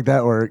shit like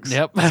that works.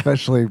 Yep.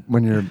 Especially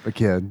when you're a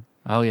kid.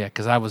 Oh yeah,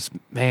 because I was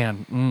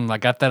I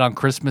got that on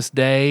Christmas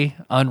Day,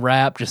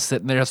 unwrapped, just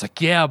sitting there. I was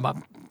like, yeah, my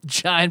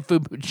giant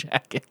FUBU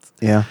jackets.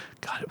 Yeah.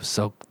 God, it was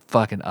so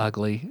fucking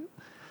ugly.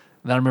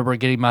 And I remember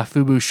getting my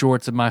FUBU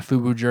shorts and my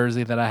FUBU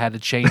jersey that I had to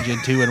change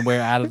into and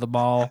wear out of the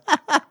mall.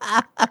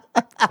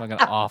 Fucking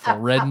awful.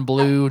 Red and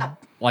blue,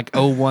 like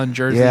 01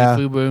 jersey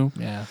FUBU.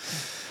 Yeah.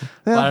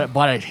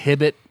 Bought a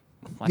Hibbett.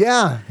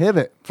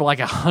 Hibbett. For like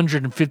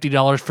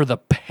 $150 for the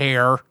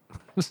pair.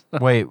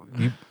 Wait,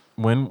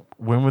 when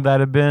would that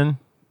have been?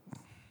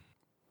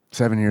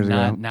 7 years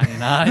ago.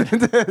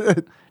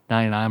 99.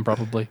 99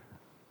 probably.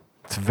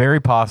 It's very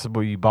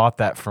possible you bought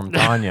that from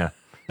Tanya.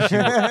 She worked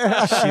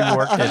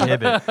at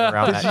Hibbett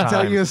around that Did she time.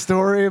 tell you a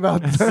story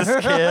about this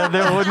kid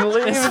that wouldn't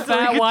leave This until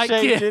fat he could white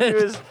change kid. into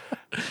his...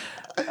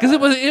 Because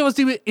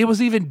it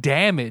was even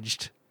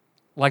damaged,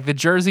 like the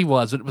jersey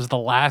was. It was the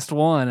last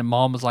one, and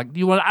Mom was like, "Do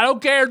you want? I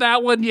don't care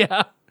that one.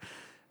 Yeah,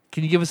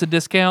 can you give us a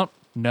discount?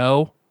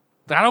 No,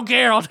 I don't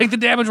care. I'll take the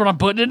damage when I'm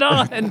putting it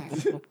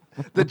on."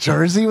 The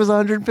jersey was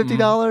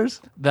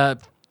 $150?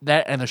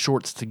 That and the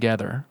shorts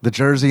together. The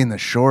jersey and the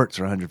shorts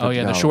are $150. Oh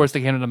yeah, the shorts that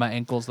came into my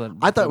ankles.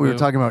 I thought we were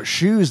talking about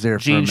shoes there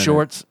for a jean minute.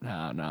 shorts.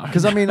 No,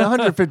 Because I mean,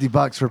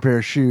 $150 for a pair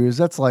of shoes.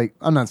 That's like,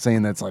 I'm not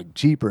saying that's like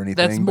cheap or anything.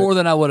 that's more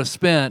than I would have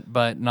spent,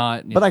 but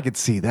not. But I could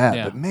see that.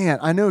 Yeah. But man,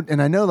 I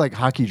know like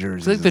hockey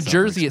jerseys. I think the and stuff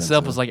are jersey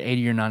itself was expensive. like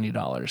 $80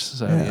 or $90.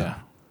 So yeah.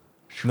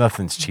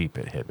 Nothing's cheap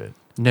at Hibbett.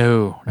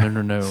 No.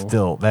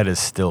 Still, that is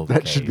still the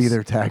That case. should be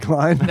their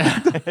tagline.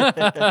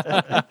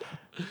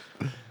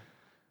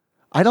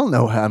 I don't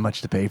know how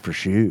much to pay for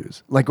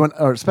shoes. Like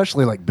or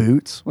especially like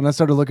boots. When I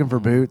started looking for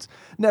boots,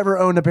 never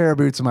owned a pair of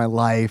boots in my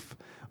life,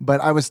 but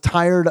I was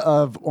tired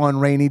of on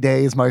rainy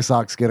days my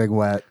socks getting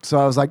wet. So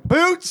I was like,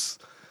 boots.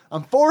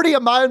 I'm 40.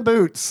 I'm buying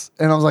boots,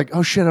 and I was like,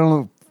 oh shit, I don't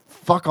know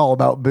fuck all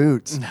about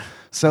boots.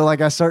 So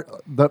like I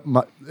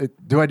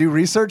do I do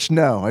research?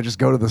 No, I just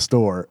go to the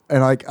store,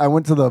 and like I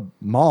went to the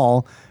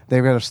mall.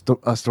 They've got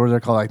a store there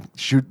called like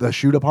the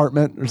Shoe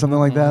Department or something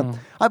like that.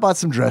 I bought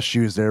some dress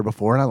shoes there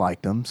before, and I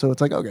liked them. So it's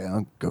like, okay,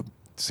 I'll go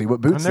see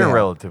what boots And they they're have.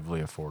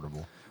 relatively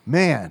affordable.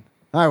 Man,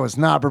 I was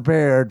not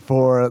prepared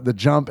for the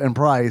jump in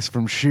price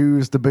from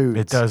shoes to boots.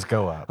 It does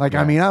go up. Like,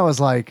 yeah. I mean, I was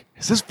like,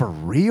 is this for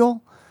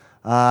real?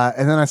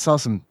 And then I saw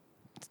some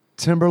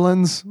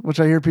Timberlands, which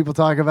I hear people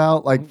talk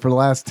about like for the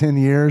last 10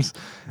 years.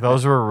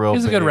 Those were real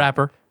He's a big. good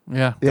rapper.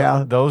 Yeah.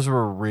 Yeah. Those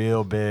were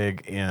real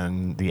big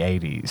in the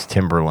 80s,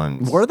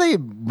 Timberlands. Were they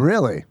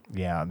really?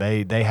 Yeah,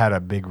 they had a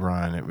big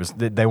run. It was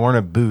they weren't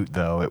a boot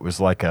though. It was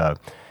like a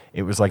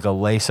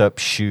lace up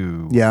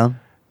shoe. Yeah.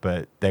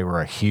 But they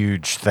were a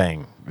huge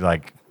thing.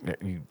 Like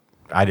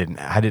I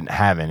didn't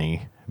have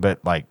any, but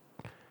like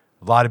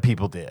a lot of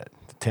people did.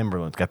 The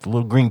Timberlands got the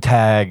little green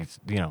tag. It's,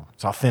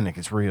 it's authentic.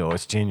 It's real.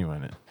 It's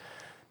genuine.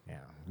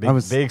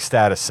 Big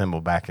status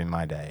symbol back in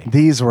my day.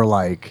 These were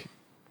like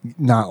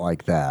not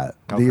like that.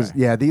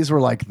 Okay. These were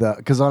like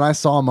because when I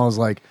saw them, I was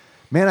like,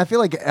 man, I feel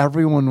like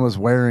everyone was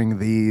wearing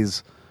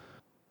these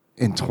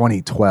in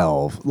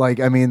 2012. Like,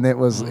 I mean,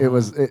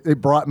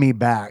 it brought me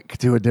back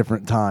to a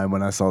different time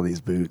when I saw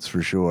these boots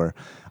for sure.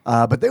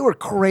 But they were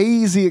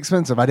crazy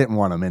expensive. I didn't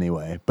want them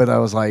anyway, but I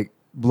was like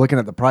looking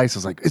at the price. I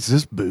was like, is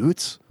this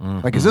boots?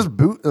 Like, is this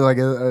boot? Like,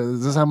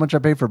 is this how much I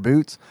pay for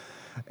boots?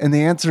 And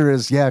the answer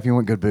is, yeah, if you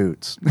want good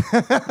boots.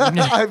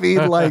 I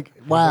mean, like,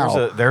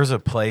 wow. There's a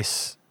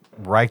place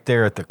right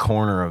there at the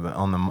corner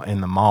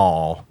in the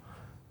mall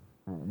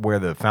where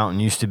the fountain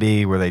used to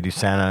be, where they do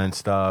Santa and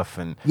stuff,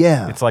 and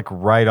it's like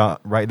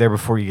right there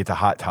before you get to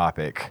Hot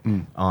Topic.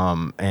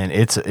 And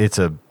it's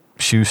a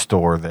shoe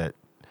store that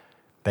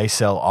they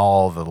sell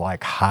all the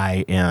like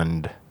high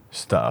end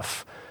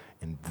stuff,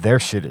 and their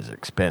shit is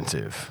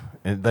expensive.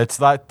 And that's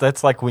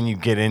like when you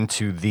get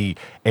into the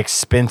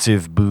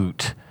expensive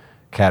boot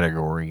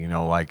category,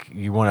 like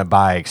you want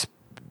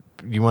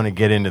to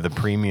get into the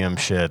premium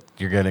shit,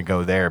 you're going to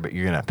go there, but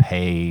you're going to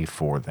pay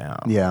for them.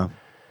 Yeah.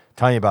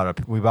 We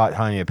bought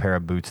Tanya a pair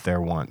of boots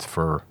there once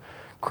for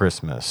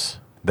Christmas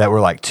that were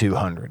like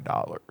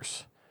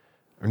 $200.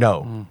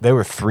 No, they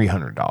were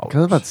 $300. I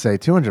was about to say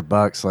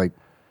 $200. Like,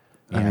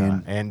 Yeah, I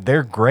mean, and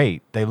they're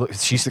great. They look.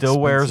 She still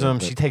wears them.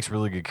 expensive, She but- takes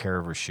really good care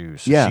of her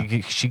shoes. So Yeah.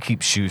 she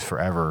keeps shoes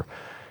forever,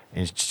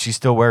 and she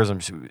still wears them.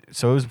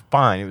 So it was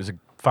fine. It was a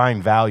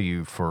fine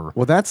value for.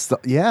 well, that's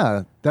part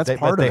but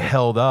of they it.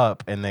 held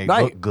up and they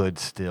Right. look good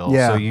still.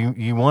 Yeah. So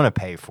you want to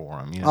pay for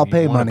them. I'll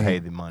pay you wanna money. Pay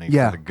the money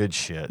Yeah. for the good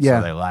shit. Yeah.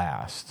 So they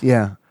last.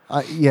 Yeah.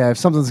 If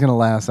something's gonna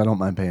last, I don't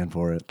mind paying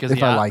for it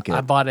if I like it.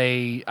 I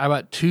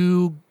bought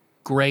two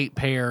great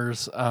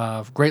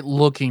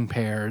looking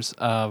pairs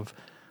of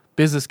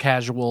business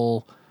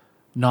casual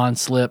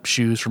non-slip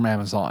shoes from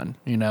Amazon.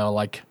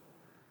 Like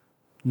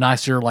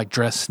nicer, like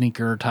dress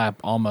sneaker type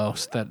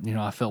almost that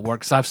I feel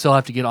works. I still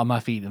have to get on my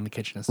feet in the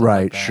kitchen and stuff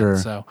Right, like that. sure.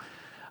 So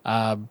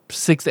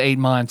 6 to 8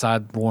 months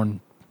I'd worn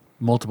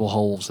multiple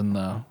holes in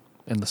the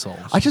soles.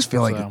 I just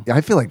feel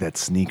like that's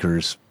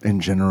sneakers in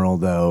general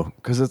though,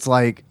 because it's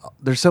like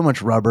there's so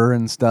much rubber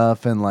and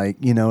stuff, and like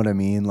you know what I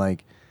mean.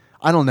 Like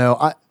I don't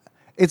know.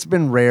 It's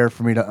been rare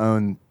for me to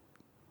own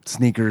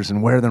sneakers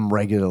and wear them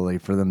regularly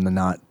for them to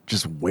not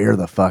just wear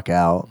the fuck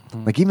out.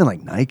 Like even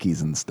like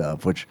Nikes and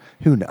stuff, which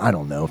I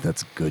don't know if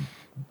that's good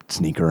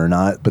sneaker or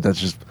not, but that's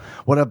just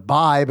what I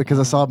buy because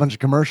I saw a bunch of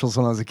commercials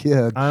when I was a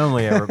kid. I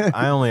only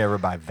ever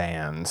buy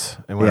Vans,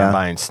 and when I'm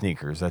buying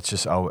sneakers, that's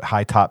just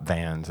high top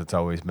Vans. It's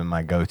always been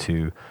my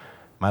go-to.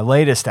 My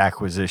latest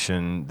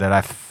acquisition that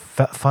I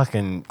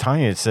fucking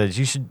Tanya says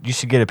you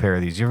should get a pair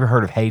of these. You ever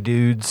heard of Hey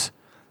Dudes?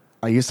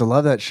 I used to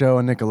love that show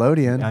on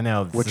Nickelodeon. I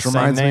know, which the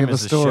reminds same me name of a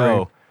as the story.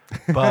 show,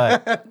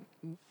 but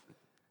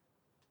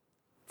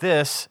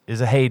this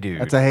is a Hey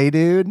Dude. That's a Hey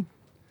Dude.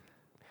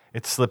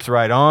 It slips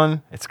right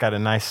on. It's got a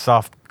nice,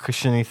 soft,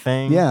 cushiony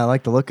thing. Yeah, I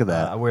like the look of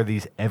that. I wear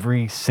these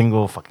every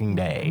single fucking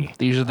day.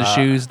 These are the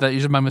shoes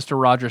these are my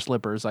Mr. Rogers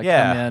slippers. I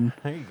come in.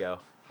 There you go.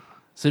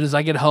 As soon as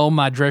I get home,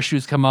 my dress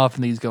shoes come off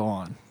and these go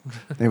on.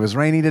 It was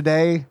rainy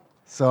today,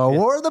 so I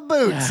wore the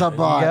boots I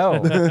bought.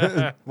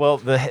 Go. Well,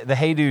 the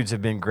Hey Dudes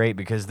have been great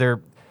because they're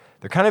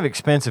kind of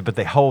expensive, but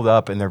they hold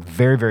up and they're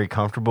very, very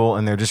comfortable,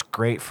 and they're just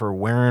great for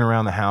wearing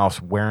around the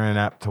house, wearing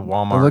up to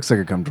Walmart. It looks like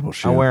a comfortable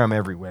shoe. I wear them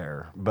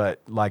everywhere,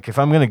 but like if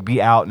I'm going to be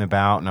out and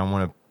about and I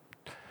want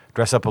to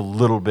dress up a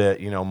little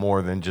bit,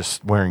 more than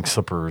just wearing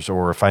slippers,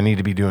 or if I need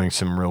to be doing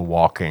some real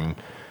walking,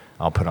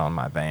 I'll put on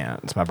my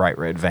Vans, my bright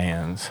red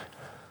Vans.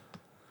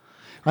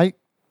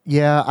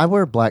 I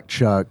wear black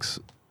Chucks,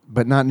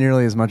 but not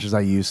nearly as much as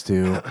I used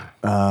to,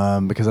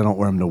 because I don't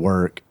wear them to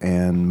work,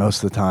 and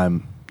most of the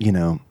time,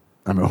 I'm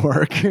at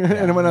work.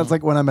 And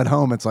when I'm at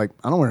home, it's like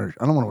I don't want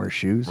to wear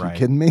shoes. Right. You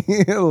kidding me?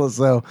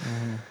 So,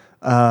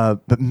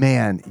 but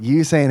man,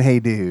 you saying "Hey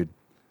Dude,"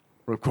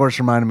 of course,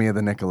 reminded me of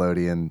the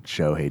Nickelodeon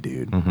show "Hey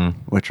Dude,"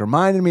 which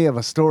reminded me of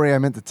a story I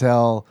meant to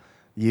tell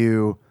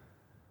you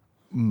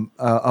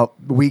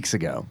weeks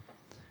ago.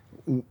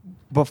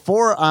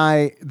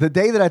 The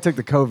day that I took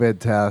the COVID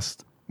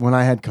test, when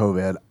I had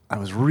COVID, I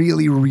was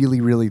really,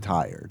 really, really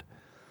tired.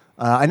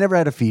 I never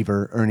had a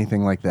fever or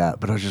anything like that,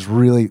 but I was just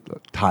really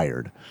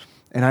tired.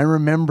 And I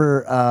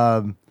remember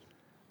I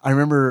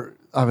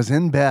was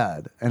in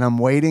bed and I'm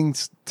waiting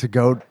to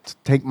go to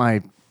take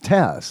my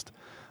test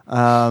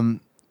at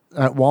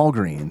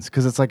Walgreens,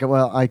 because it's like,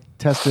 well, I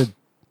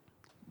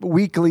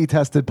weekly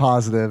tested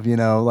positive,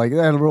 like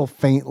I had a real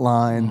faint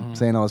line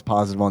saying I was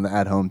positive on the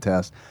at-home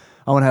test.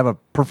 I want to have a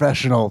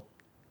professional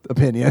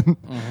opinion.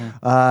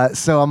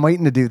 So I'm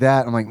waiting to do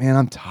that. I'm like, man,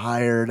 I'm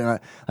tired. And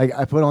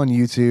I put on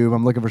YouTube.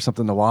 I'm looking for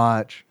something to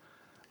watch.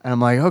 And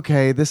I'm like,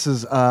 okay, this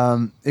is,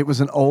 it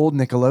was an old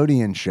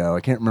Nickelodeon show. I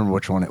can't remember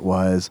which one it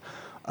was,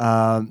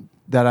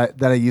 that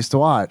I used to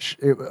watch.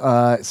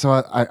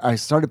 So I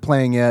started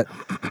playing it.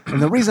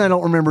 And the reason I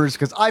don't remember is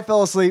because I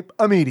fell asleep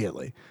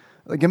immediately.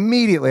 Like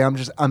immediately,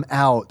 I'm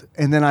out.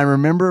 And then I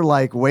remember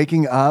like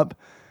waking up,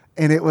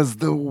 and it was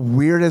the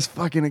weirdest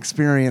fucking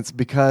experience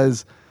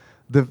because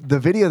the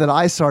video that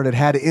I started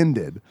had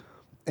ended,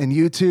 and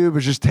YouTube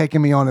was just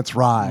taking me on its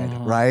ride,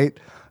 right?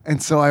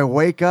 And so I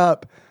wake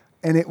up,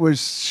 and it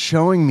was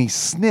showing me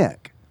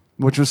Snick,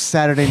 which was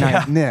Saturday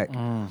Night Nick,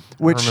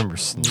 which I remember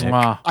Snick.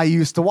 Wow. I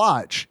used to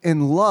watch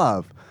and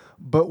love.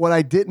 But what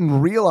I didn't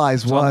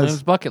realize It's on his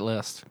was bucket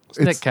list.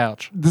 Snick it's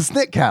couch. the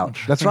Snick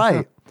couch. That's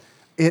right.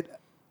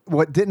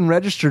 What didn't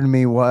register to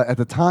me at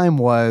the time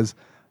was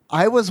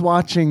I was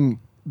watching.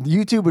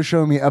 YouTube was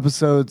showing me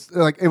episodes,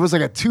 like it was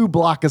like a 2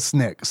 block of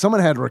Snick.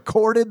 Someone had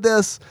recorded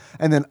this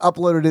and then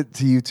uploaded it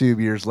to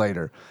YouTube years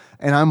later.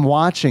 And I'm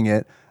watching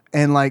it,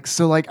 and I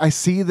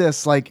see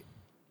this, like,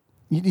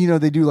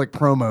 they do like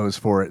promos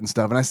for it and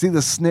stuff. And I see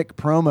the Snick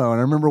promo, and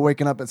I remember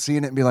waking up and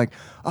seeing it and be like,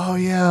 oh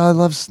yeah, I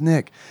love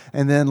Snick.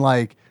 And then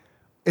like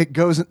it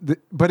goes,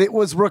 but it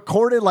was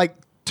recorded like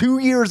 2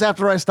 years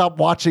after I stopped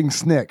watching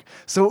Snick.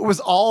 So it was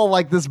all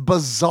like this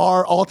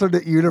bizarre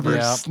alternate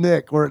universe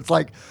Snick, where it's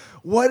like,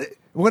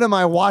 what am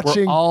I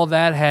watching? Where all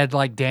that had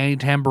like Danny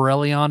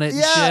Tamborelli on it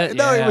and shit.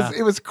 No, Yeah.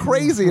 it was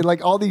crazy. And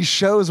like all these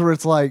shows where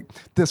it's like,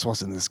 this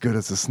wasn't as good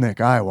as the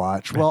Snick I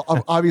watched. Well,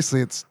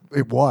 obviously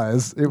it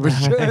was. It was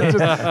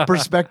just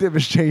perspective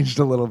has changed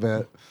a little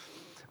bit.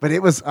 But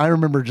I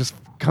remember just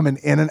coming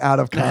in and out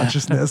of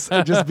consciousness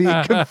and just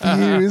being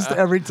confused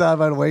every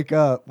time I'd wake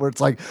up, where it's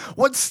like,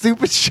 what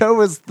stupid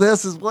show is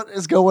this? What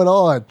is going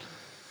on?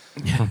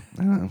 I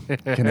don't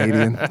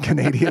know.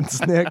 Canadian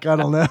Snick. I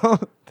don't know.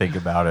 Think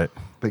about it.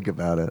 Think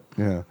about it.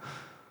 Yeah.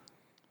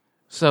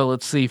 So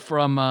let's see.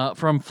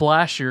 From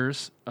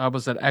Flashers, I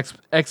was at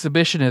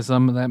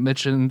exhibitionism that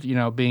mentioned,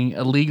 being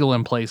illegal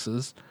in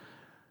places.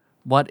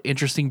 What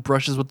interesting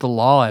brushes with the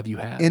law have you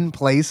had? In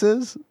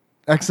places,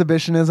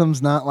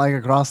 exhibitionism's not like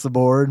across the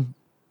board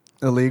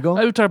illegal.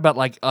 I would talk about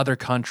like other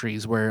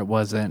countries where it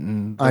wasn't,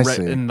 and I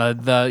see. And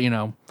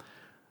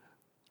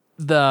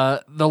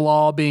the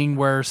law being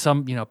where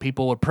some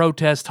people would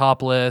protest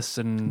topless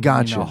and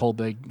Gotcha. whole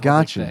big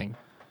Gotcha. thing.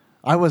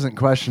 I wasn't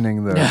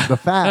questioning the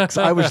facts.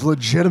 I was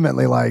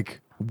legitimately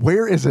like,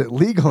 where is it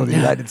legal in the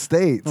United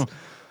States?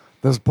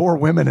 Those poor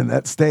women in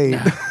that state.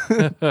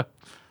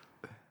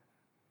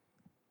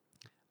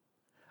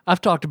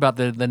 I've talked about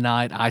the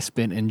night I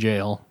spent in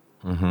jail.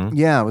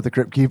 Yeah, with the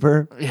Crypt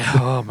Keeper. Yeah,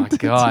 oh my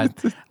God.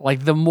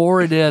 Like the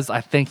more it is,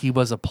 I think he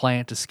was a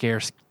plant to scare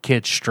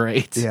kids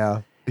straight.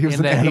 Yeah. He was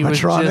And an that he was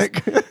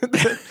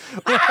animatronic.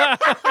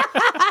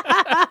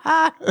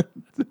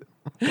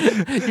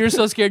 You're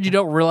so scared you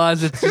don't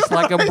realize it's just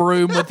like a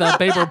broom with a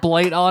paper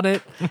plate on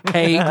it,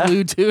 hay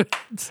glued to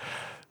it.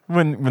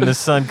 When the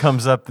sun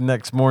comes up the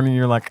next morning,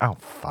 you're like, oh,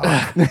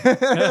 fuck.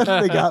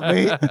 They got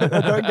me.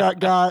 I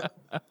got.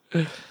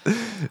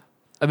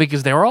 I mean,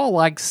 because they were all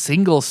like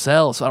single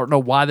cells. So I don't know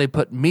why they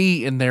put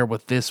me in there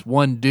with this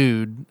one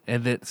dude,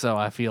 so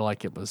I feel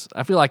like it was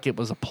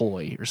a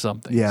ploy or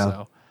something. Yeah.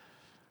 So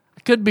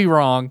I could be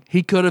wrong.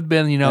 He could have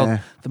been,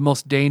 the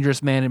most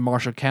dangerous man in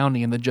Marshall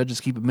County, and the judges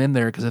keep him in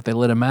there because if they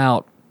let him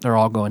out, they're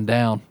all going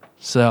down.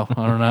 So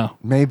I don't know.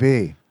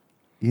 Maybe.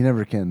 You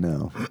never can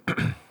know.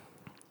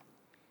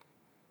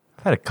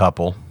 I've had a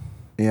couple.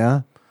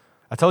 Yeah.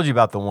 I told you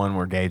about the one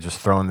where Gage was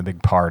throwing the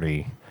big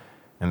party,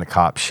 and the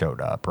cops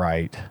showed up,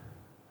 right?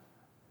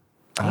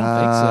 I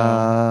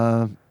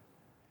don't think so.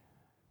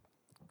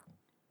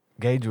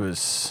 Gage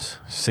was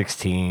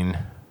 16,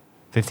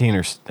 15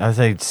 or I'd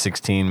say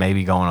 16,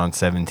 maybe going on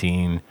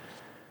 17.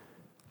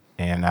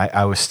 And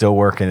I was still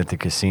working at the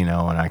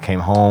casino, and I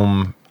came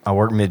home. I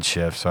worked mid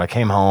shift, so I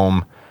came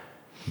home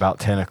about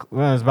 10.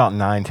 Well, it was about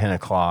 9, 10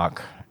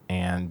 o'clock,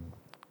 and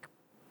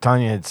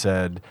Tanya had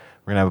said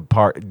we're gonna have a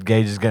party.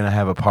 Gage is gonna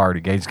have a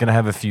party. Gage is gonna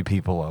have a few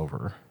people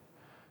over.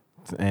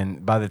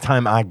 And by the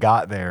time I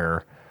got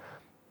there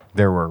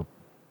were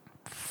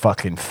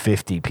fucking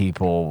 50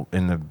 people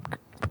in the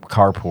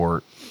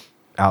carport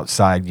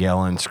outside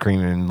yelling,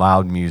 screaming,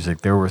 loud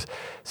music. There was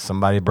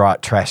somebody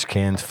brought trash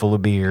cans full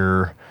of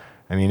beer.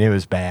 I mean, it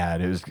was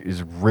bad. It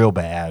was real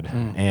bad.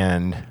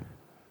 And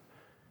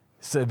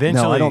so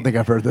eventually, No, I don't think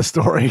I've heard this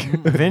story.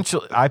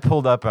 eventually, I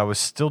pulled up. I was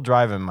still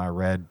driving my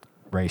red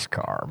race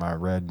car, my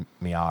red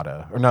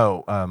Miata, or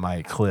no, my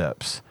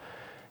Eclipse.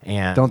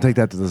 And Don't take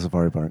that to the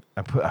safari park.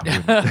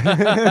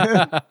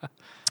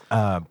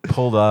 I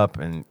pulled up,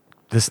 and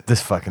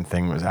this fucking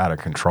thing was out of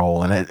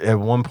control. And at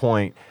one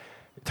point,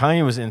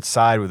 Tanya was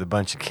inside with a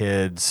bunch of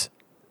kids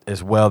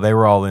as well. They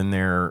were all in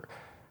there,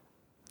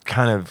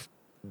 kind of.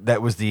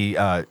 That was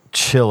the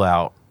chill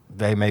out.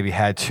 They maybe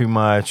had too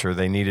much, or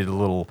they needed a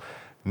little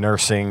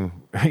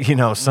nursing,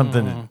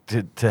 something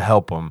to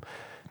help them.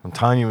 And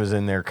Tanya was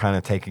in there, kind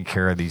of taking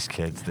care of these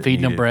kids,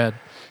 Feeding them bread.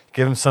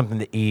 Give them something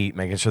to eat,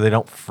 making sure they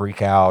don't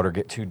freak out or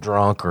get too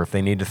drunk, or if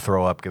they need to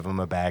throw up, give them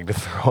a bag to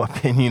throw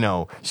up in.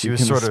 She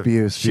was sort of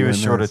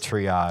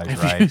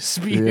triage, right?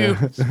 Spew.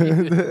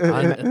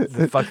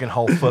 The fucking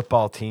whole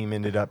football team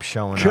ended up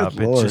showing up.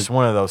 Lord. It's just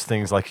one of those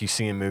things like you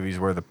see in movies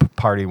where the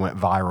party went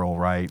viral,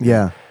 right?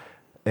 Yeah.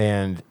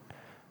 And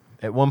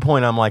at one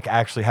point, I'm like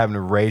actually having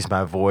to raise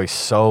my voice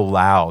so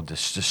loud,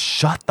 just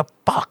shut the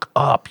fuck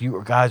up.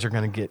 You guys are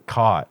going to get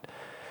caught.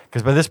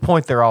 Because by this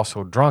point, they're all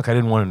so drunk, I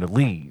didn't want them to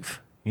leave.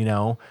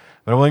 But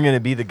I wasn't going to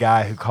be the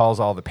guy who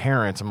calls all the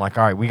parents. I'm like,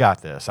 all right, we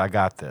got this. I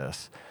got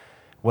this.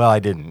 Well, I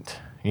didn't,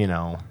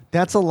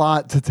 That's a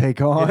lot to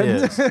take on. It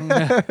is.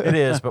 It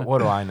is, but what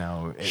do I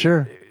know?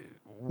 Sure.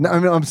 No, I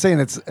mean, I'm saying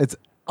it's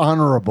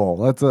honorable.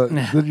 That's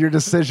your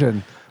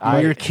decision.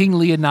 Your King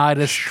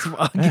Leonidas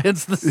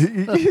against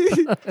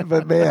the...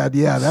 But man,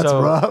 yeah, that's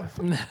So, rough.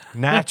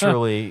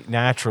 Naturally,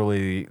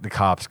 the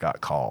cops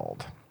got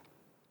called.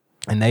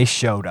 And they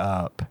showed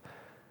up.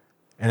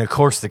 And of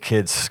course, the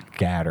kids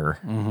scatter.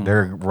 Mm-hmm.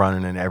 They're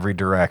running in every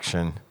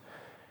direction.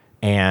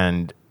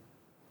 And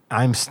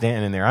I'm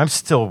standing there. I'm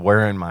still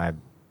wearing my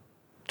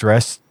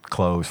dress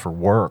clothes for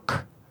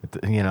work,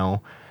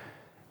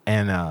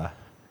 And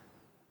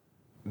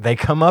they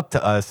come up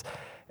to us.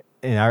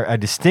 And I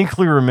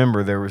distinctly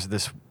remember there was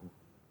this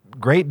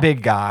great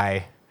big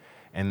guy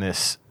and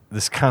this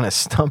kind of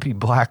stumpy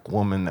black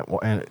woman that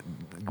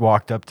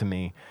walked up to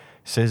me.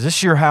 Says, "Is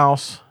this your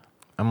house?"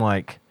 I'm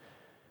like,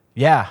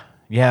 Yeah,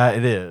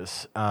 it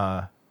is.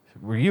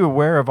 Were you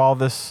aware of all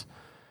this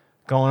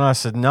going on? I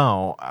said,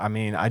 no. I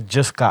mean, I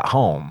just got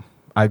home.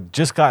 I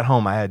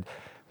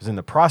was in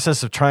the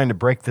process of trying to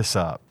break this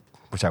up,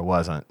 which I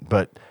wasn't.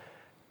 But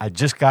I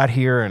just got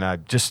here and I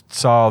just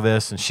saw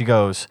this. And she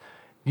goes,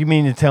 "You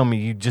mean to tell me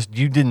you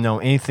didn't know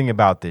anything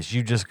about this?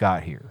 You just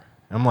got here?"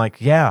 I'm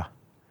like, yeah.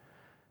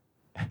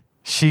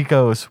 She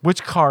goes,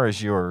 "Which car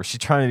is yours?" She's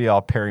trying to be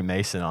all Perry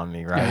Mason on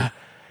me, right?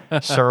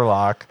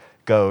 Sherlock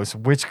goes,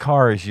 "Which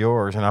car is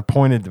yours?" And I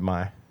pointed to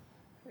my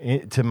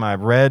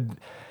red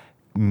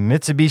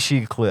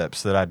Mitsubishi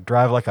Eclipse that I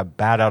drive like a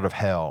bat out of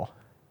hell.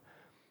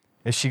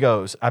 And she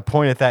goes, I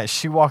point at that, and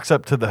she walks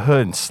up to the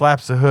hood and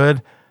slaps the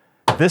hood.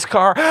 "This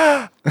car?"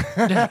 I'm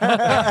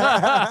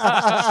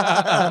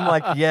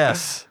like,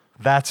 "Yes,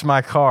 that's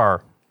my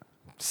car.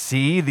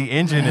 See, the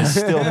engine is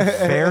still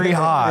very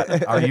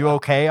hot. Are you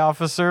okay,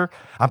 officer?"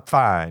 "I'm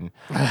fine."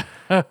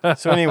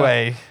 So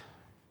anyway,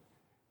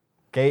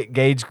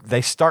 Gage,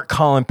 they start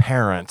calling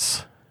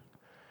parents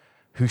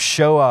who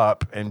show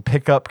up and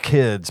pick up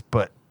kids,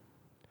 but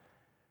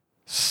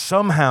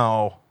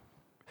somehow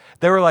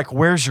they were like,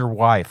 "Where's your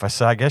wife?" I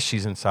said, "I guess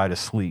she's inside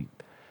asleep."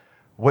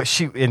 What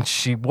she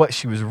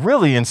was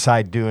really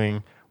inside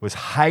doing was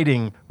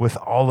hiding with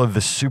all of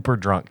the super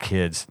drunk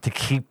kids to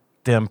keep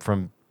them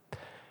from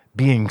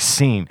being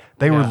seen.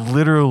 They were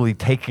literally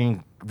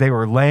taking they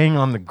were laying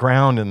on the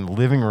ground in the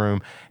living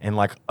room and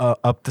like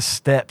up the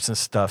steps and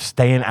stuff,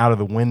 staying out of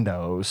the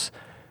windows.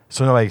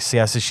 So nobody could see.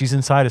 I said, she's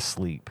inside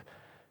asleep.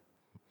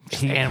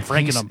 And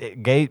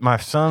freaking them. My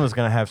son was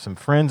going to have some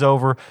friends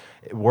over.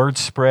 Word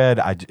spread.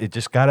 It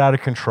just got out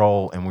of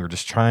control, and we were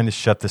just trying to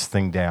shut this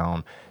thing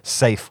down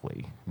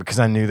safely because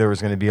I knew there was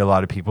going to be a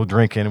lot of people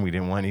drinking, and we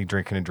didn't want any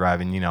drinking and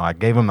driving. You know, I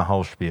gave them the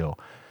whole spiel.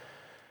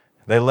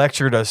 They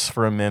lectured us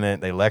for a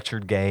minute. They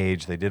lectured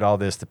Gage. They did all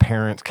this. The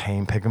parents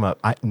came, pick them up.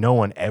 No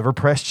one ever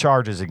pressed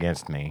charges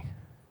against me,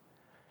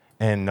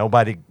 and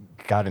nobody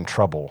got in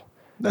trouble.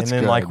 That's and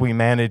then, good. like, we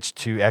managed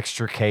to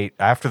extricate,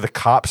 after the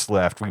cops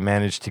left, we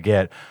managed to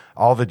get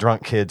all the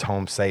drunk kids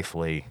home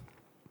safely.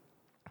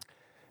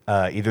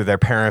 Either their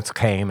parents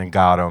came and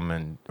got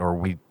them, or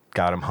we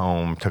got them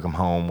home, took them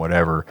home,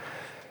 whatever.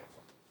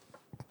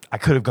 I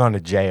could have gone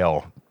to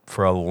jail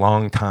for a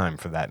long time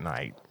for that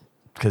night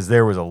because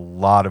there was a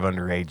lot of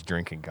underage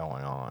drinking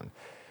going on.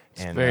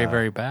 It's very,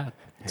 very bad.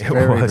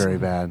 Very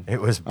bad. It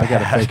was bad. I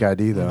got a fake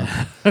ID though.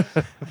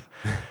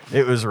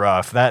 It was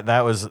rough.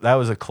 That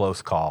was a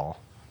close call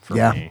for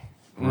me.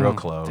 Real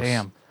close.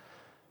 Damn.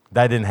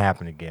 That didn't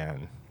happen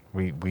again.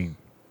 We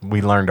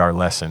learned our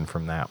lesson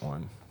from that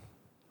one.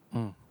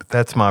 But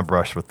that's my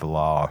brush with the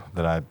law.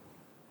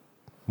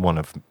 One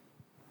of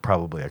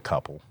probably a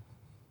couple.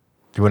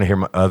 Do you want to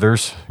hear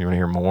others? You want to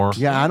hear more?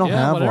 Yeah, I don't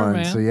have whatever, one.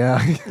 man. So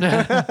yeah.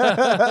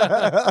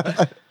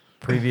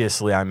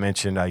 Previously, I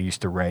mentioned I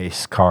used to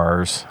race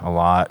cars a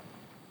lot,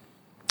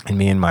 and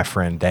me and my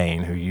friend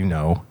Dane, who you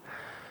know,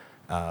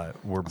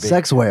 were big.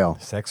 Sex whale.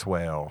 Sex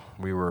whale.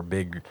 We were a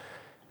big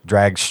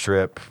drag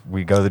strip.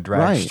 We go to the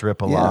drag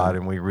strip a lot,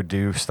 and we would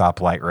do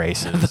stoplight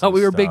races. I thought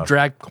we and were big stuff.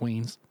 drag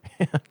queens.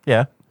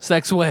 Yeah.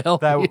 Sex whale.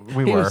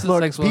 We He were. was the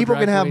Look, sex whale people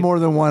drag can have queen. more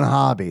than one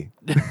hobby.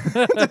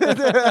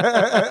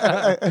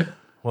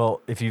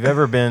 Well, if you've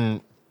ever been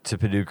to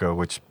Paducah,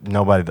 which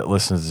nobody that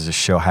listens to this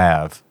show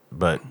have,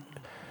 but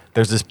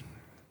there's this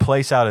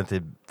place out at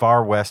the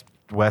far west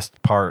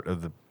part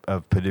of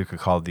Paducah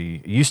called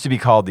it used to be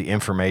called the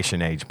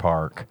Information Age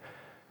Park,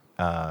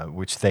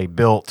 which they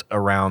built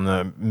around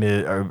the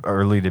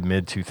early to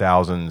mid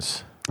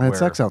 2000s. It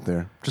sucks out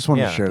there. Just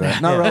wanted to Yeah. share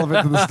that. Not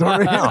relevant to the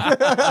story.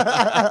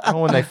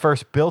 Well, when they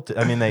first built it,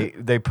 I mean,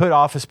 they put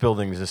office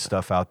buildings and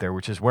stuff out there,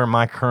 which is where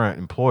my current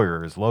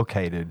employer is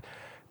located.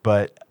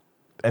 But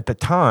at the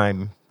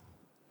time,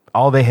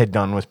 all they had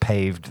done was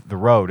paved the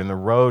road, and the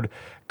road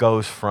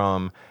goes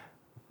from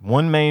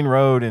one main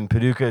road in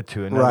Paducah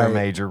to another Right.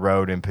 major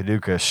road in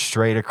Paducah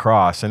straight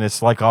across, and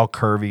it's like all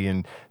curvy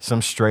and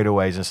some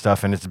straightaways and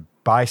stuff, and it's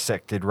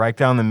bisected right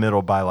down the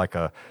middle by like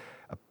a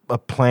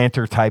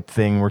planter type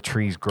thing where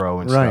trees grow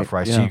and stuff,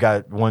 right? Yeah. So you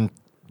got one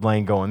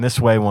lane going this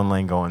way, one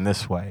lane going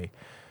this way.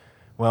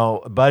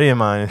 Well, a buddy of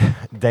mine,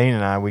 Dane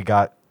and I, we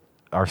got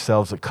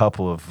ourselves a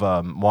couple of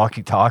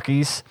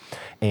walkie-talkies,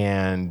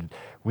 and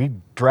we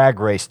drag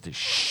raced the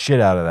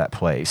shit out of that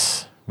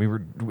place. We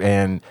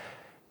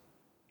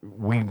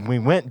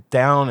went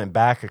down and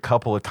back a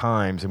couple of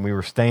times, and we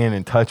were staying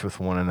in touch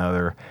with one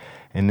another.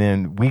 And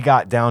then we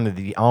got down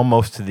to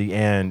almost to the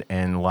end,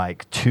 and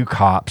like 2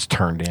 cops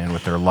turned in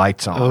with their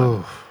lights on.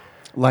 Oh,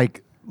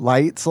 Like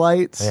lights.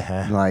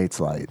 Uh-huh. Lights,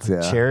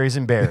 yeah. Cherries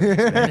and berries.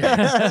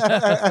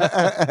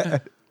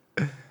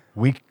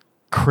 We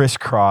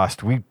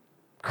crisscrossed. We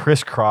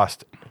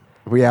applesauced.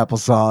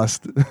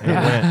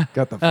 And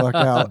Got the fuck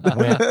out.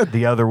 went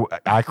the other.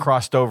 I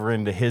crossed over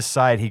into his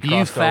side. He crossed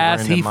you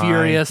fast, over into he mine.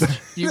 furious.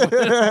 You,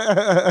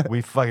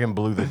 We fucking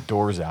blew the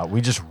doors out.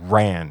 We just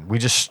ran. We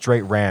just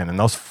straight ran, and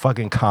those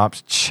fucking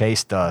cops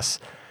chased us,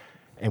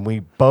 and we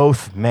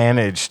both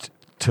managed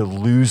to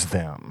lose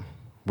them.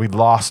 We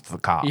lost the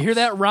cops. you hear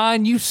that,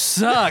 Ryan? You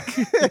suck.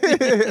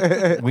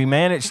 We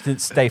managed to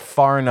stay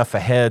far enough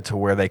ahead to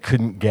where they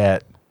couldn't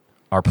get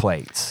our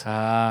plates.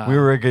 We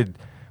were a good.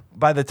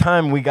 By the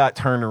time we got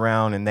turned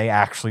around and they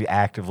actually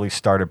actively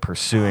started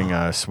pursuing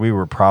us, we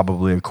were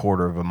probably a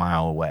quarter of a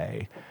mile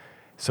away.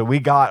 So we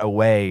got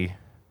away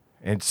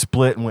and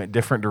split and went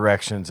different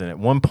directions. And at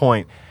one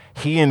point,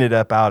 he ended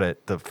up out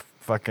at the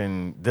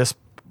fucking this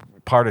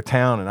part of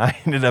town, and I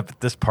ended up at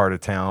this part of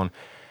town.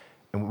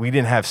 And we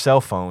didn't have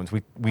cell phones.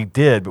 We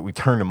did, but we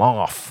turned them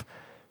off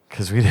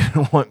because we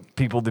didn't want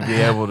people to be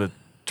able to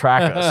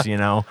track us, you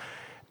know.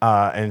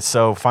 And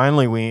so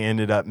finally we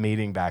ended up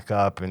meeting back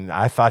up, and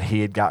I thought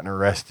he had gotten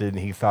arrested,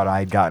 and he thought I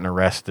had gotten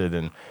arrested.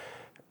 And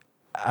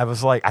I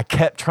was like, I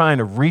kept trying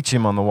to reach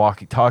him on the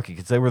walkie-talkie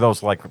because they were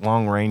those like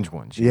long-range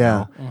ones, you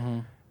know?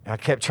 And I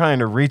kept trying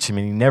to reach him,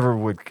 and he never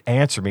would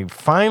answer me.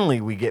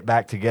 Finally, we get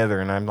back together,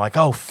 and I'm like,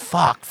 oh,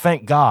 fuck,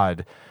 thank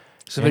God.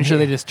 So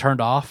eventually they just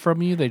turned off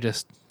from you? They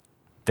just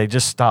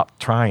stopped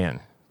trying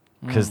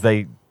because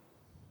we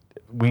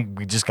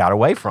just got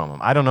away from them.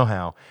 I don't know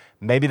how.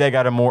 Maybe they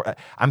got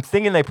I'm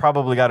thinking they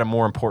probably got a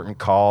more important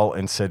call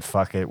and said,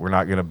 fuck it, we're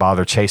not going to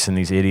bother chasing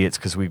these idiots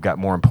because we've got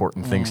more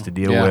important things to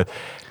deal with.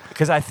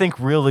 Because I think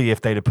really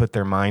if they'd have put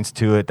their minds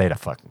to it, they'd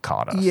have fucking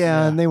caught us.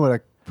 Yeah, and they would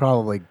have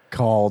probably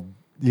called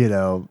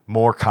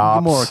more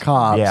cops. More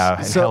cops. Yeah,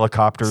 and So-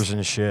 helicopters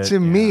and shit. To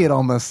me, it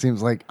almost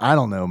seems like, I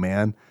don't know,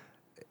 man.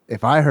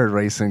 If I heard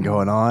racing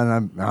going on,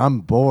 and I'm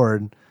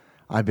bored,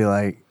 I'd be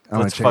like,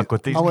 Let's fuck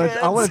with these I want to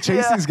kids.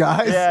 chase Yeah. these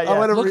guys. Yeah, yeah. I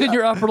wanna Look in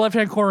your upper left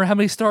hand corner. How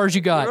many stars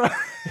you got?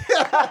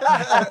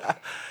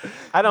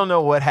 I don't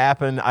know what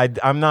happened.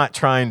 I'm not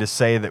trying to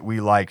say that we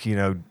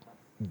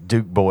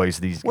Duke boys,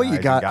 these Well, guys.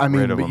 you got. and I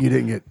mean, rid of but them. you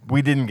didn't get.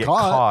 We didn't get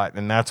caught. caught,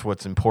 and that's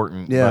what's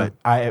important. Yeah.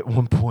 But at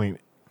one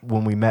point,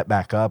 when we met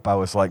back up, I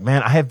was like,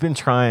 man, I have been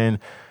trying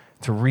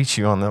to reach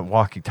you on the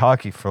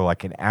walkie-talkie for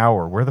like an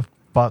hour. Where the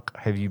fuck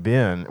have you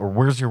been? Or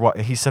where's your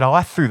He said, oh,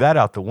 I threw that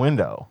out the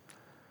window.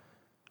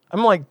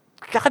 I'm like,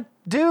 God,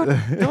 dude,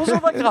 those are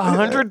like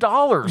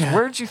 $100.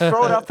 Where'd you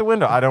throw it out the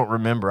window? I don't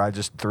remember. I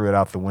just threw it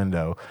out the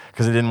window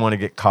because I didn't want to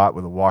get caught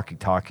with a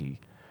walkie-talkie,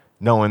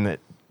 knowing that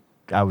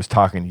I was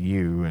talking to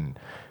you, and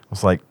I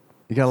was like,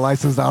 You got a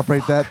license to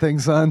operate that thing,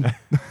 son?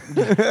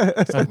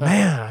 it's like,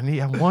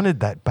 man, I wanted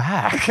that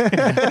back.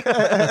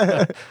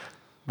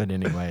 But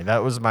anyway,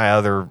 that was my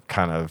other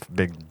kind of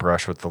big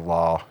brush with the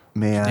law.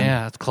 Man.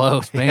 Yeah, it's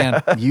close,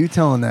 man. You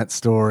telling that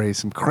story,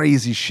 some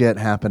crazy shit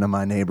happened in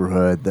my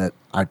neighborhood that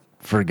I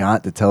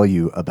forgot to tell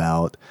you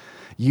about.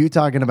 You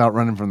talking about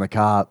running from the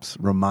cops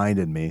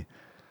reminded me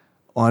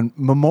on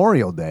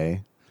Memorial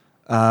Day,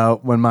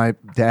 when my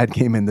dad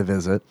came in to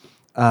visit,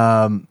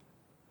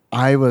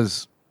 I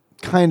was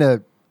kind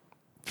of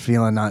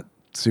feeling not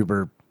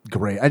super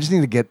great. I just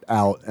need to get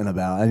out and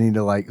about. I need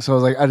to so I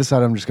was like, I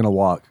decided I'm just going to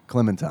walk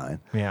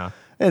Clementine. Yeah.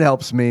 It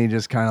helps me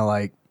just kind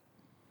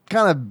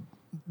of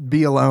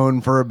be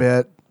alone for a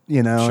bit,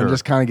 Sure. and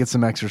just kind of get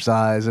some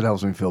exercise. It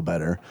helps me feel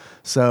better.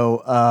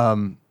 So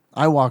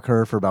I walk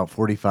her for about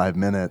 45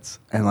 minutes,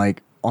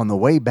 and on the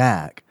way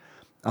back,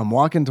 I'm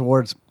walking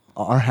towards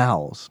our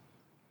house,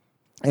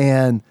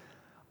 and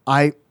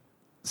I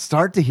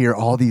start to hear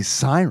all these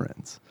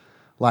sirens,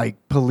 like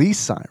police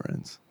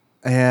sirens.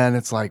 And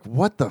it's like,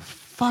 what the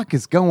fuck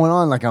is going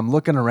on? I'm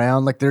looking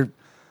around,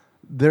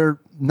 they're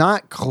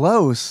not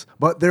close,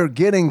 but they're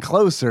getting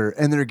closer,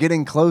 and they're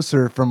getting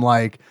closer from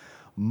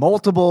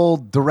multiple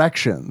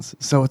directions.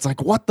 So it's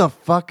like, what the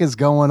fuck is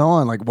going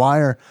on? Why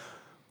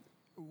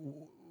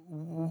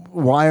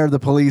are the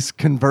police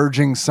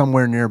converging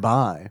somewhere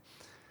nearby?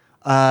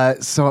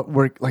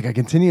 So I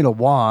continue to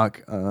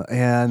walk,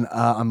 and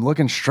I'm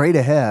looking straight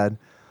ahead,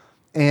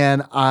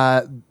 and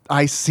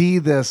I see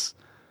this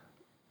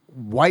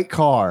white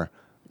car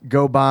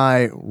go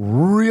by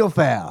real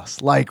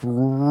fast,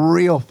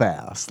 real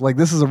fast.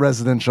 This is a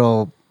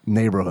residential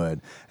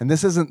neighborhood, and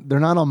they're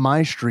not on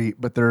my street,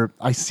 but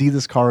I see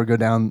this car go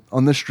down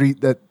on the street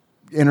that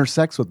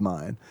intersects with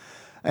mine,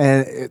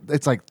 and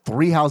it's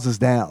 3 houses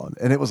down,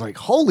 and it was like,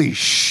 holy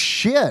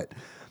shit.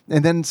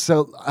 And then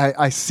so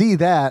I see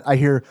that, I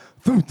hear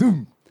thum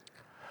thum.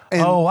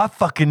 And I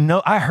fucking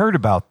know. I heard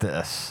about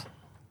this.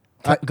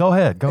 Go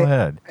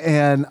ahead.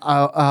 And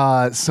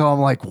so I'm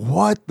like,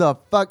 what the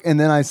fuck? And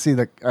then I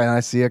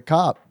see a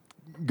cop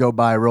go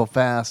by real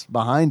fast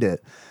behind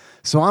it.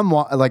 So I'm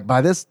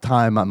by this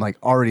time, I'm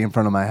already in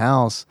front of my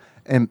house,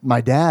 and my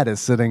dad is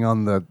sitting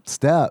on the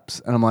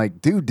steps, and I'm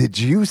like, dude, did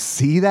you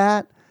see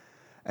that?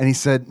 And he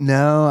said,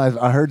 no,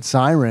 I heard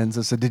sirens.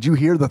 I said, did you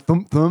hear the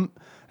thump thump?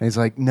 And he's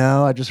like,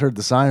 no, I just heard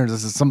the sirens. I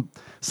said,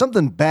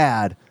 something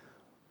bad,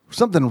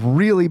 something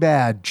really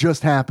bad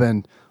just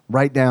happened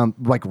right down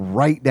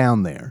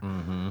there.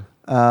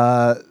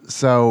 Mm-hmm.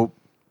 So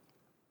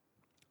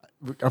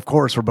of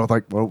course we're both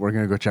like, well, we're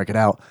going to go check it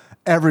out.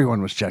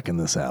 Everyone was checking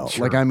this out.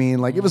 Sure.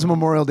 It was a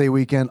Memorial Day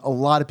weekend. A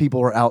lot of people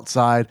were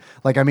outside.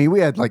 We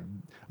had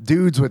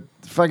dudes with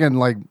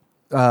fucking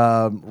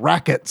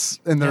rackets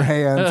in their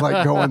hands,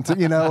 going to,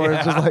 where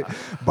it's just Did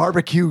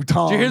barbecue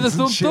tongs. you hear the and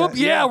thump shit. thump?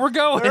 Yeah, we're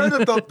going. I heard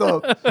the thump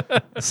thump.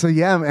 So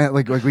yeah, man,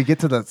 we get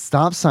to the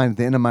stop sign at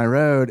the end of my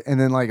road, and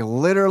then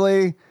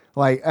literally,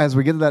 as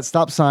we get to that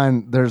stop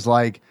sign, there's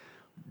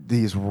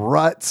these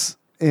ruts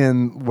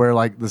in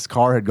where this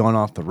car had gone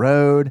off the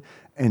road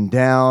and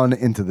down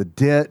into the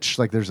ditch.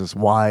 There's this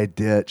wide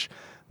ditch,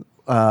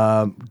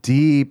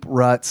 deep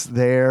ruts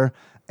there,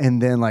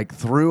 and then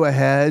through a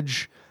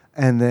hedge,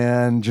 and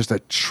then just a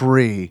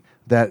tree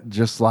that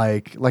just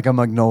like a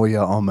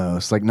magnolia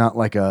almost, not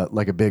like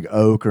a big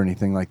oak or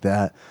anything like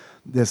that.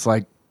 This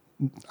it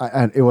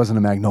wasn't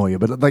a magnolia,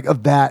 but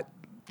of that.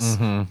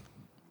 Mm-hmm.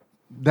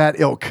 That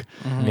ilk,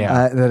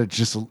 Yeah. that it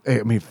just,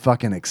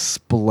 fucking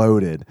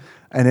exploded.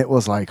 And it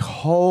was like,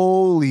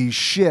 holy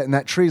shit. And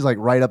that tree's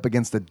right up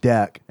against the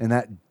deck. And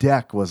that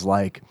deck was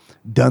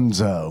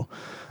dunzo.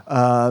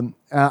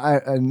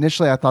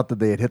 Initially, I thought that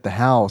they had hit the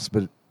house,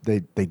 but they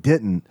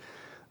didn't.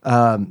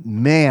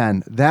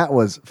 Man, that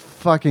was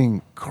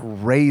fucking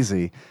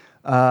crazy.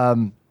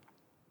 So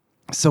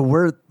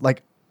we're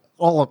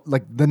all of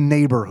the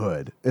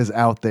neighborhood is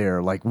out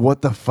there.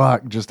 What the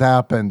fuck just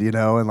happened,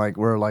 and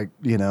we're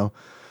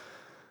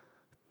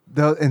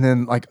and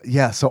then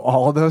so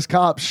all those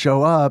cops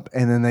show up,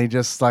 and then they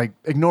just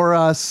ignore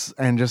us,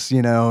 and just,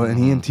 and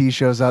EMT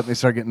shows up, and they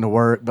start getting to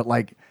work. But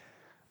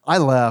I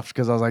left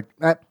because I was like,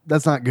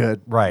 that's not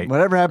good. Right.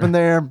 Whatever happened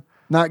there,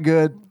 not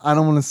good. I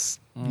don't want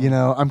to,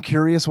 I'm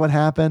curious what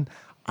happened.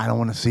 I don't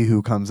want to see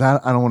who comes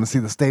out. I don't want to see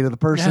the state of the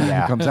person who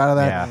comes out of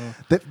that.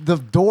 Yeah. The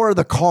door of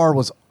the car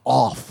was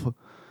off.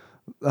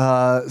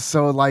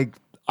 So like,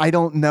 I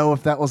don't know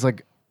if that was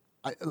like,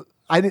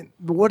 I didn't,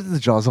 what did the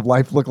Jaws of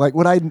Life look like?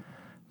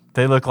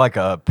 They look like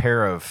a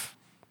pair of,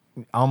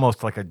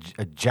 almost like a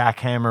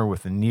jackhammer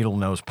with the needle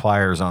nose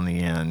pliers on the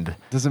end.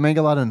 Does it make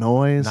a lot of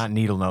noise? Not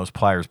needle nose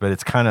pliers, but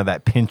it's kind of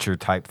that pincher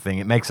type thing.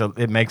 It makes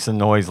a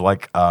noise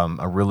like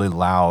a really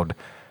loud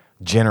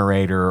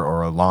generator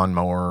or a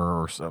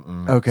lawnmower or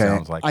something. Okay. It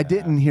sounds like I that.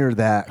 didn't hear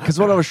that because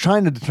what I was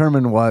trying to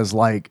determine was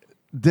like,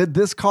 did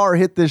this car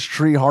hit this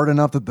tree hard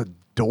enough that the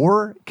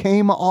door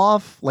came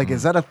off? Like,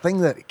 is that a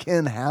thing that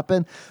can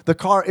happen? The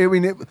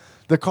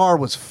car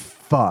was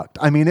fucked.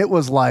 I mean, it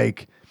was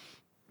like,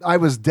 I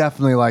was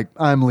definitely like,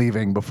 I'm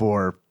leaving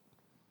before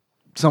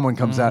someone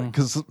comes out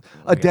because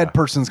a dead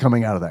person's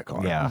coming out of that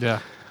car. Yeah.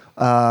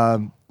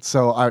 Yeah.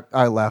 So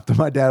I left and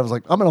my dad was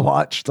like, I'm going to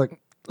watch. It's like,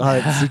 all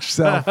right, suit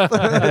yourself.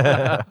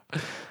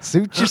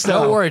 Suit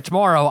yourself. Don't worry.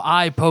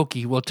 Tomorrow,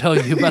 Pokey will tell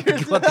you about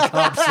what the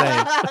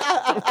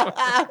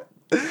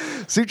cops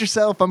say. Suit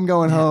yourself. I'm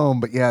going home.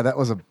 But yeah, that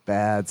was a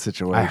bad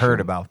situation. I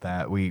heard about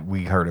that.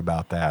 We heard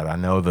about that. I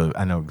know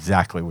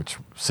exactly which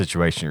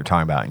situation you're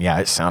talking about. And yeah,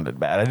 it sounded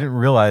bad. I didn't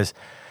realize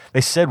they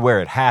said where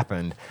it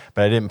happened,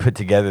 but I didn't put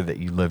together that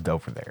you lived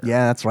over there.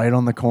 Yeah, that's right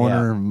on the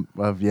corner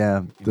of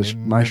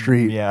my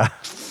street. Yeah.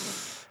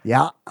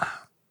 Yeah.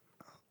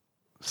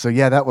 So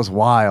yeah, that was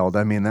wild.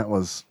 I mean, that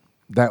was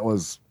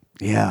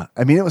yeah.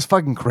 I mean, it was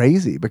fucking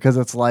crazy because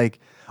it's like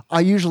I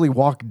usually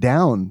walk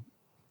down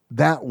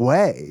that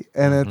way,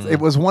 and it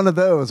was one of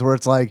those where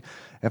it's like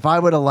if I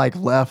would have like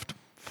left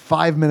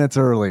 5 minutes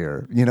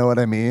earlier, you know what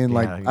I mean? Yeah,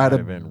 like you I'd might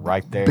have been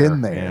right there.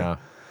 been there. Yeah.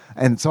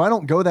 And so I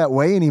don't go that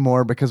way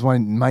anymore because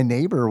when my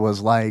neighbor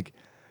was like,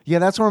 yeah,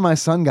 that's where my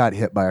son got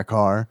hit by a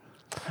car.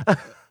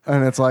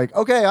 And it's like,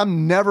 okay,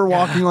 I'm never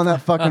walking on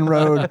that fucking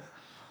road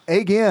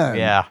again.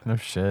 Yeah. No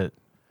shit.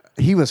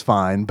 He was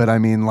fine, but I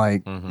mean,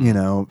 like,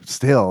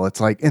 still,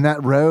 it's like in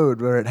that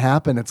road where it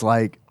happened, it's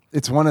like,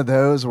 it's one of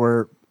those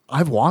where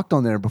I've walked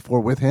on there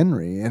before with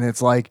Henry, and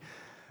it's like,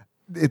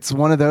 it's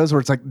one of those where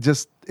it's like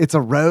it's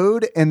a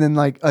road and then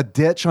like a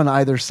ditch on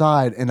either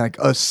side and like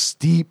a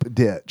steep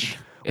ditch.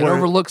 It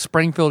overlooks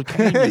Springfield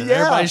Canyon. Yeah.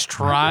 Everybody's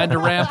trying to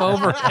ramp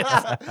over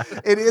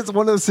it. It is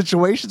one of those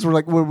situations where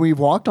like when we've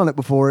walked on it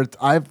before,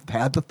 I've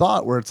had the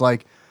thought where it's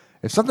like,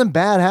 if something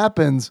bad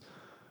happens,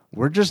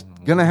 we're just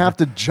going to have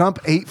to jump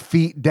 8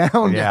 feet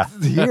down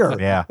here.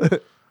 Yeah.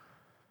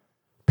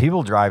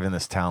 People drive in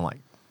this town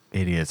like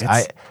idiots.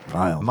 It's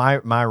wild.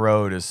 My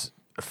road is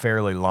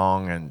fairly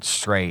long and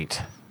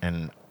straight,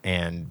 and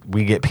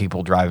we get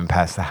people driving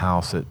past the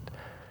house at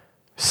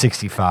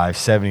 65,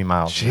 70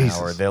 miles an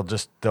hour.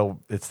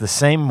 It's the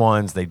same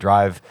ones. They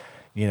drive,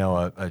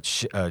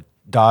 a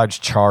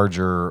Dodge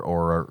Charger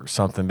or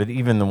something, but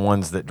even the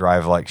ones that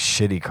drive like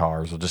shitty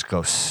cars will just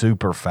go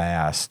super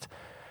fast.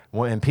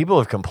 And people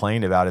have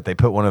complained about it. They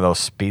put one of those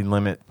speed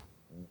limit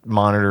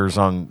monitors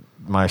on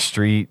my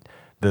street,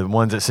 the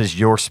ones that says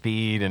your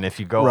speed, and if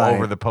you go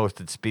over the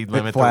posted speed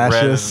limit, the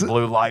red and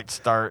blue lights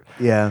start.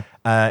 Yeah.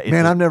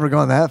 Man, I've never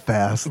gone that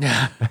fast.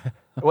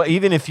 Well,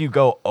 even if you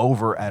go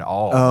over at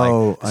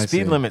all, the I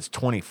speed see. limit's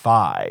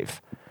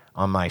 25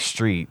 on my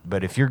street,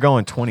 but if you're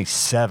going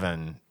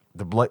 27,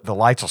 the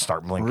lights will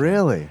start blinking.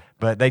 Really?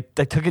 But they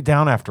took it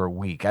down after a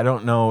week. I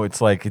don't know.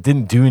 It's like it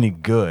didn't do any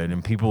good,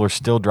 and people are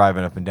still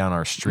driving up and down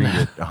our street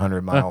at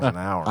 100 miles an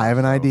hour. I have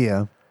an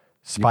idea.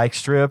 Spike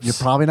strips. You're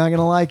probably not going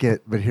to like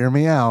it, but hear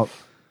me out.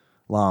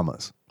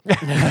 Llamas.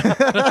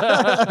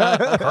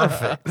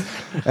 perfect.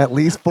 At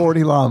least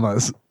 40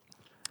 llamas.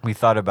 We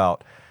thought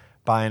about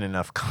buying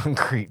enough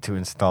concrete to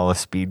install a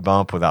speed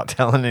bump without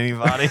telling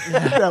anybody.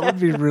 That would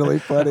be really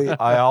funny.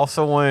 I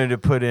also wanted to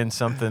put in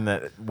something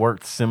that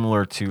worked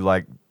similar to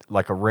like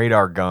a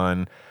radar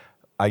gun.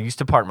 I used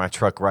to park my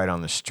truck right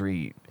on the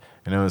street,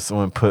 and it was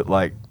someone put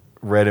like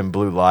red and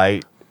blue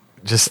light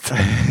just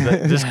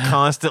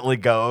constantly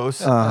goes,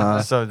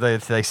 so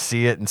they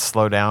see it and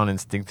slow down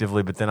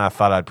instinctively. But then I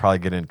thought I'd probably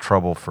get in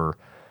trouble for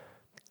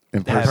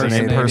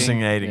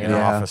impersonating an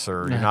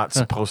officer. You're not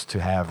supposed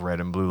to have red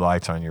and blue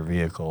lights on your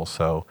vehicle,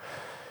 so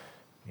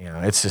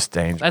it's just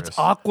dangerous. That's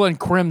aqua and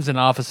crimson,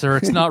 officer.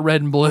 It's not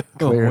red and blue.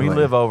 Clearly.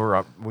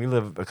 We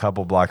live a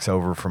couple blocks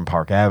over from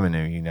Park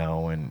Avenue,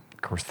 and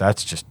of course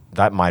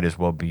that might as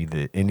well be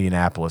the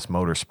Indianapolis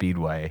Motor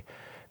Speedway.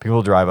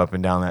 People drive up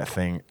and down that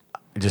thing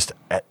just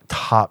at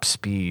top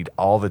speed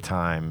all the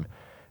time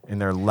in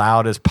their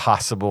loudest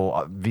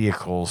possible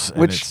vehicles,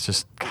 and Which it's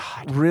just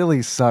God.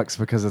 really sucks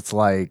because it's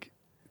like,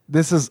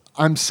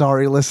 I'm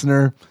sorry,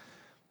 listener.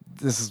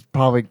 this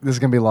is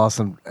gonna be lost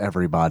on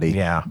everybody.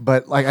 Yeah.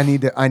 But like I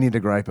need to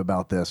gripe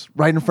about this.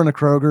 Right in front of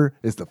Kroger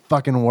is the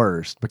fucking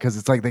worst because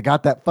it's like they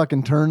got that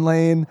fucking turn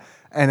lane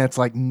and it's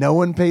like no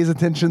one pays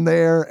attention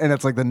there. And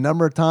it's like the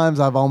number of times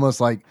I've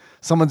almost like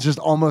someone's just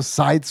almost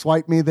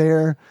sideswiped me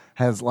there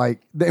has like,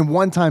 and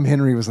one time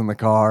Henry was in the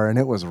car and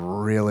it was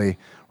really,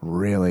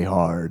 really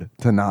hard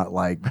to not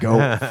like go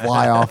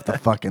fly off the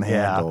fucking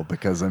handle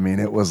because I mean,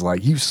 it was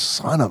like, you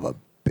son of a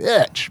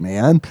bitch,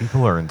 man.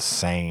 People are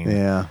insane.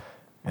 Yeah.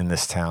 In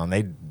this town,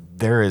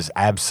 there is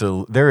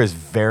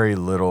very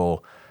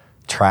little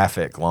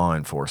traffic law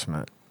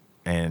enforcement,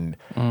 and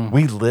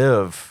we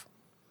live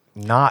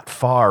not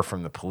far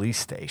from the police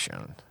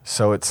station,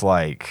 so it's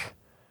like,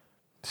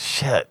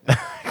 shit,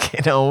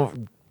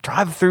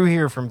 drive through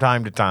here from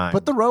time to time.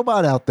 Put the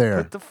robot out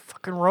there. Put the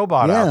fucking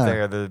robot out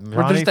there,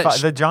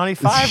 the Johnny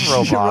Five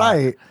robot. You're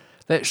right.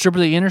 That strip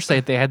of the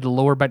interstate, they had to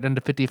lower back down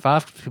to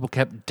 55 because people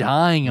kept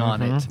dying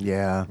on it.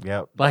 Yeah.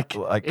 Yep.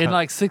 In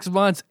like 6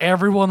 months,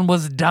 everyone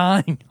was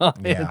dying on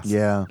Yeah. it.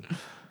 Yeah.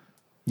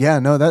 Yeah,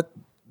 no,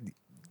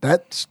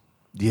 that's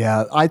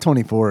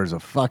I-24 is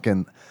a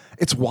fucking,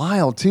 it's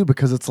wild too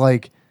because it's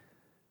like,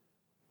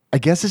 I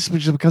guess it's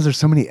just because there's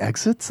so many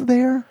exits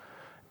there.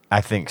 I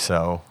think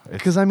so.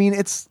 Because I mean,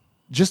 it's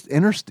just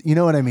you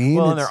know what I mean?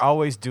 Well, and they're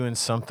always doing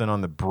something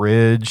on the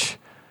bridge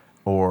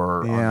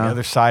or on the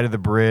other side of the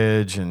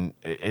bridge, and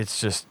it's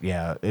just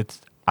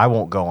I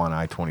won't go on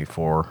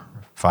I-24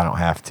 if I don't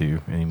have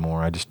to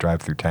anymore. I just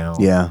drive through town.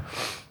 Yeah.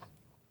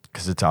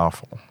 Because it's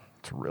awful.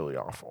 It's really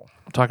awful.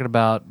 Talking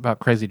about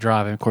crazy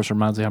driving, of course,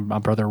 reminds me of my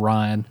brother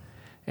Ryan,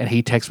 and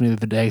he texted me the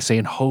other day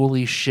saying,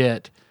 "Holy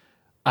shit,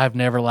 I've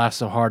never laughed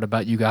so hard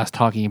about you guys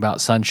talking about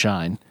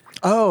sunshine."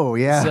 Oh,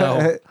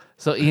 yeah.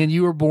 So Ian,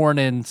 you were born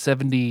in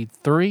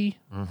 73.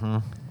 Mm-hmm.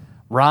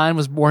 Ryan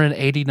was born in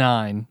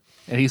 89.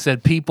 And he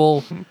said,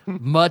 people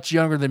much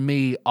younger than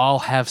me all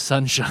have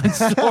sunshine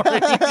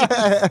stories.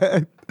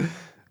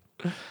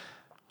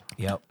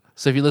 Yep.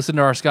 So if you listen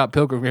to our Scott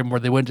Pilgrim game where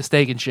they went to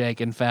Steak and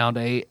Shake and found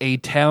a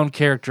town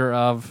character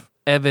of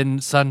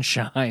Evan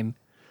Sunshine,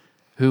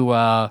 who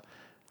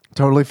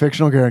Totally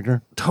fictional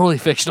character. totally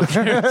fictional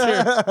character,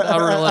 not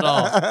real at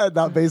all.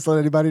 Not based on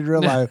anybody in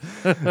real life.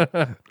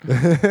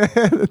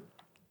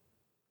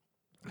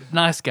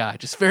 Nice guy,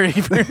 just very,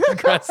 very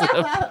aggressive.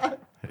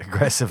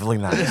 Aggressively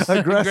nice.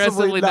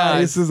 Aggressively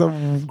nice is a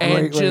great And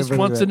way just of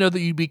wants to putting know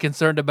that you'd be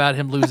concerned about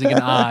him losing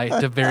an eye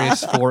to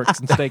various forks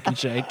and Steak and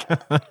Shake.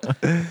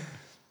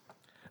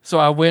 So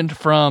I went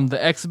from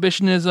the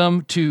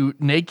exhibitionism to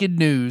Naked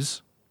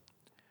News,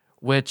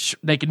 which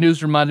Naked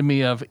News reminded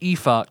me of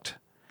E-Fucked.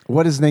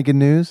 What is Naked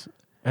News?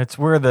 It's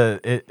where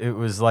it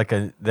was like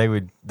a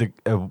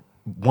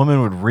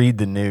woman would read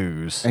the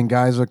news. And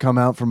guys would come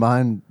out from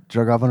behind,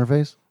 jerk off on her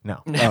face?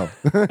 No. Oh.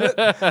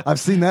 I've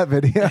seen that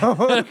video.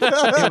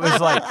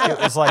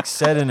 it was like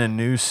set in a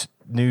news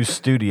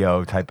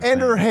studio type of thing.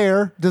 And her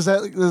hair. Does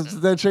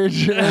that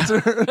change your answer?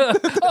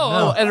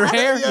 And her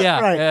hair? Yeah.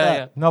 right,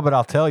 Yeah. No, but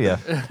I'll tell you.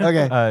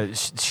 Okay.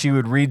 She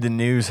would read the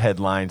news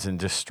headlines and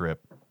just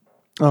strip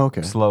Oh,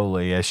 okay.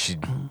 slowly as she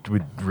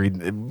would read,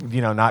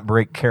 not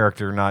break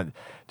character, not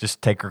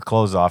just take her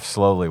clothes off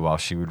slowly while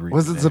she would read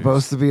Was the it news.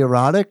 supposed to be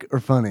erotic or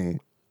funny?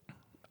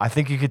 I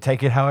think you could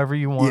take it however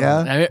you want.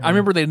 Yeah. I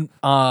remember they,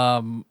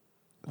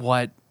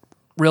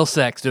 Real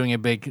Sex doing a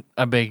big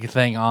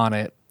thing on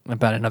it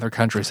about in other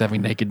countries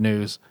having Naked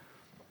News.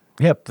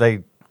 Yep,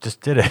 they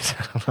just did it.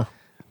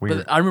 Weird.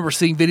 But I remember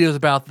seeing videos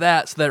about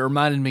that, so that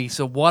reminded me.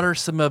 So what are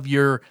some of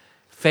your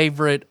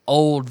favorite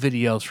old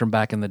videos from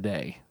back in the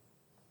day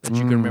that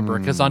you can remember?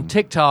 Because on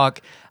TikTok,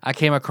 I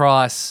came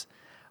across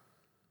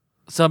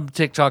some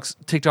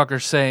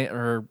TikTokers saying,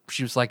 or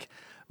she was like,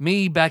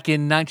 me back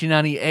in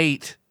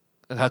 1998,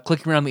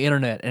 clicking around the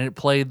internet, and it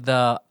played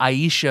the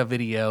Aisha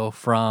video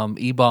from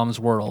E-Bomb's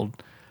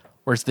World,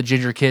 where it's the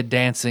ginger kid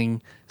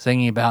dancing,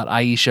 singing about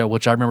Aisha,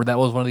 which I remember that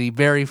was one of the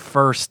very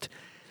first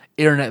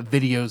internet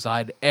videos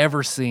I'd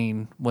ever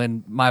seen.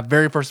 When my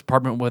very first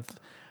apartment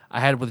I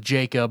had with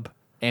Jacob,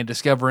 and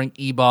discovering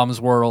E-Bomb's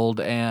World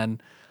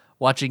and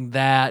watching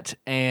that,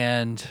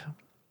 and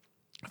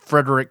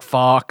Frederick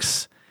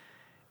Fox,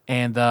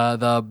 and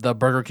the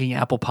Burger King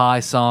apple pie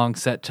song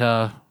set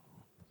to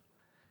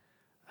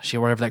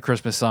whatever that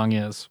Christmas song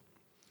is.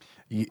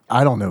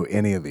 I don't know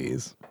any of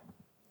these.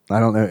 I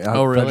don't know.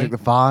 Oh, really? Frederick the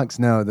Fox?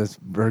 No, this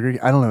Burger.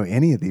 I don't know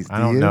any of these. I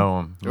don't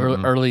know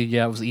them. Early,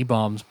 it was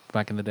E-Bombs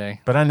back in the day.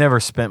 But I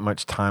never spent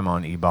much time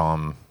on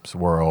E-Bomb's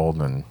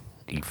World and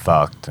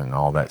E-Fucked and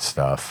all that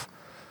stuff.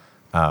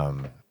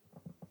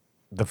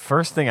 The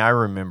first thing I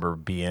remember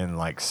being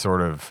like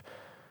sort of,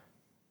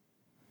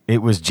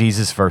 it was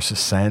Jesus versus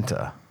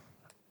Santa.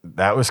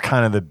 That was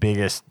kind of the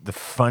biggest, the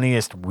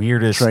funniest,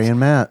 weirdest, Trey and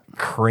Matt.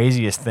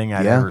 craziest thing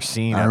I'd ever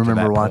seen. I up to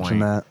remember that watching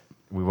point. that.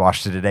 We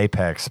watched it at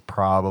Apex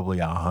probably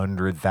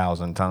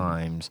 100,000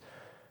 times,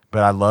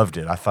 but I loved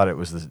it. I thought it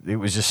was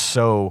just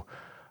so,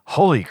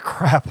 holy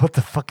crap! What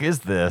the fuck is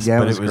this? Yeah,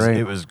 but it was great.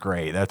 It was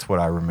great. That's what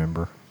I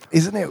remember.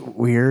 Isn't it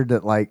weird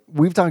that like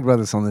we've talked about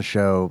this on the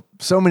show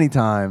so many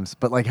times,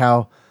 but like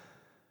how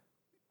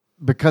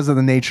because of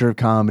the nature of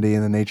comedy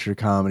and the nature of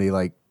comedy,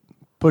 like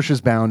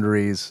pushes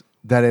boundaries,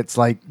 that it's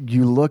like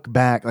you look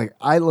back, like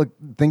I look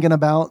thinking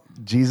about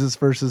Jesus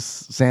versus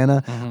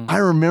Santa. I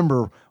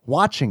remember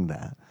watching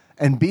that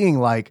and being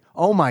like,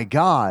 oh my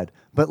God.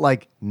 But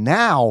like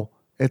now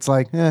it's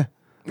like, Here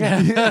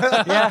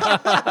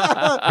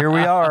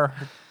we are,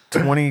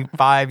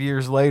 25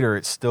 years later,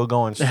 it's still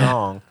going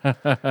strong.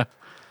 But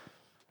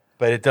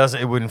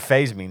it wouldn't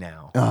faze me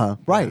now.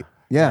 right.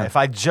 Yeah. If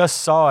I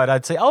just saw it,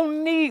 I'd say, oh,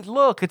 neat,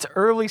 look, it's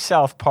early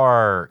South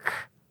Park.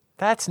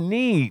 That's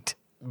neat.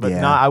 But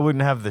Yeah. I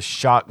wouldn't have the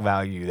shock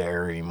value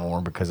there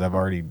anymore because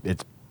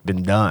it's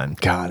been done.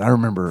 God, I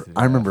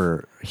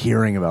remember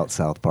hearing about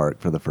South Park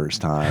for the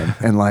first time,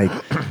 and like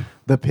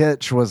the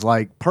pitch was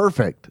like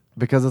perfect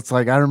because it's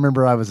like I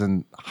remember I was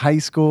in high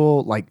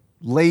school, like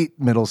late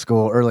middle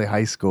school, early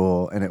high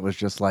school, and it was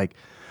just like,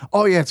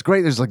 oh yeah, it's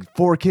great. There's like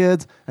 4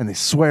 kids and they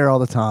swear all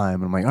the time.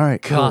 And I'm like, all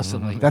right, cool.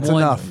 Constantly. That's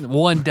enough.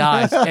 One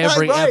dies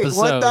every Right, episode.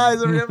 one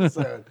dies every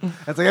episode.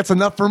 It's like that's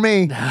enough for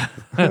me.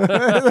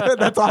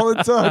 That's all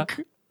it took.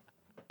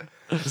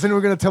 Is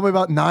anyone going to tell me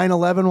about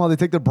 9/11 while they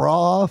take their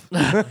bra off?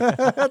 I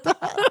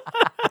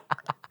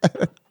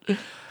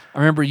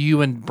remember you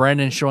and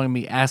Brandon showing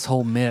me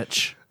Asshole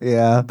Mitch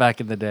Yeah.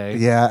 back in the day.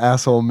 Yeah,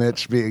 asshole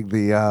Mitch being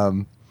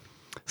the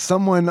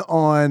someone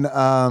on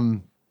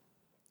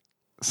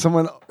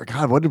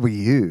God, what did we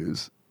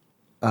use?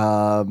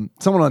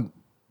 Someone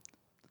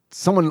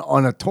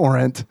on a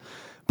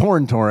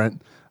porn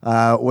torrent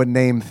would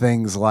name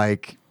things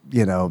like,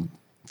 you know,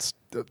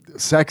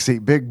 sexy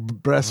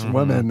big breast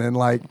women and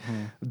like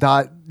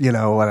dot, you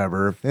know,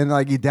 whatever, and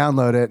like you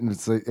download it and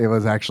it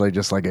was actually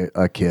just like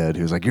a kid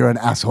who's like, you're an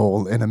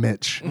asshole in a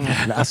Mitch,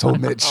 an asshole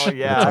Mitch. Oh,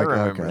 yeah, It's I like,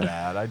 remember okay.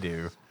 that. I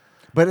do.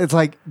 But it's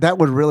like that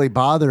would really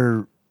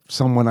bother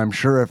someone, I'm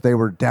sure, if they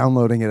were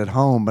downloading it at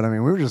home. But I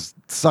mean, we were just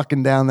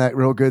sucking down that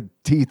real good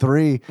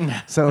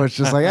T3. So it's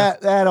just like,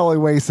 that only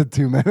wasted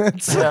 2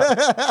 minutes.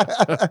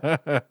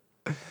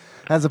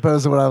 As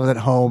opposed to when I was at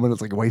home and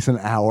it's like wasting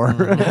an hour.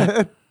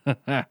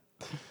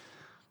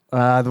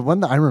 The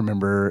one that I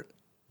remember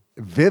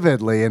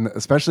vividly, and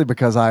especially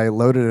because I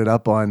loaded it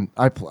up on,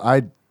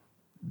 I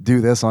do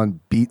this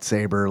on Beat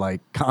Saber like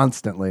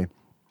constantly,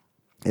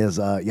 is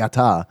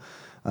Yata.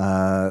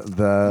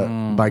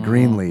 By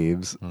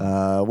Greenleaves,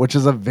 which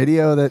is a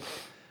video that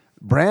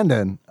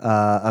Brandon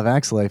of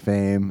Axelay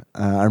fame,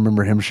 I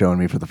remember him showing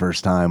me for the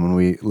first time when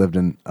we lived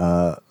in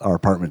our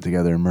apartment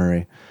together in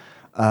Murray.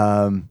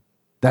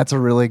 That's a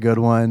really good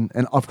one,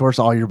 and of course,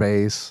 All Your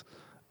Bass.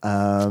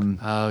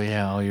 Oh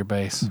yeah, All Your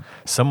Bass.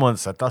 Someone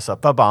set us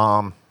up a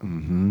bomb.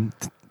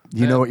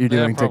 You know what you're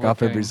doing. Take off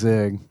provoking. every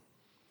zig.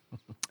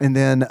 And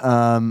then,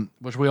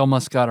 Which we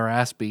almost got our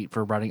ass beat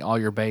for writing All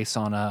Your Bass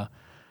on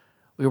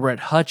we were at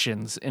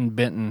Hutchins in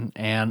Benton,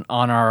 and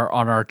on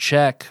our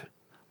check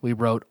we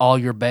wrote All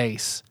Your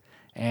Bass,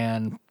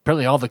 and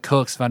apparently all the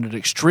cooks found it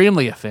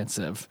extremely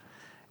offensive,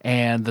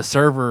 and the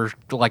server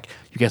like,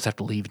 you guys have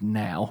to leave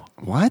now.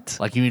 what?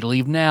 Like, you need to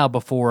leave now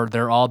before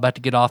they're all about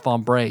to get off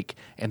on break,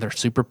 and they're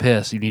super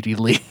pissed. You need to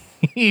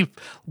leave.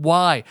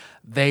 Why?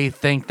 They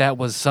think that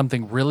was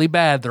something really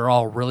bad. They're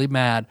all really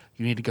mad.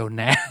 You need to go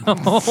now.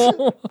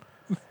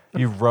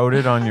 You wrote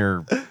it on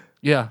your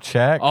Yeah.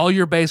 check? All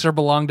Your Bass are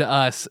belong to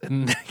us,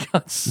 and they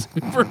got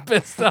super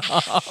pissed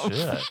off.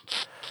 Shit.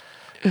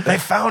 They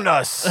found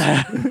us.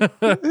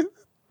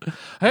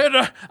 Hey,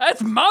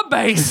 that's my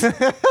bass.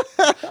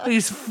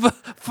 These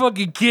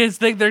fucking kids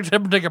think they're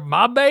taking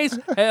my bass?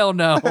 Hell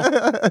no.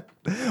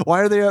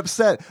 Why are they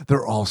upset?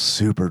 They're all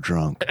super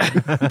drunk.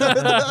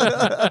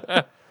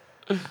 Let's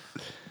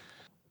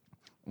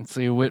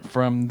see, we went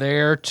from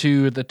there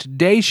to the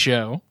Today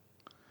Show.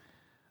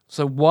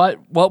 So what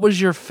was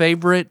your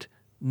favorite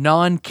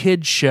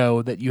non-kid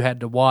show that you had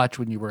to watch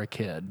when you were a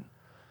kid?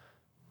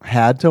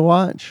 Had to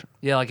watch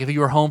Yeah, like if you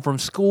were home from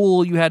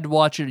school, you had to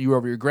watch it. You were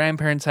over at your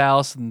grandparents'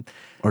 house, and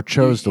or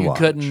chose you to watch.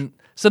 couldn't.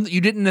 Something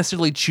you didn't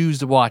necessarily choose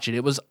to watch it.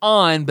 It was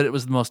on, but it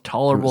was the most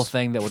tolerable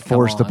thing that would come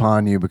forced on.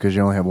 upon you because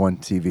you only have one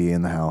TV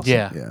in the house.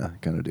 Yeah.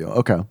 kind of deal.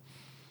 Okay.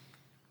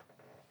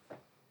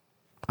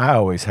 I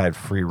always had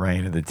free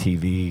reign of the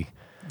TV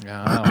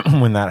Oh.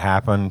 when that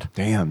happened.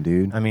 Damn,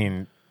 dude. I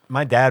mean,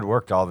 my dad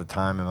worked all the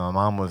time, and my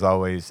mom was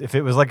always, if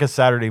it was like a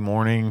Saturday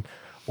morning,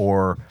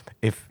 or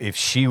if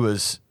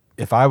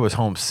I was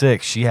home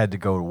sick, she had to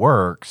go to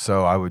work,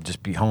 so I would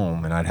just be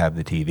home and I'd have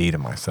the TV to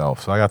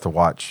myself. So I got to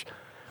watch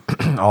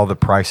all the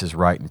Price is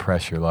Right and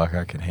Press Your Luck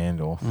I could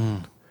handle.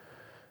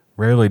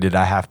 Rarely did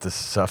I have to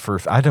suffer.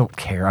 I don't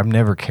care. I've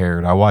never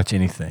cared. I watch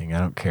anything. I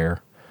don't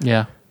care.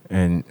 Yeah.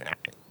 And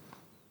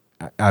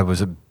I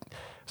was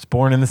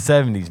born in the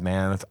 70s,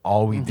 man. That's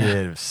all we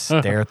did was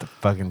stare at the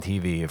fucking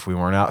TV. If we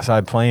weren't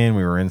outside playing,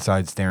 we were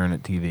inside staring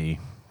at TV.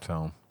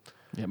 So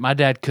Yeah, my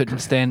dad couldn't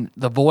stand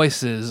the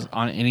voices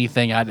on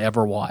anything I'd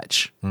ever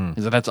watch.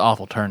 He's like, that's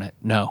awful, turn it.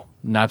 No,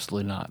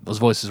 absolutely not. Those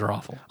voices are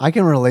awful. I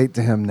can relate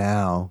to him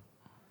now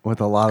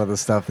with a lot of the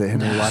stuff that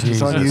Henry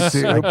watches on Jesus, I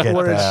YouTube, get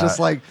where it's that. just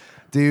like,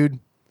 dude,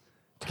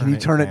 Can you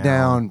turn it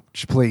down,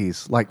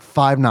 please? Like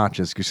 5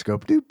 notches. Just go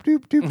doop,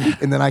 doop, doop,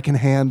 doop, and then I can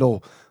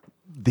handle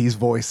these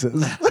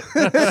voices.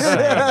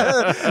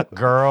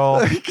 Girl,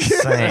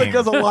 same.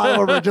 Because a lot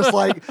of them are just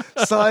like,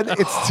 son,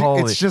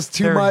 it's just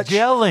too much.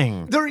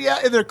 Yelling.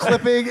 They're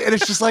clipping, and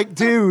it's just like,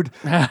 dude,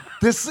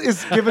 this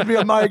is giving me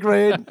a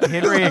migraine.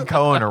 Henry and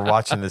Cohen are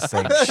watching the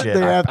same shit. They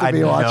have to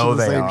be watching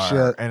the same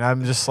shit. And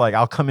I'm just like,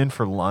 I'll come in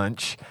for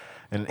lunch.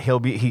 And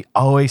he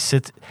always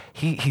sits.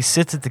 He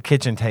sits at the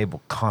kitchen table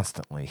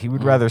constantly. He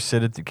would rather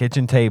sit at the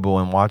kitchen table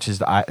and watch his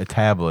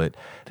tablet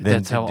than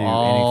That's to how do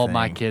all anything.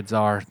 my kids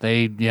are.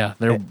 They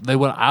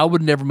would. I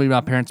would never be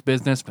my parents'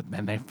 business, but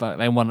man,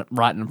 they want it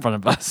right in front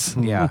of us.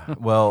 Yeah.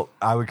 Well,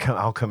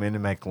 I'll come in to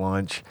make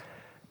lunch,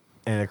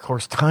 and of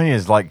course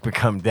Tanya's like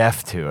become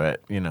deaf to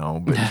it,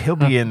 But he'll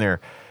be in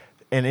there,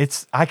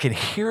 and I can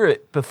hear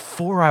it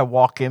before I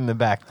walk in the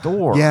back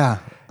door. Yeah,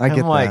 I And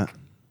get I'm like, that.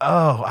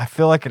 oh, I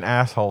feel like an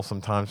asshole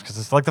sometimes because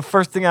it's like the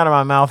first thing out of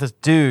my mouth is,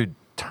 dude,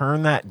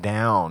 turn that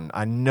down.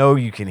 I know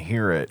you can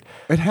hear it.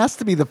 It has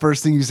to be the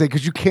first thing you say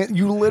because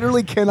you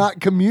literally cannot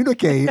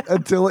communicate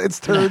until it's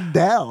turned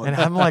down. And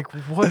I'm like,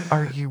 what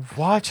are you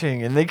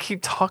watching? And they keep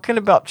talking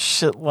about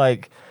shit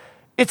like,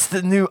 it's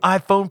the new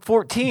iPhone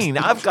 14.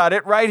 I've got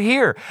it right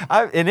here.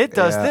 And it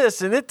does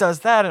this and it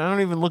does that. And I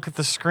don't even look at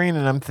the screen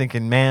and I'm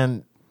thinking,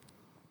 man,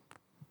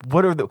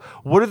 what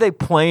are they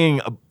playing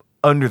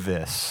under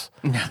this?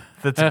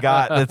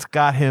 That's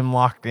got him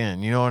locked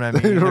in. You know what I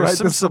mean? There's Right,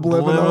 some the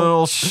subliminal.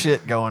 subliminal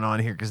shit going on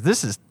here because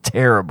this is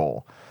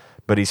terrible.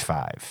 But he's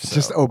 5. So.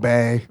 Just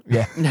obey.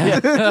 yeah,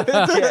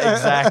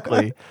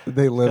 exactly.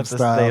 They live Got this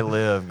style. They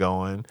live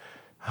going.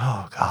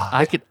 Oh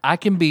God. I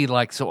can be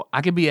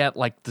at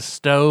like the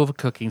stove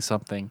cooking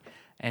something,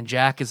 and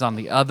Jack is on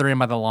the other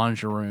end of the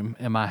laundry room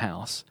in my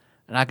house,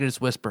 and I can just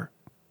whisper,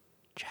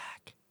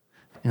 Jack,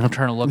 and he'll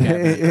turn and look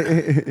at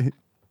me.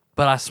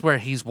 But I swear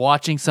he's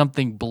watching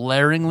something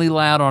blaringly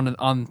loud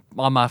on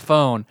my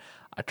phone.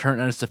 I turn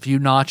it just a few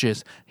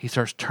notches. He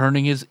starts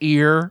turning his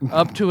ear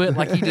up to it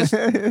like he just,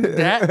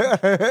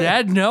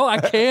 Dad, no, I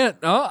can't.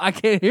 Oh, I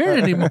can't hear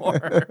it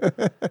anymore.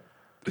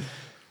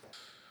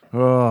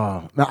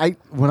 Oh, now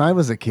when I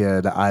was a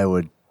kid,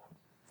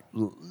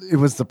 it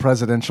was the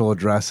presidential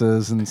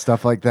addresses and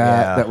stuff like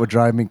that that would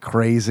drive me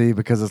crazy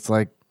because it's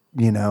like,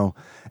 and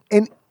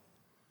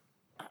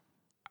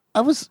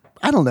I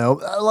don't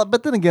know,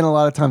 but then again, a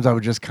lot of times I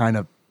would just kind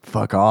of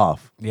fuck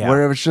off. Yeah.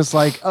 Where it was just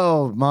like,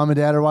 oh, mom and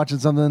dad are watching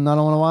something I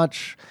don't want to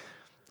watch.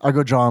 I'll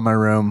go draw in my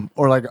room,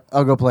 or like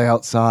I'll go play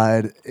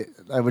outside.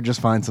 I would just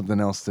find something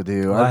else to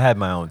do. Well, I had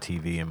my own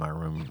TV in my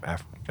room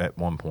at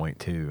one point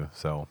too,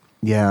 so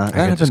Yeah,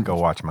 I could just go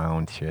watch my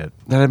own shit.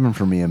 That happened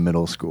for me in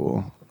middle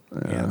school.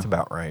 Yeah, that's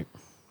about right.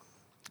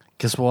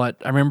 Guess what?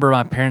 I remember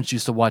my parents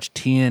used to watch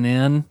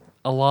TNN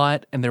a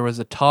lot, and there was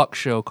a talk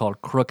show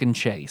called Crook and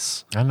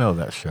Chase. I know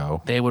that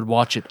show. They would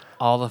watch it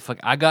all the fuck.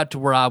 I got to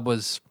where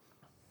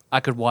I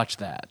could watch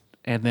that.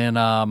 And then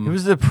It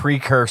was the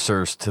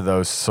precursors to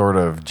those sort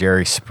of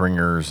Jerry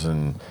Springers,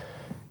 and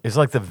it's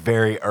like the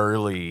very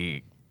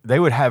early. They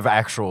would have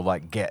actual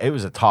it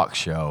was a talk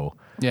show.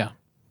 yeah.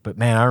 But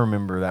man, I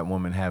remember that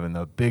woman having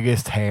the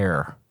biggest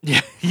hair.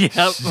 Yeah.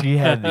 Yep. She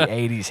had the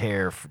 '80s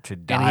hair to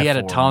die for. And he had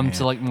a Tom man.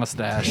 Selleck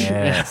mustache.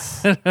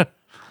 Yes.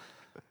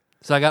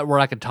 So I got where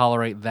I could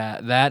tolerate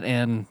that. That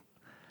and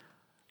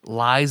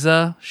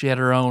Liza, she had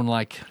her own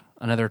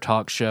another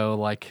talk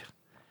show.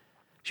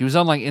 She was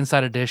on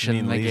Inside Edition.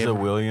 You mean and they Lisa gave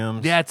her,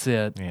 Williams? That's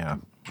it. Yeah,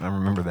 I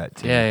remember that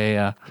too.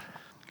 Yeah.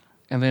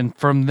 And then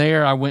from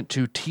there, I went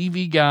to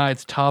TV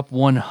Guide's top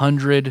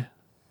 100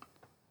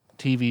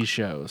 TV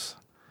shows.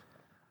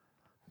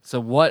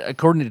 So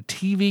according to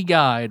TV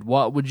Guide,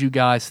 what would you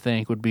guys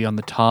think would be on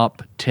the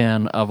top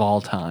 10 of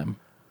all time?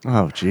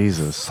 Oh,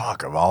 Jesus.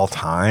 Fuck, of all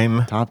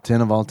time. Top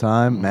 10 of all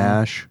time,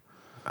 MASH.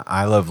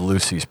 I Love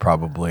Lucy's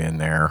probably in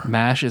there.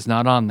 MASH is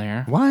not on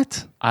there.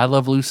 What? I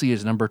Love Lucy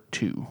is number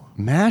 2.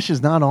 MASH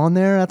is not on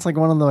there? That's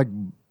one of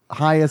the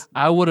highest.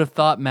 I would have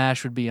thought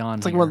MASH would be on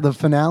It's here. one of the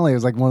finale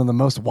is one of the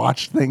most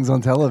watched things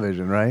on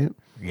television, right?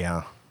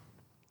 Yeah.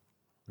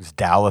 Is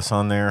Dallas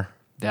on there?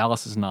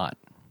 Dallas is not.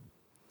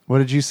 What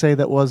did you say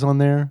that was on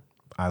there?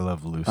 I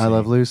Love Lucy. I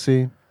Love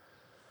Lucy.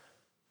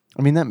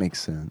 I mean, that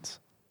makes sense.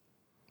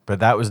 But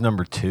that was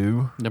number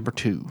 2. Number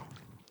 2.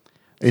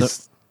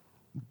 Is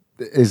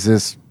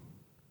this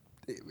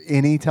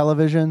any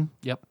television?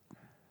 Yep.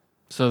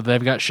 So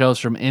they've got shows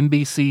from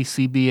NBC,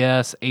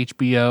 CBS,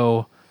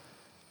 HBO,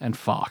 and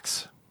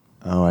Fox.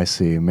 Oh, I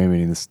see. Maybe we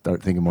need to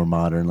start thinking more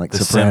modern, like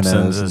The Sopranos.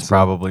 Simpsons and is stuff.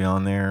 probably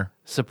on there.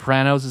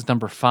 Sopranos is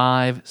number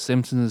 5.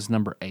 Simpsons is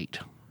number 8.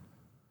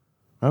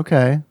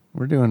 Okay.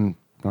 We're doing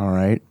all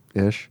right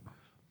ish.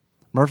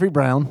 Murphy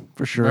Brown,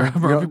 for sure. Murphy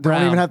Don't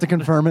Brown. even have to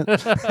confirm it.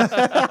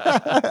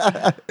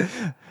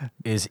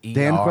 Is ER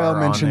Dan Quayle on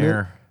mentioned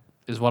there?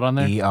 Is what on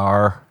there?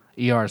 ER.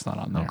 ER is not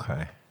on there.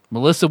 Okay.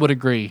 Melissa would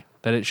agree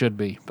that it should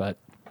be, but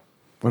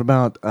What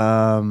about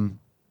I'm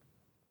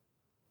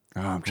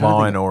trying to Law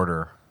think and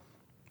Order.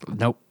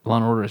 nope. Law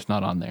and Order is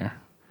not on there.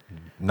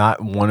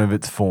 Not one of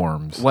its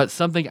forms. What's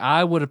something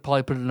I would have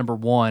probably put at number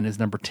 1 is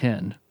number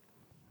 10.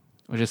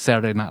 which is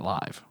Saturday Night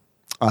Live.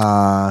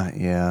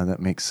 Yeah, that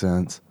makes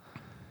sense.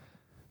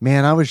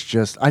 Man,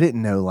 I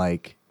didn't know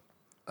like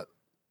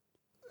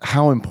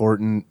how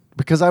important,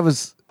 because I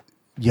was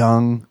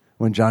young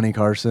when Johnny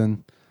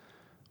Carson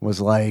was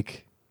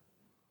like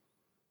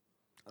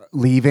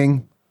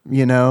leaving,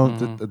 you know,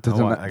 the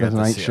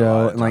Tonight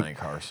Show, and like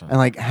Carson. and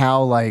like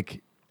how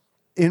like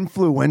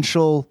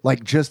influential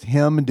like just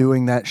him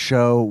doing that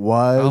show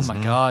was. Oh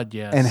my God,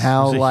 yes. And It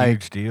how was a like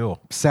huge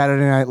deal.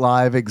 Saturday Night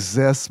Live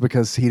exists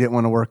because he didn't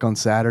want to work on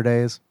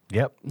Saturdays.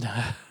 Yep.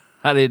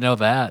 I didn't know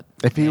that.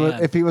 If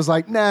he was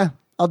like, nah,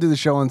 I'll do the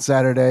show on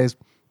Saturdays.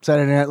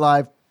 Saturday Night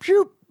Live,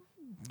 shoot,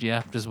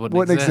 Yeah, just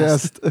wouldn't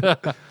exist.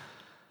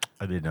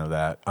 I did know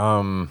that.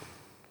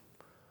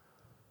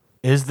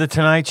 Is the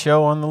Tonight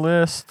Show on the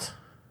list?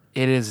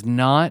 It is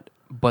not,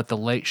 but The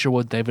Late Show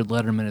with David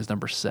Letterman is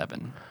number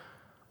 7.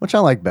 Which I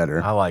like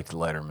better. I liked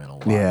Letterman a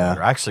lot. Yeah.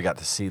 better. I actually got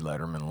to see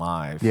Letterman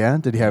live. Yeah,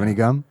 did he have any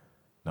gum?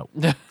 Nope.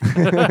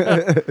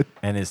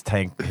 And his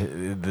tank,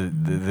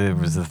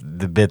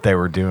 the bit they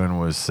were doing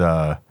was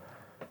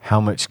how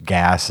much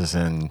gas is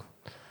in.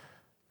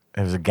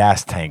 It was a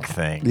gas tank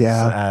thing.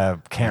 Yeah.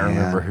 Can't Man.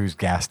 remember whose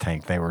gas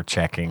tank they were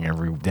checking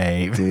every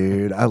day.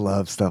 Dude, I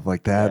love stuff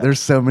like that. Yeah.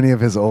 There's so many of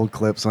his old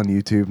clips on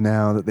YouTube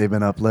now that they've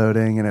been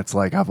uploading, and it's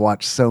like I've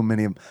watched so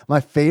many of my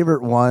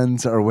favorite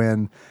ones are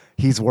when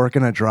he's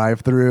working a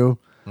drive-through.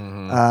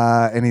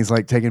 And he's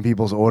like taking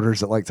people's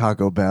orders at like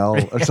Taco Bell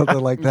or something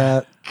like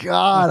that.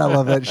 God, I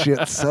love that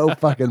shit so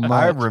fucking much.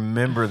 I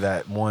remember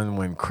that one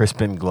when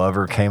Crispin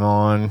Glover came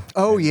on.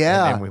 Oh,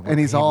 yeah. And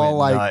he's he all, went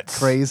like, nuts.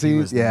 crazy. He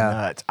was Yeah.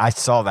 nuts. I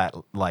saw that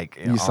like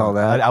You saw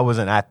that? I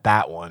wasn't at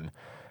that one,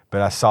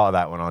 but I saw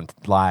that one on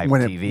live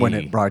When it- TV when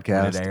it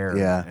broadcast, when it aired,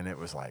 yeah. and it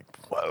was like,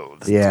 whoa,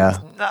 this Yeah.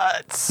 dude's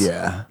nuts.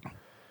 Yeah.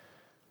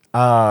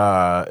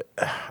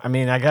 I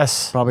mean, I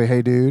guess Probably,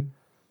 hey, dude.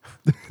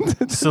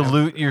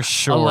 salute your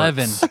shorts.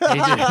 11.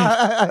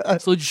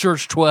 AJ. Salute your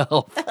shorts,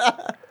 12.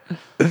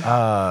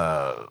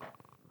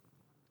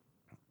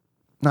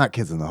 Not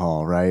Kids in the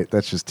Hall, right?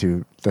 That's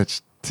too.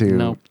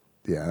 Nope.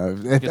 Yeah.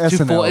 If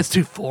It's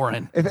too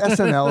foreign. If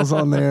SNL's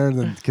on there,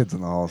 then Kids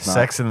in the Hall is not.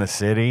 Sex in the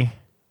City.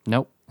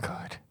 Nope.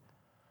 Good.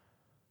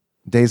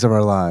 Days of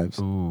Our Lives.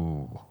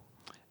 Ooh.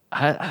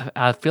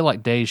 I feel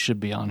like Days should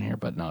be on here,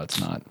 but no, it's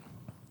not.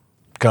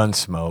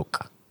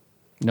 Gunsmoke.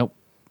 Nope.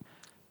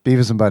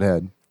 Beavis and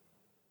Butthead.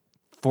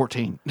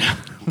 14.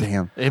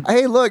 Damn. It-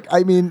 Hey, look,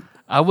 I mean,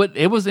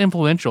 It was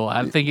influential.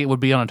 I think it would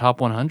be on a top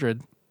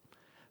 100.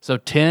 So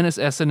 10 is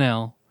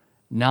SNL.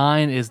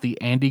 9 is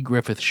the Andy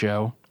Griffith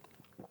Show.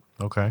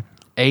 Okay.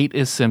 8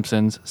 is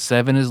Simpsons.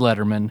 7 is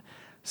Letterman.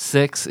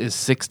 6 is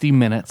 60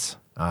 Minutes.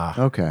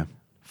 okay.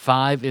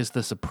 5 is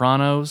The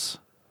Sopranos.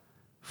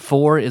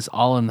 4 is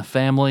All in the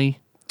Family.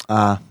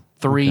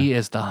 3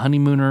 is The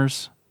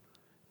Honeymooners.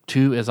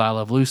 2 is I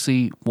Love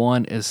Lucy.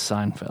 1 is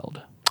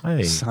Seinfeld. Hey,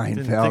 didn't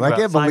think Seinfeld. I about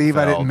can't believe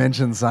I Seinfeld. didn't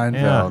mention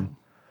Seinfeld.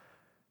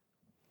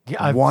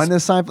 Yeah, I've- One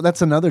is Seinfeld.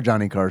 That's another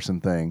Johnny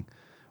Carson thing,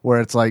 where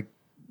it's like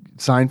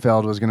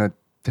Seinfeld was going to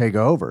take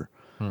over.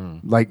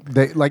 Like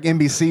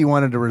NBC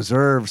wanted to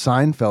reserve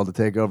Seinfeld to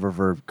take over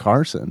for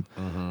Carson,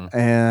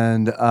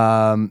 and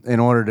in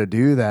order to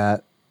do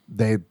that,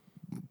 they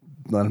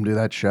let him do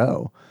that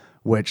show,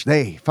 which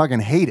they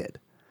fucking hated.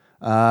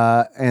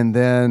 And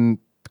then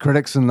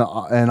critics and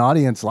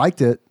audience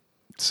liked it,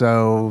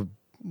 so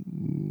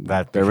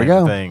that there we became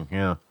a go. thing.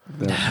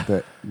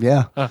 Yeah.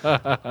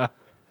 yeah.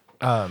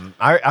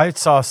 I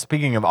saw,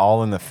 speaking of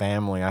All in the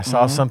Family, I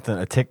saw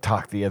a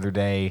TikTok the other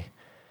day.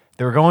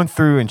 They were going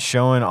through and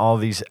showing all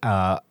these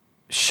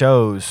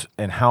shows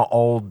and how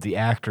old the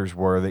actors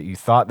were that you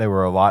thought they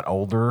were a lot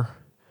older.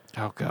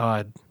 Oh,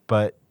 God.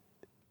 But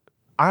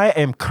I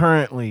am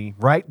currently,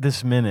 right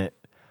this minute,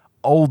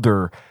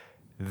 older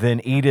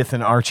than Edith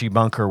and Archie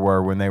Bunker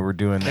were when they were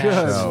doing that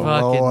That's show.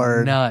 fucking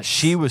Lord. nuts.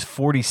 She was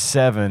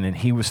 47 and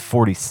he was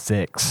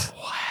 46.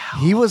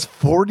 He was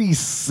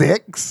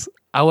 46.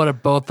 I would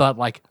have both thought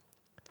like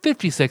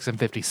 56 and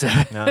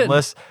 57. Now,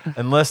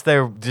 unless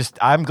they're just,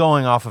 I'm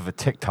going off of a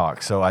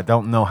TikTok, so I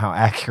don't know how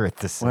accurate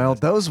this Well,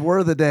 is. those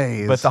were the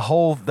days. But the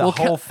whole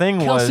thing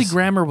was Kelsey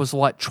Grammer was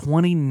what,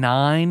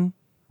 29 in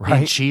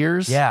Right?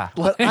 Cheers? Yeah.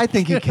 But I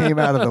think he came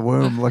out of the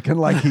womb looking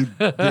like he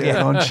did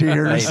on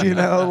Cheers. Maybe. You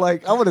know,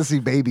 like I want to see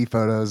baby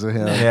photos of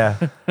him. Yeah.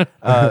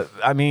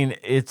 I mean,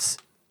 it's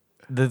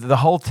the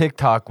whole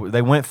TikTok.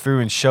 They went through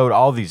and showed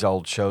all these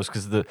old shows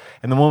because the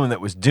woman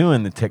that was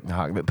doing the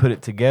TikTok that put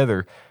it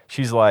together,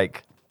 she's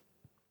like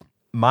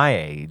my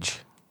age,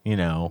 you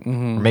know, or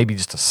maybe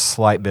just a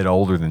slight bit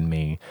older than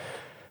me.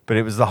 But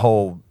it was the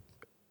whole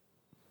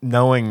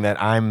knowing that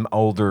I'm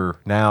older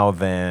now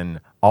than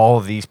all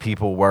of these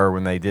people were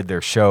when they did their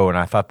show, and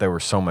I thought they were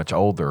so much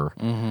older.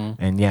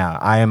 And yeah,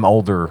 I am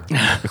older.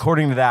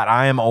 According to that,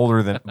 I am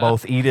older than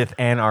both Edith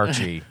and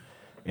Archie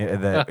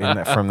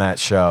from that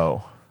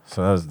show.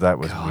 So that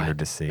was weird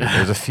to see.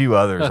 There's a few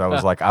others. I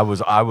was like, I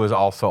was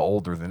also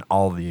older than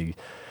all the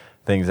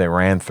things they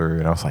ran through,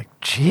 and I was like,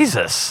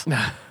 Jesus,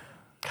 God,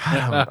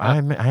 I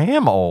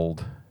am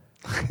old.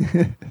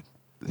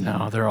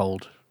 No, they're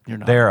old. You're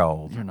not. They're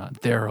old. You're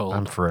not. They're old.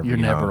 I'm forever You're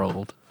never young.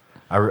 old.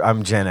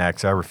 I'm Gen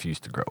X. I refuse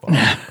to grow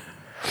up.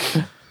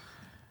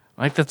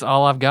 I think that's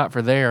all I've got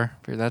for there.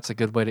 Figure that's a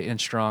good way to end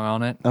strong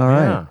on it. All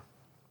right. Yeah.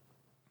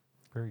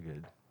 Very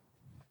good.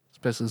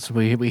 Especially since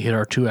we hit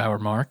our 2-hour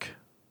mark.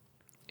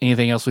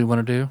 Anything else we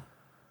want to do?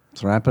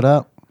 Let's wrap it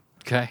up.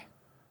 Okay.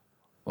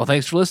 Well,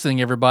 thanks for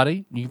listening,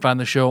 everybody. You can find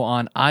the show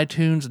on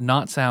iTunes,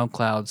 not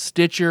SoundCloud,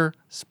 Stitcher,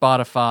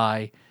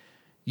 Spotify,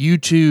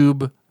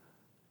 YouTube.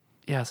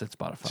 Yeah, I said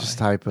Spotify. Just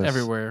type us.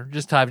 Everywhere.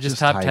 Just type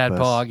type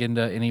Tadpog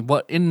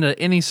into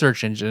any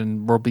search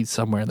engine. We'll be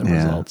somewhere in the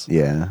results.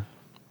 Yeah.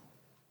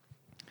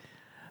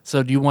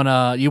 So do you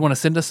wanna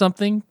send us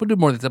something? We'll do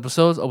more of these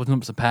episodes. Open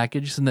up some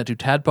package. Send that to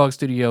Tadpog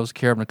Studios,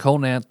 care of Nicole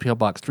Nance, PO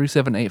Box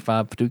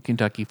 3785, Paducah,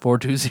 Kentucky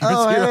 42002.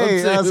 Oh,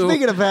 hey,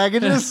 speaking of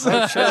packages,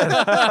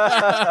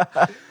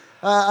 I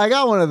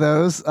got one of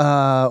those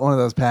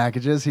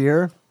packages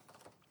here.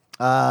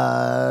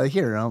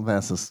 Here, I'll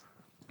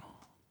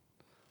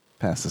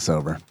pass this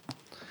over.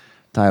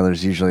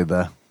 Tyler's usually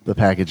the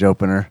package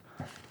opener.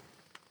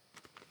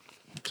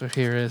 So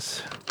here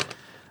is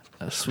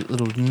a sweet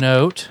little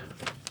note.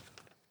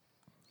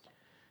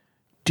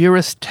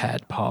 Dearest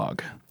Tadpog,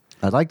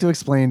 I'd like to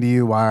explain to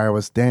you why I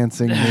was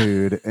dancing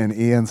nude in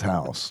Ian's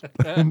house.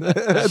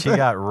 She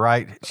got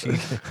right.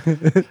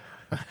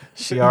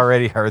 She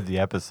already heard the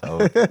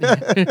episode.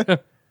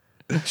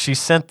 She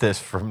sent this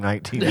from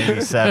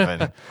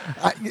 1987.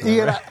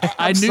 Ian,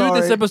 I knew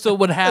this episode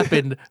would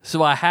happen,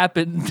 so I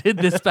did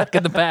this back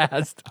in the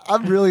past.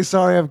 I'm really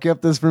sorry I've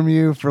kept this from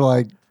you for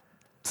like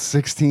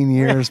 16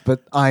 years,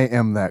 but I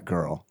am that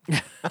girl.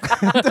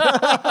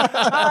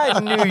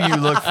 I knew you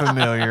looked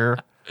familiar.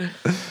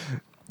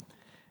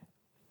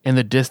 In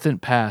the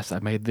distant past, I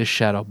made this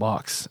shadow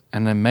box,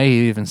 and I may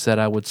have even said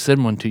I would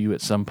send one to you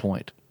at some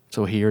point.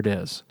 So here it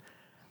is.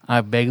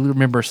 I vaguely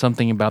remember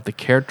something about the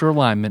character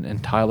alignment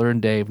and Tyler and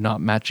Dave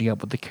not matching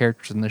up with the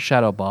characters in the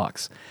shadow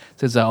box.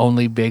 Since I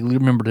only vaguely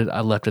remembered it,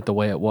 I left it the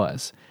way it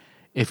was.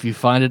 If you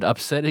find it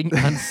unsettling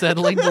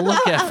to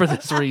look at for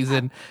this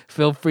reason,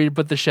 feel free to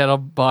put the shadow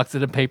box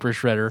in a paper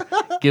shredder,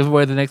 give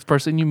away the next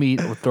person you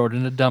meet, or throw it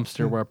in a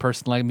dumpster where a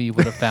person like me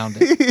would have found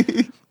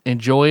it.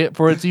 Enjoy it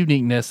for its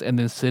uniqueness, and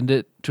then send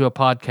it to a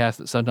podcast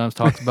that sometimes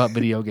talks about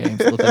video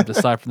games. Let them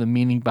decipher the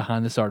meaning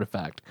behind this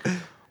artifact.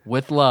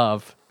 With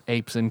love,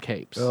 Apes and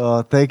Capes.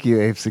 Oh, thank you,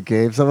 Apes and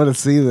Capes. I'm going to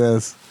see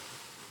this.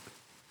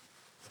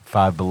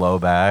 Five Below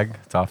bag.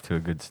 It's off to a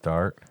good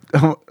start.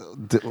 What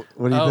do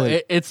you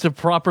think? It's to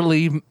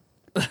properly...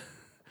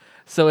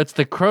 So it's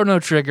the Chrono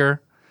Trigger,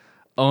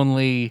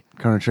 only...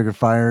 Chrono Trigger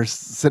fires,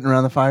 sitting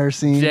around the fire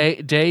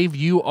scene. Dave,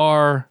 you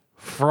are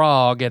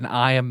Frog, and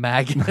I am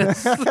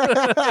Magnus. Yeah,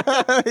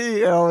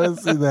 I want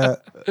to see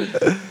that.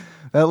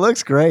 That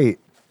looks great.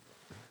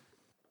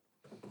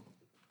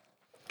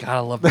 God,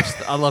 I love this.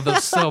 I love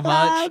those so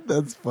much.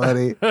 That's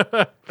funny.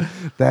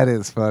 That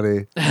is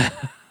funny.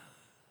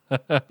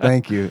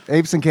 Thank you.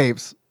 Apes and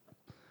Capes.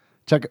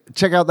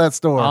 Check out that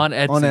store On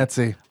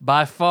Etsy.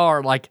 By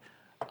far, like,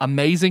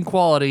 amazing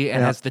quality,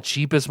 and has the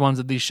cheapest ones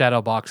of these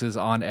shadow boxes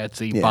on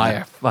Etsy by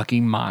a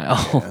fucking mile.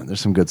 Yeah,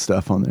 there's some good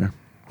stuff on there.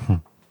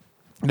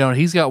 No,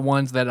 he's got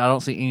ones that I don't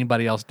see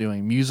anybody else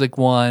doing. Music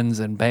ones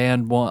and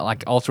band one,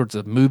 like all sorts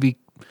of movie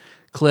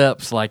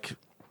clips. Like,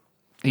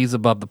 he's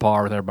above the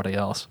par with everybody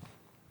else.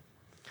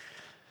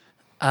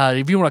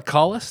 If you want to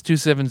call us,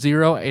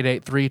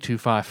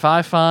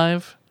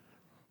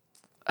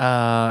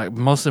 270-883-2555.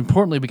 Most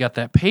importantly, we got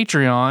that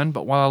Patreon.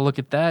 But while I look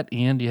at that,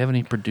 Ian, do you have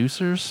any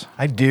producers?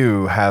 I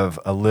do have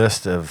a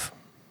list of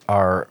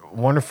our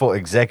wonderful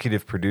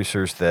executive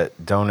producers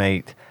that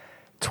donate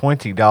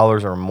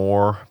 $20 or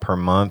more per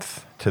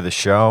month to the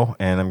show,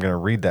 and I'm going to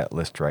read that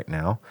list right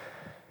now.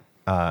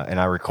 And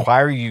I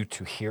require you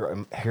to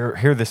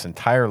hear this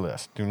entire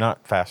list. Do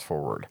not fast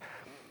forward.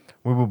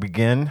 We will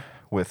begin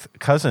with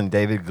Cousin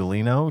David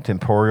Galino,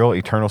 Temporal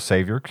Eternal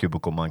Savior,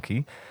 Cubicle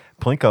Monkey,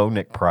 Plinko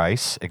Nick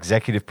Price,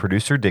 Executive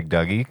Producer Dig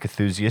Duggy,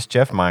 Cthusiast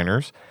Jeff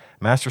Miners,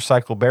 Master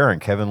Cycle Baron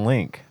Kevin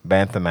Link,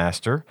 Bantha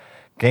Master,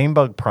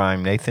 Gamebug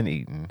Prime Nathan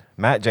Eaton,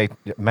 Matt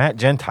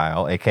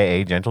Gentile,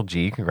 a.k.a. Gentle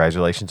G,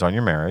 congratulations on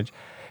your marriage,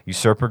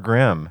 Usurper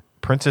Grimm,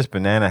 Princess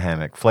Banana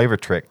Hammock, Flavor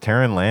Trick,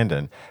 Taryn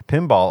Landon,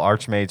 Pinball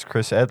Archmaids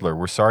Chris Edler,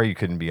 we're sorry you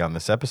couldn't be on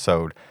this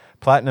episode,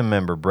 Platinum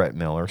member Brett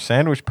Miller,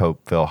 Sandwich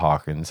Pope Phil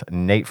Hawkins,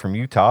 Nate from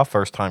Utah,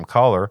 first-time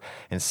caller,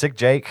 and Sick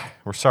Jake,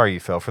 we're sorry you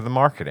fell for the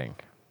marketing.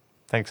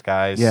 Thanks,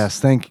 guys. Yes,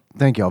 thank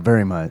y'all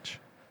very much.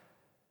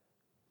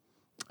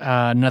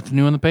 Nothing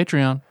new on the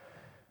Patreon.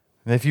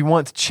 And if you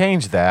want to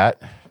change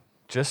that,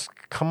 just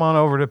come on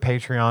over to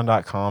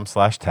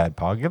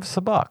patreon.com/tadpog. Give us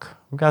 $1.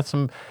 We've got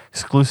some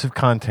exclusive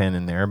content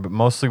in there, but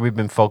mostly we've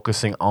been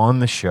focusing on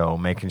the show,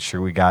 making sure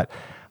we got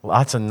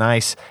lots of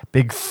nice,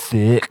 big,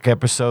 thick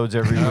episodes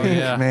every week.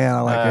 Yeah. Man,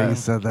 I like how you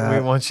said that. We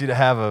want you to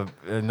have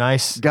a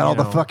nice... Got all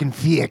the fucking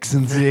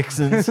fixins.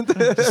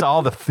 just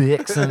all the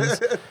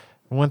fixins.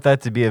 We want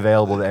that to be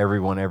available to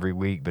everyone every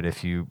week, but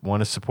if you want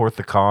to support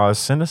the cause,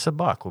 send us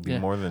 $1. We'll be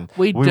more than...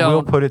 We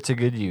will put it to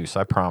good use,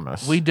 I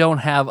promise. We don't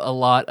have a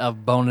lot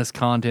of bonus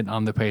content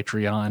on the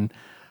Patreon.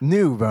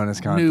 New bonus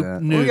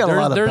content. New. We got There's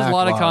a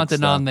lot of backlog content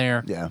stuff. on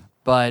there. Yeah.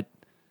 But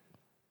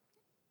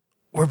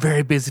we're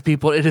very busy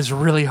people. It is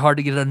really hard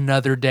to get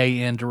another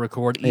day in to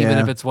record, even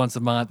Yeah. if it's once a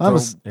month. I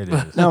was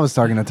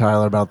talking to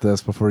Tyler about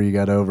this before you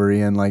got over,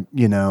 Ian. Like,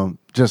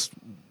 just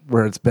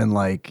where it's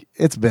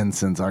been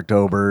since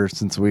October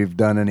since we've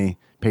done any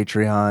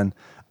Patreon,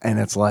 and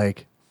it's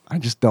like I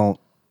just don't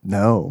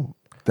know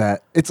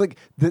that it's like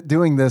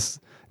doing this,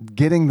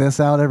 getting this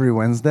out every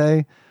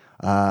Wednesday.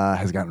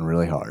 Has gotten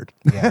really hard.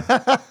 Yeah.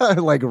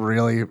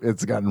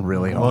 It's gotten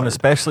really hard. Well, and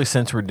especially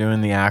since we're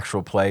doing the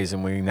actual plays,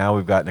 and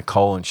we've got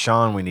Nicole and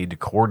Sean we need to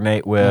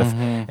coordinate with,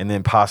 and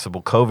then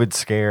possible COVID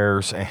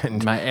scares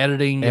and my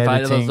editing if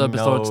I do those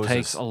episodes knows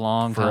takes a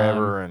long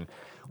forever, time. and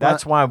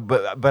that's why.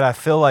 But I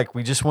feel like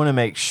we just want to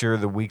make sure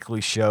the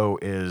weekly show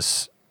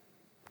is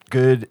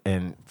good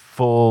and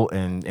full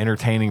and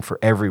entertaining for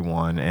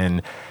everyone,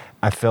 and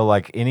I feel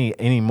like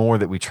any more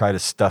that we try to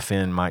stuff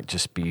in might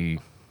just be.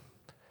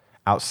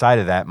 Outside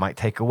of that, might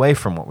take away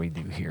from what we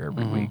do here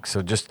every week.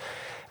 So just,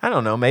 I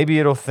don't know, maybe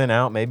it'll thin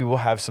out. Maybe we'll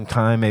have some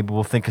time. Maybe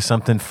we'll think of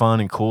something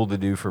fun and cool to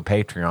do for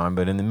Patreon.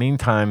 But in the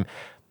meantime,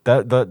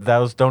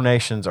 those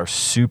donations are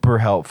super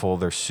helpful.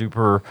 They're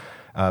super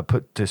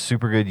put to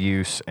super good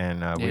use.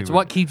 And It's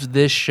what keeps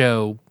this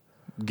show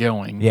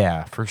going.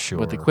 Yeah, for sure.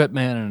 With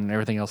equipment and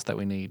everything else that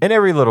we need. And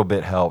every little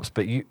bit helps,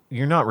 but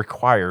you're not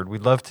required.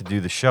 We'd love to do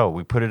the show.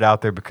 We put it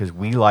out there because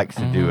we like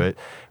to do it.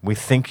 We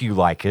think you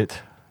like it.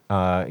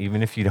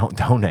 Even if you don't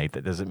donate,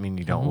 that doesn't mean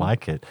you don't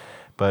like it.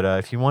 But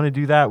if you want to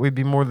do that, we'd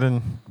be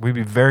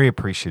very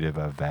appreciative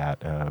of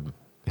that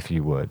if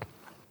you would.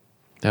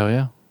 Oh,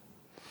 yeah.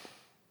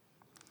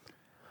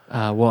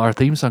 Well, our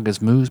theme song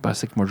is Moose by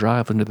Sycamore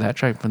Drive. Link to that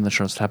track from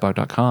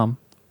thetadpog.com.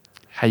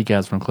 How you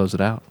guys want to close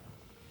it out?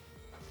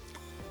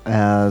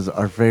 As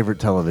our favorite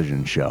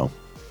television show.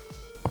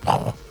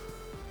 All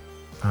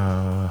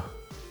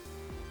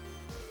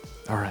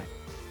right.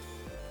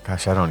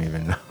 Gosh, I don't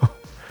even know.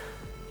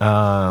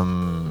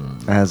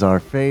 As our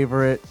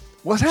favorite.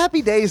 Was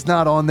Happy Days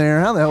not on there?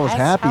 How the hell was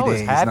Happy how was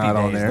Days Happy not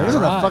on Days there? not It was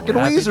in a Right. fucking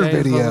Happy Weezer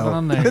Days video. wasn't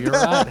on there. You're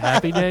right.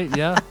 Happy Day,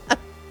 yeah.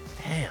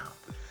 Damn.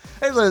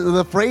 Hey,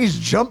 the phrase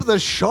 "jump the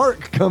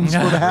shark" comes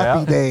from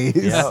Happy Days.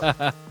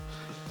 Yeah.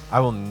 I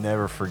will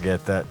never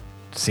forget that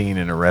scene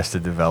in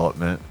Arrested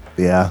Development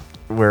Yeah.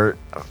 where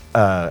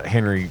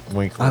Henry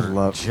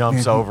Winkler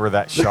jumps over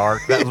that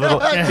shark. That little,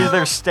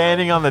 they're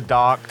standing on the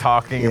dock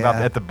talking about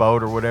at the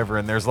boat or whatever,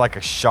 and there's like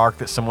a shark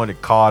that someone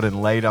had caught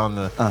and laid on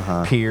the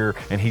pier,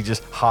 and he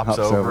just hops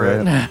over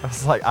it. I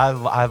was like,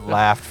 I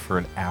laughed for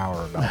an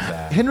hour about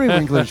that. Henry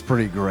Winkler's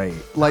pretty great.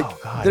 Like,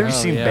 Have you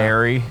seen yeah.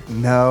 Barry?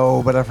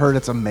 no, but I've heard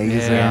it's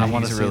amazing. Yeah, I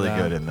wanna He's see really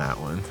that. good in that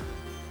one.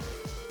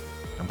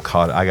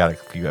 I got a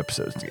few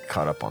episodes to get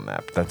caught up on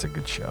that, but that's a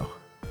good show.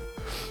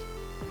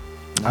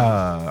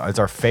 It's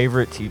our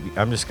favorite TV.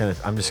 I'm just gonna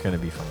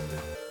be fun with it.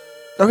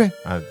 Okay,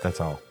 That's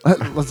all.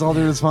 let's all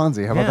do this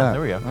Fonzie. How about that?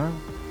 There we go. All right.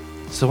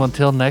 So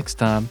until next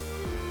time.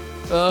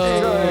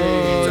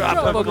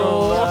 Capricorn.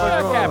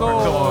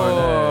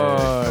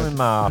 In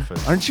my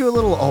office. Aren't you a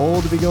little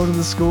old to be going to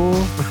the school?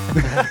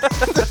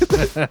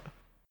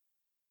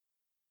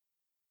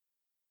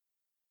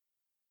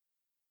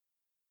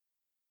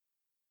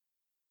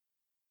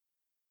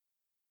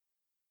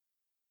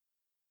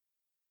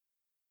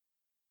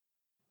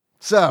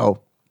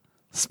 So,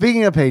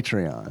 speaking of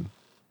Patreon,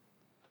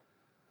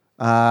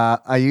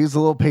 I use a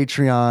little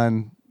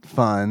Patreon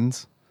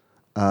funds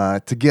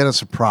to get a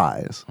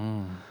surprise.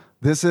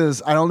 This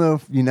is, I don't know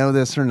if you know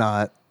this or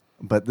not,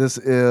 but this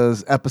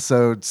is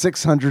episode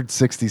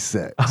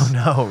 666. Oh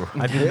no,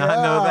 I did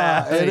not know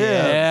that. It is.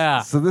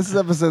 Yeah. So this is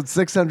episode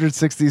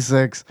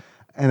 666,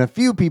 and a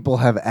few people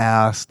have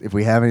asked if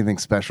we have anything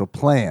special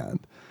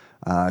planned,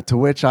 to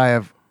which I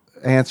have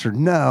answered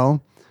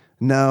no,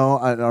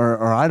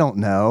 or I don't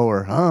know,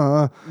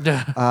 or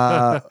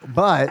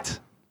but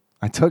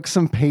I took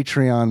some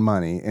Patreon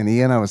money, and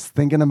Ian, I was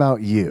thinking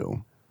about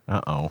you.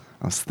 I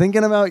was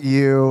thinking about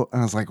you,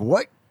 and I was like,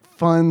 what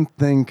fun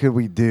thing could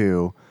we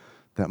do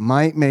that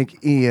might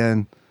make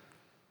Ian...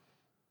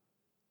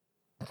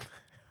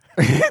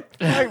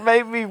 Like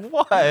maybe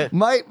what?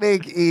 might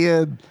make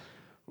Ian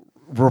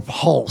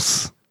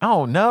repulse.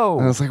 Oh no.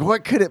 And I was like,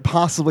 what could it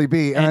possibly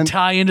be? And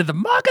tie into the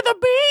Mark of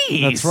the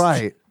Beast. That's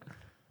right.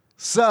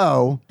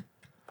 So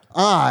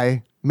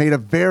I made a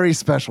very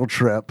special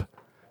trip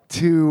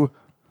to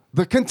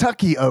the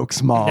Kentucky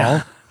Oaks Mall.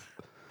 Yeah.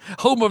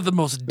 Home of the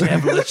most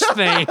devilish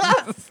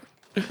things.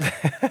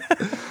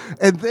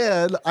 And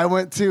then I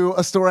went to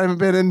a store I haven't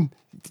been in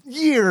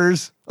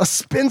years, a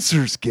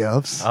Spencer's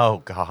Gifts.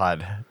 Oh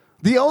God.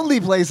 The only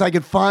place I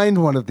could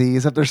find one of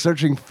these after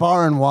searching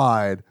far and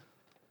wide.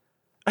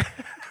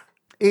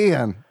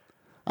 Ian,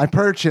 I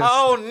purchased.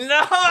 Oh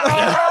no!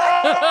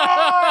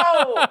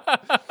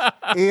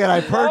 Ian,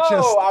 I purchased.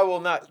 No, I will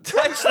not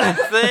touch that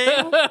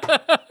thing.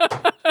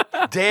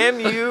 Damn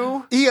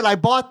you! Ian, I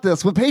bought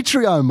this with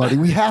Patreon money.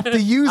 We have to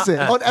use it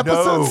on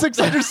episode No.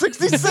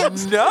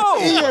 666. No.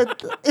 Ian,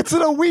 it's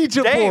an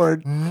Ouija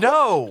board.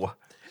 No.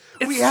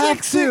 We have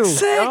to.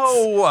 666.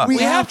 No. We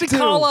We have to have to.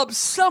 call up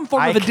some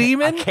form of a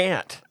demon. I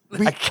can't.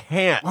 I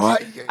can't.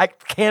 What? I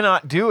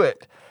cannot do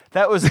it.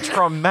 That was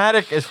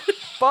traumatic as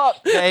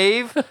fuck,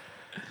 Dave.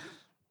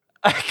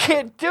 I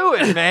can't do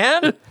it,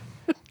 man.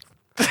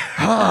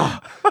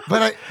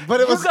 But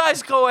it was. You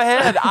guys go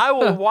ahead. I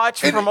will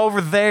watch from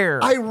over there.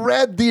 I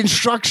read the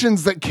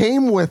instructions that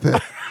came with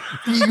it.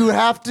 You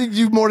have to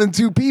do more than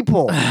 2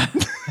 people.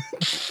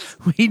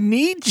 We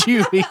need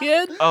you,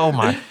 Ian. Oh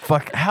my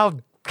fuck! How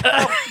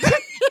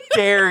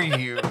dare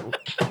you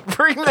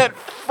bring that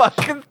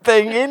fucking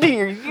thing in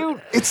here? You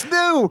It's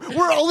new.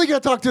 We're only gonna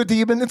talk to a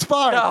demon. It's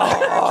fine.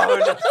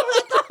 no.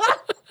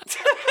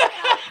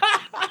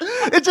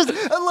 It's just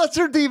a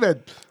lesser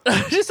demon.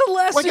 Just a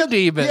lesser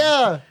demon.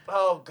 Yeah.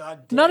 Oh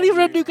god. Damn Not even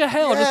a you. Duke of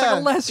Hell, just like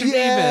a lesser demon.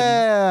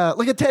 Yeah.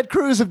 Like a Ted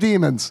Cruz of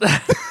demons.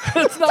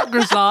 It's not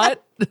Grisot.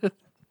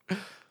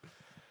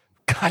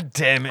 God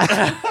damn it!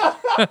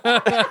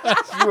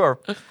 You are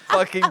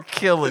fucking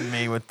killing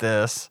me with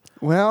this.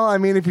 Well, I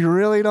mean, if you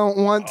really don't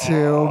want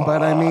to,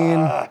 but I mean,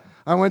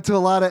 I went to a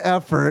lot of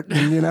effort,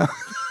 and you know.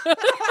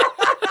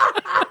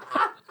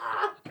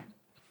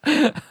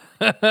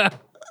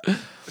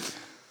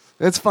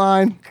 It's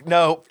fine.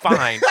 No,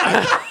 fine.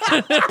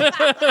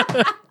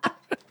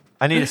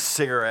 I need a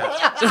cigarette.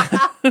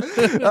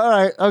 All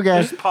right.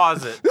 Okay. Just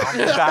pause it. I'll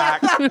be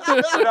back.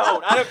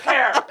 No, I don't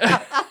care.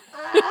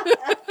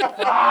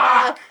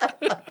 Fuck.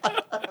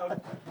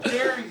 How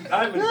dare you?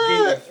 I'm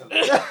gonna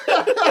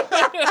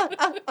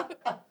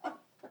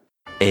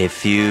A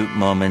few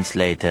moments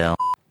later.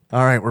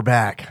 All right. We're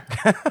back.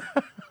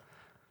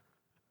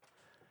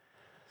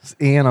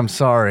 Ian, I'm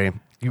sorry.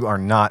 You are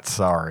not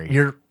sorry.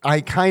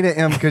 I kind of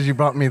am because you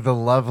brought me the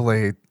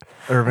lovely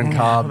Irvin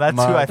Cobb. That's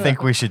who mug. I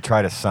think we should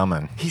try to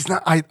summon. He's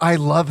not. I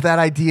love that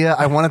idea.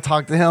 I want to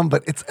talk to him,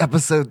 but it's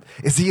episode.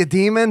 Is he a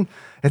demon?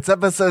 It's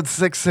episode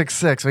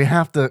 666. We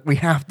have to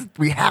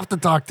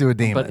talk to a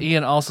demon. But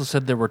Ian also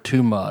said there were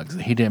 2 mugs.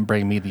 He didn't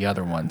bring me the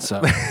other one, so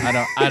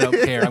I don't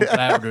care. I'm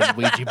glad we're doing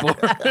Ouija board.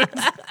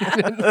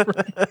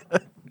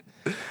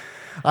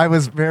 I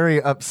was very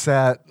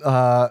upset.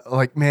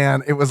 Like,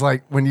 man, it was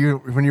like when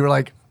you were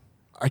like,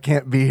 I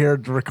can't be here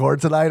to record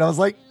tonight. I was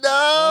like,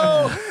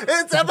 no,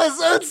 it's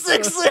episode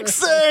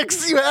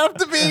 666. You have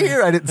to be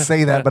here. I didn't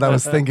say that, but I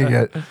was thinking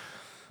it.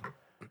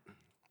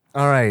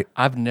 All right.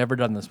 I've never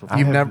done this before.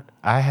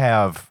 I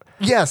have.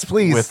 Yes,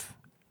 please.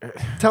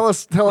 Tell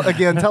us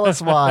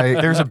why.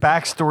 There's a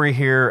backstory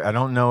here. I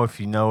don't know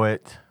if you know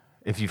it.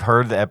 If you've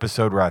heard the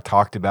episode where I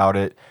talked about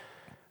it,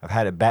 I've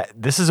had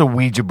this is a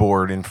Ouija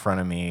board in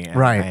front of me,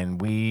 Right.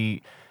 And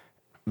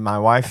my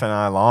wife and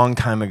I, a long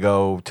time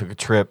ago, took a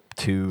trip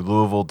to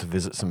Louisville to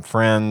visit some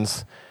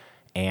friends,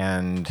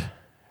 and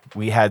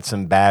we had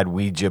some bad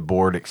Ouija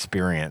board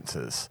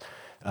experiences.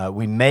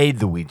 We made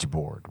the Ouija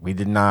board. We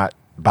did not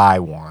buy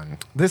one.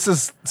 This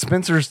is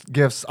Spencer's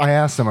gifts. I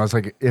asked him, I was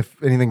like, if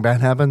anything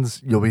bad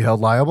happens, you'll be held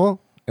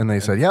liable? And they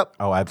said, yep.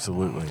 Oh,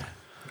 absolutely.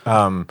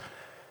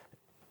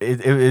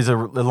 It is a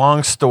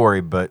long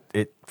story, but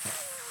it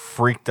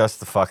freaked us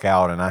the fuck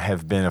out, and I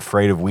have been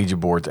afraid of Ouija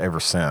boards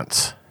ever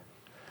since.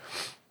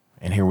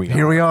 And here we go.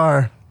 Here we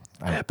are.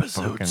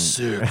 Episode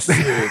 6.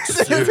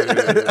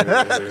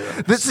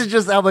 This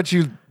is how much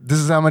you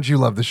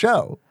love the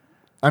show.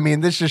 I mean,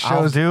 this just shows.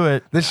 I'll do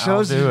it. This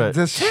shows I'll do it.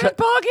 Ted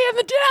Pog and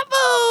the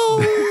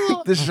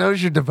devil. This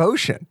shows your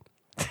devotion.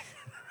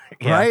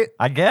 Yeah, right?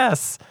 I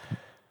guess.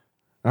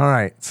 All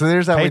right. So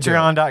there's how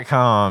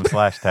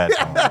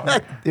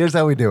Patreon.com/Tadpog. Here's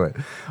how we do it.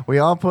 We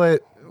all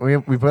put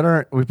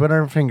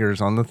our fingers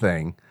on the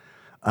thing.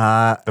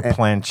 The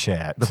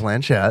planchette. The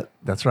planchette.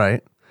 That's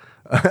right.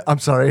 I'm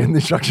sorry. In the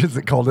instructions,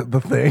 it called it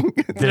the thing.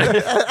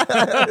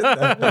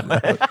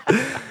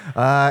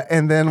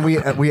 And then we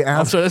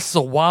asked. So this is a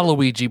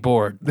Waluigi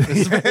board.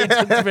 It's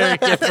very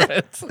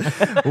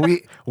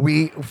different.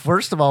 we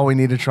first of all we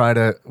need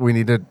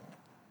to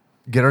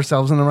get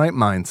ourselves in the right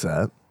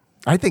mindset.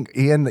 I think,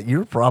 Ian, that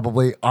you're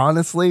probably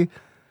honestly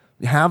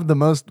have the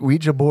most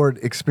Ouija board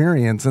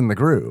experience in the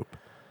group.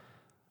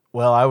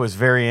 Well, I was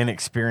very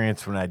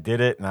inexperienced when I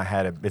did it, and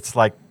it's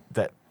like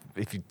that.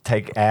 If you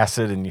take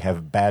acid and you have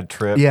a bad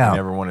trip, Yeah. you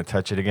never want to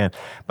touch it again.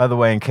 By the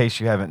way, in case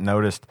you haven't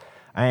noticed,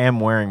 I am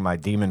wearing my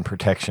demon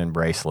protection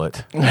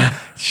bracelet.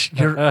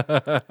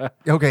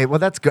 Okay, well,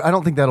 that's good. I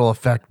don't think that'll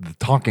affect the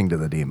talking to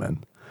the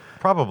demon.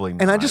 Probably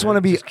not. And I just wanna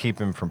be- Just keep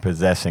him from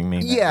possessing me.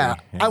 maybe. Yeah,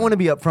 I want to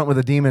be upfront with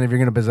a demon. If you're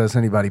going to possess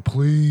anybody,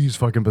 please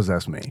fucking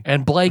possess me.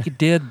 And Blake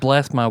did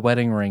bless my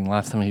wedding ring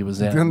last time he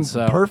was in. Then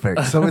So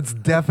perfect. So it's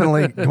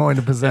definitely going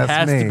to possess it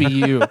has me. to be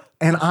you.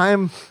 And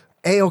I'm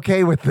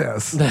A-okay with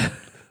this.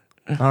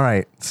 All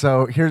right.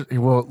 So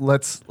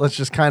let's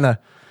just kind of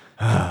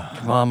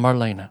Come on,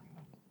 Marlena.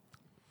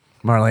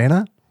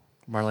 Marlena?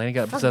 Marlena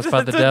got possessed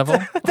by the devil.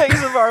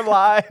 Days of our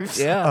lives.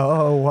 Yeah.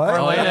 Oh, what?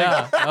 Oh,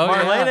 yeah. Oh,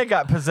 Marlena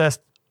got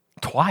possessed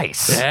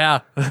twice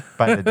Yeah.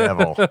 by the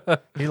devil.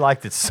 He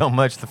liked it so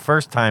much the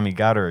first time he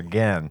got her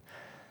again.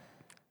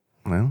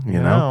 Well, you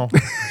know.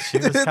 She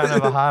was kind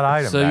of a hot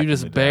item. So back you in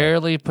just the day.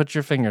 barely put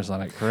your fingers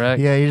on it, correct?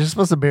 Yeah, you're just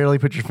supposed to barely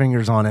put your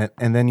fingers on it,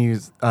 and then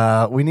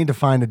we need to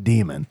find a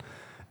demon.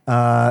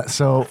 I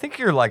So think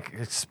you're like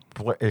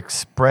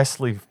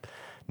expressly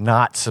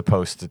not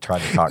supposed to try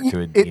to talk to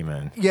a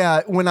demon.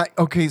 yeah,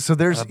 so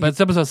there's But it's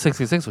episode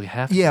 66. We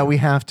have to. yeah, we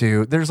have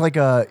to. There's like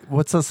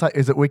what's the site?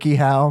 Is it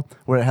WikiHow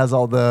where it has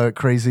all the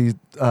crazy,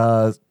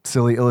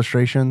 silly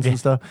illustrations and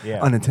stuff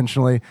Yeah.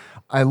 unintentionally?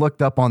 I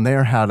looked up on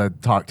there how to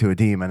talk to a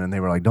demon, and they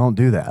were like, "Don't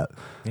do that."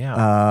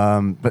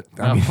 Yeah. But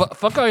I mean,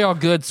 Fuck all y'all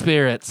good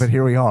spirits. but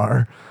here we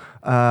are,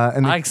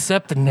 and I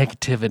accept the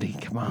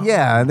negativity. Come on.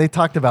 yeah, and they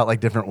talked about like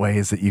different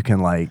ways that you can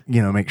like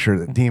make sure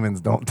that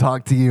demons don't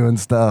talk to you and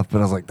stuff. But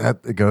I was like, that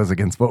it goes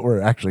against what we're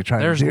actually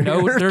trying There's to do.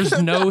 no here.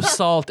 there's no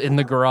salt in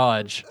the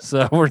garage,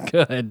 so we're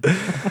good.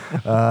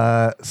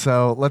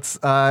 So let's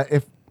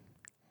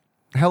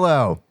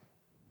hello,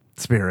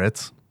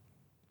 spirits.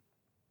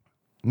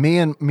 Me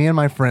and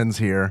my friends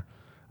here,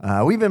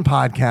 we've been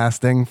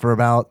podcasting for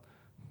about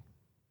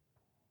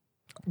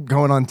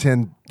going on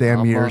 10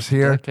 damn years Almost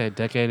here.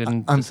 Decade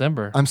in I'm-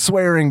 December. I'm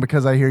swearing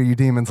because I hear you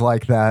demons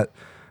like that.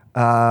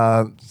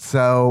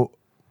 So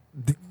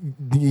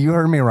you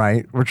heard me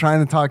right. We're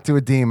trying to talk to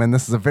a demon.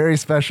 This is a very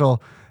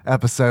special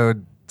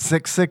episode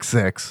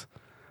 666,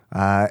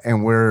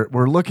 and we're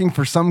looking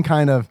for some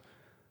kind of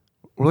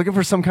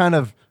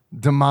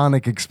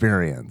demonic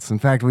experience. In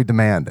fact, we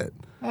demand it.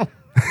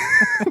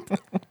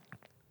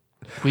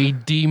 We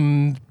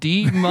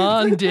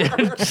demanded.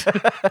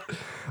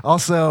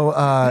 Also,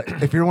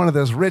 if you're one of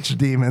those rich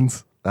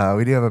demons,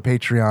 we do have a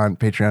Patreon,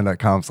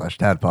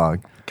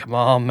 patreon.com/tadpog. Come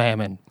on,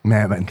 Mammon.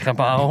 Mammon. Come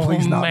on,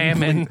 Please not,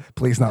 Mammon.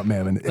 Please not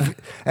Mammon.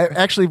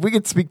 Actually, if we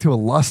could speak to a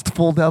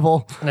lustful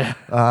devil,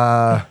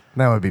 that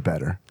would be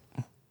better.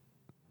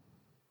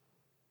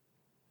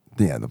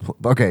 Yeah.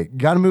 Okay.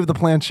 Got to move the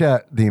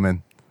planchette,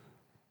 demon.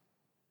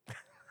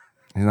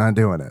 He's not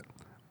doing it.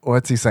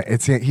 What's he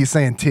saying? He's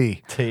saying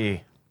T.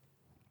 T.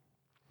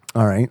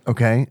 All right.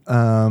 Okay.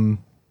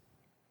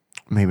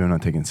 Maybe I'm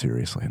not taking it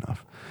seriously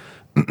enough.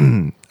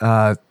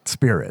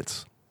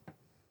 Spirits.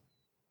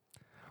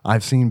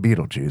 I've seen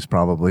Beetlejuice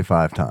probably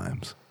 5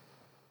 times.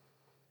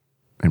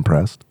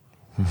 Impressed?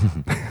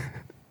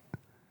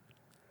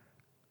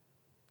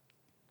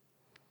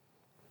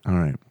 All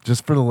right.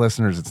 Just for the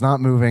listeners, it's not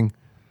moving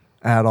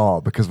at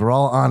all because we're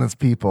all honest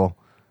people.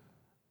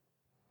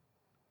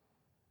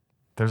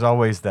 There's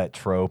always that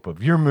trope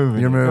of you're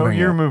moving. You're it. No, moving.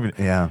 you're it. moving. it.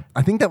 Yeah.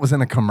 I think that was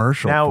in a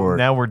commercial for it.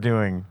 Now we're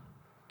doing.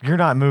 You're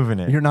not moving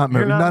it. You're not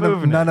moving.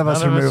 None of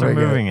us are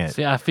moving it.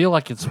 See, I feel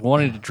like it's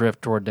wanting to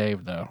drift toward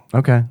Dave, though.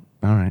 Okay.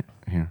 All right.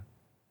 Here.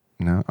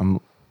 No, I'm.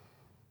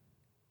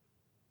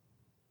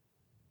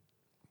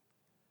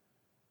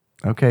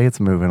 Okay, it's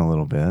moving a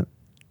little bit.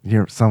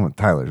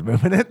 Tyler's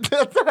moving it.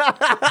 You're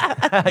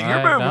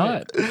moving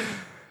it.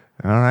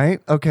 All right.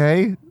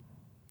 Okay.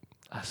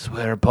 I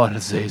swear upon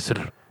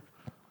Azazel.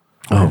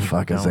 Oh,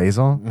 fuck,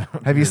 Azazel.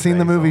 Have you seen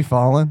the movie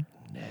Fallen?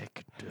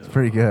 It's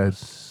pretty good.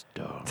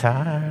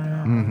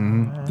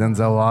 Time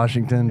Denzel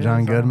Washington,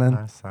 John is on Goodman.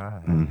 my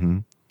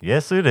side.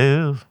 Yes, it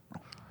is.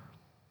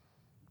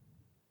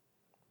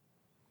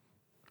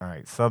 All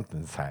right,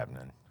 something's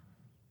happening.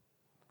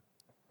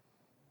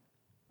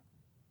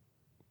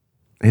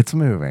 It's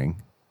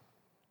moving.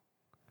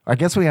 I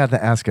guess we have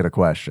to ask it a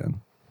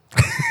question.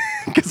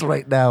 Because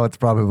right now it's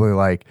probably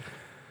like,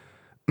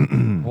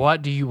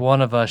 What do you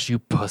want of us, you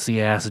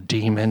pussy ass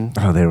demon?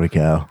 oh, there we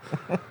go.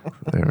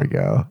 There we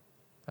go.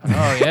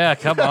 Oh yeah,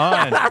 come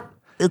on.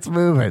 It's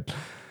moving.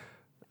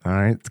 All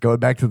right, it's going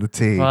back to the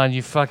T. Come on,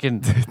 you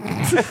fucking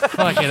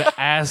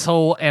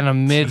asshole and a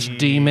midge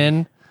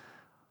demon.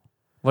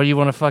 What do you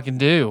want to fucking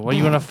do? What do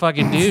you want to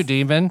fucking do,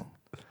 demon?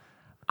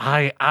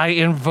 I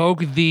invoke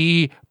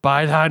thee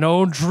by thine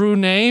own true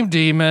name,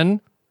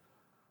 demon.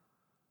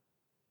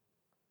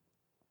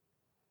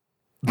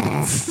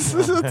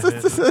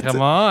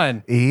 Come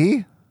on.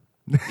 E?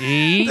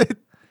 E.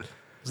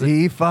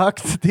 E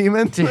fucked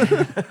demon?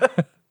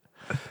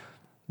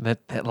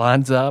 That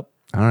lines up.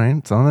 All right,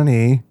 it's on an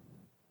E.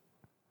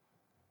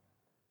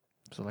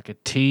 So like a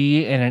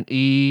T and an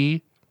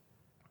E.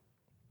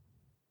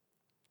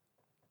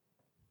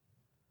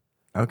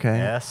 Okay.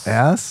 S.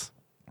 S?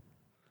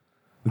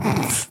 All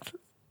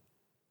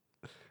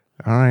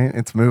right,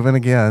 it's moving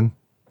again.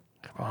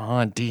 Come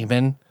on,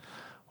 demon.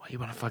 What you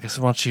want to fuck us?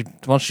 Why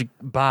don't you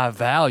buy a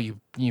vowel, you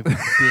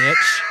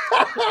bitch?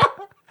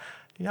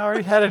 You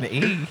already had an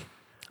E.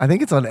 I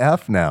think it's on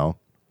F now.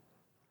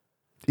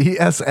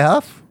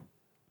 ESF?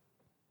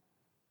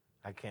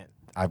 I can't.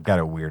 I've got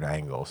a weird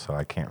angle, so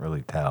I can't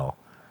really tell.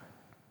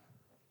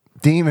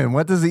 Demon,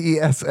 what does the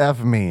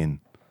ESF mean?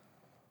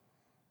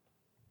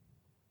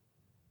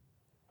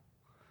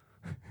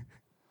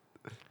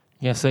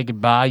 You gonna say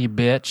goodbye, you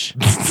bitch?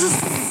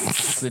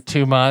 Is it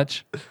too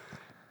much?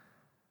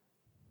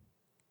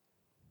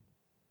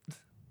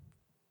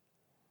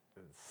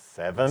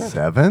 Seven?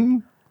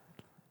 7?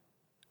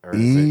 Or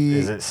E.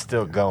 is it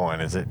still going?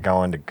 Is it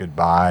going to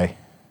goodbye?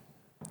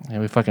 Yeah,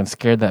 we fucking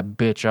scared that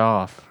bitch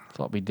off. That's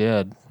what we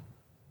did.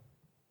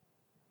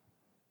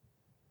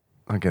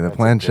 Okay, the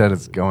planchette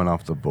is going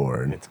off the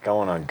board. It's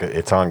going on good.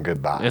 It's on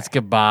goodbye. It's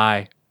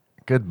goodbye.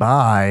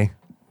 Goodbye.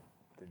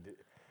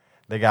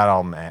 They got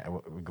all mad.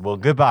 Well,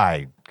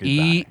 goodbye.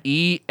 Goodbye.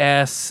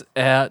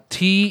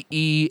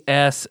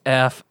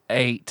 TESF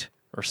 8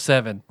 or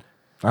 7.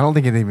 I don't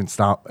think it even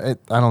stopped. I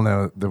don't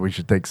know that we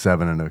should take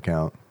 7 into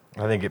account.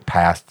 I think it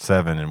passed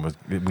 7 and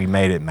we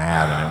made it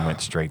mad and it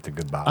went straight to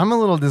goodbye. I'm a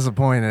little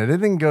disappointed. It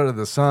didn't go to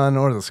the sun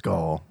or the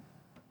skull.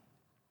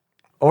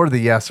 Or the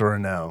yes or a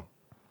no.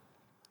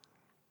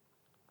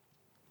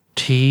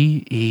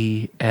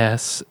 TESF.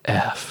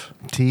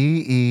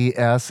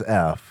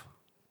 TESF.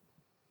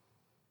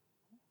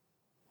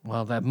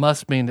 Well, that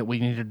must mean that we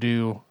need to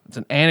do, it's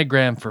an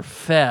anagram for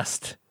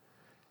Fest.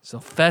 So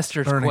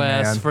Fester's Burning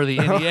Quest Man. for the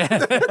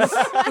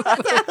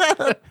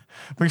NES.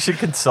 We should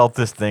consult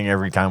this thing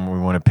every time we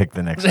want to pick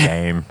the next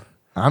game.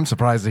 I'm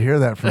surprised to hear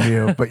that from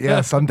you. But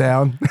yes, I'm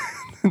down.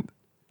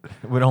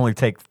 It would only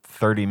take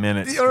 30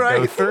 minutes You're to go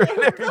right. through it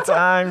every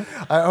time.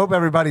 I hope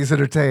everybody's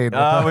entertained.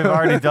 We've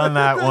already done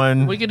that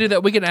one. We can do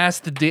that. We can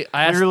ask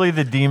Clearly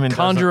the demon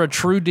conjure a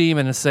true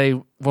demon and say,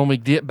 when we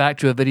get back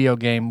to a video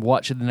game,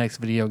 what should the next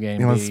video game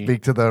You be? want to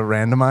speak to the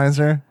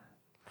randomizer?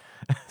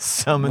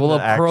 summon We'll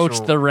the approach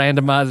actual the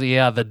randomizer.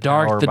 Yeah, the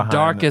power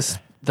behind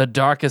the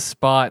darkest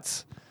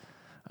spots.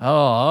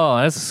 Oh,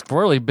 that's a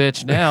squirrely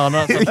bitch now.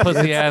 Not some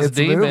pussy ass It's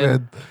demon.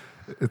 moving.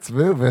 It's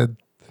moving.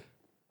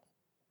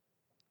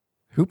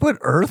 Who put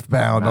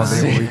Earthbound on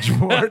the Ouija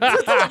board?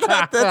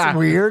 That's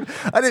weird.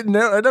 I didn't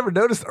know. I never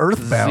noticed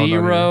Earthbound.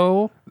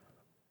 0.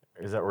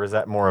 Is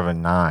that more of a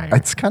 9?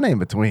 It's kind of in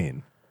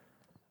between.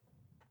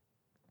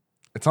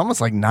 It's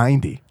almost like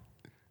 90.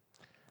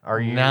 Are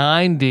you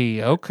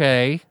 90.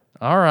 Okay.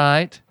 All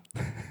right.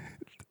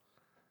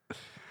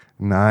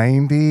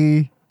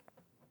 90.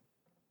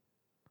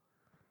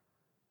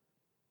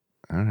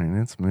 All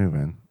right, it's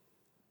moving.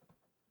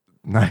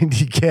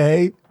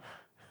 90K.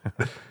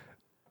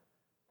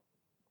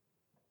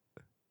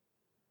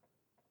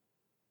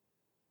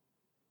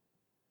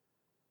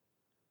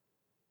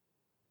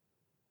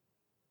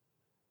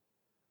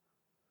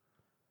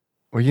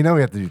 Well, you know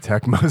we have to do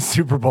Tecmo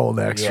Super Bowl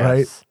next, Yes.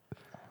 right?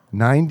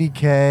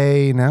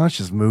 90K. Now it's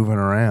just moving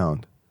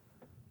around.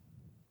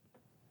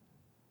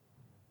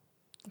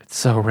 It's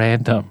so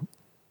random.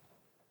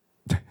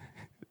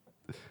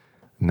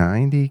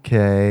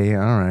 90K.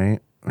 All right.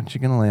 What you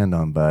going to land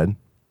on, bud?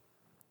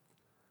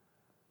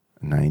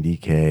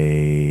 90K.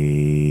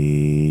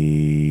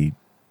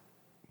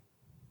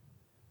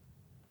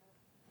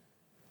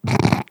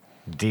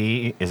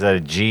 D? Is that a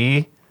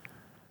G?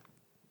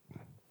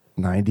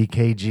 90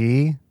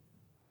 kg.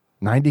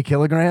 90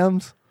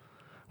 kilograms.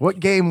 What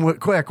game?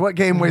 What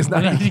game weighs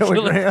 90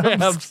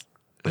 kilograms?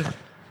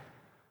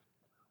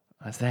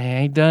 I say I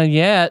ain't done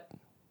yet.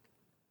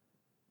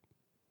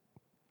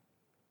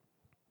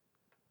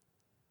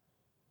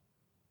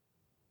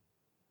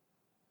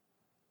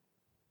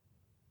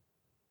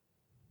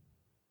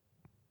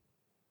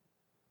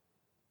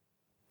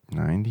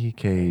 $90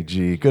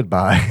 kg.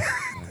 Goodbye.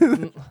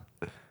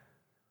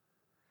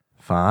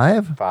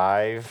 5?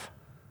 5.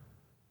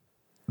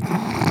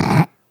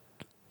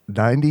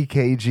 90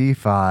 kg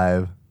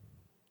 5.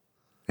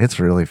 It's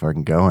really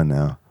fucking going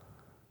now.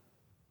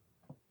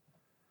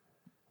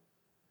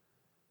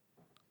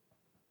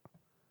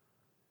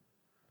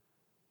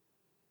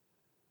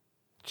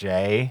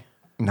 J.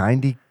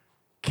 90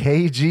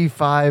 kg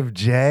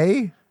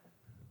 5J?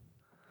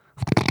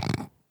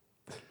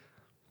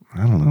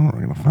 I don't know where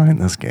we're going to find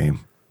this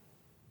game.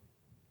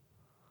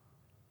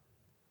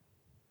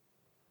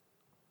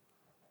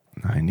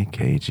 90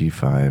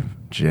 kg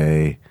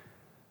 5J.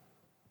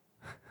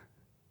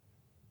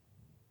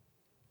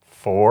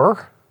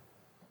 4.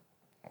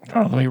 Oh,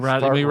 let me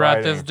write this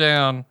writing.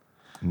 down.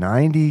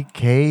 90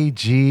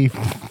 kg.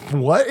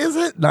 What is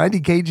it? 90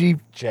 kg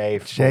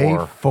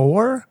J4.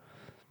 J4?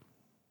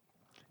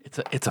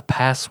 It's a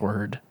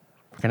password.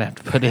 We're gonna have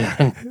to put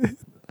in.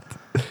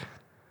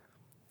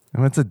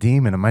 Oh, it's a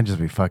demon. It might just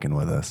be fucking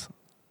with us.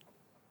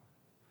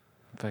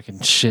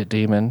 Fucking shit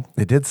demon.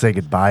 It did say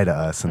goodbye to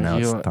us, and now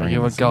it's Are throwing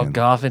you a us in.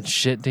 Golgothan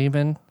shit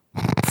demon?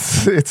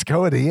 It's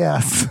going to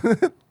yes.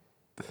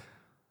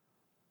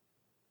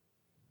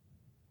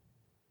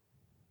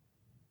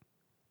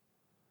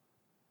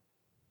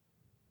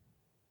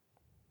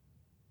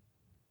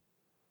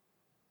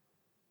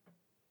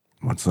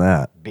 What's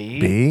that? B?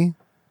 B?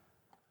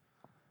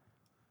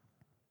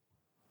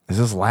 Is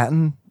this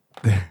Latin?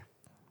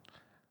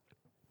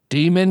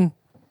 Demon?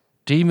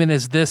 Demon,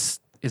 is this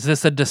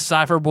a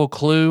decipherable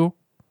clue?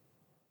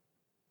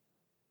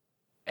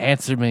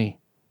 Answer me.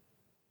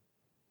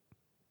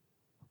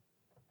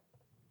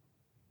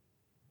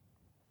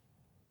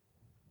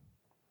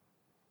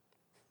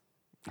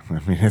 I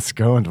mean, it's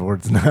going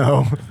towards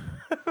no.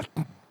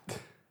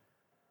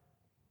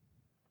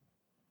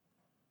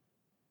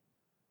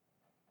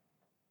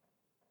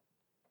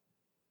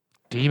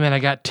 Demon, I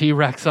got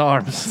T-Rex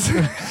arms.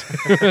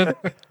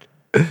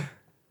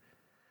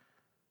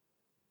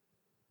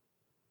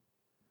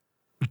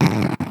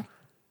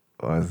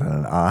 Oh, is that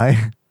an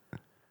I?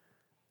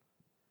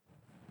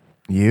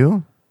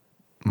 You?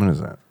 What is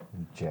that?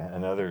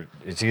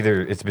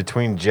 It's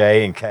between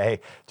J and K.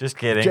 Just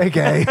kidding.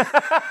 JK.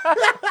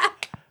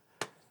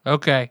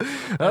 Okay.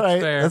 All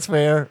right. fair. That's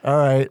fair. All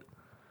right.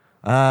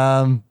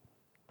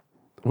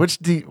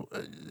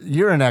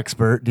 You're an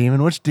expert,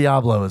 Demon. Which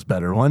Diablo is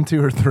better? 1,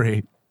 2, or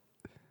 3?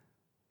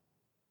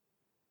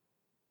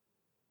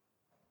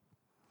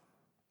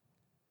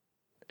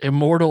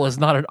 Immortal is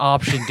not an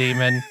option,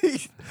 Demon.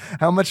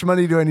 How much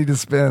money do I need to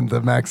spend to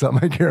max out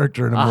my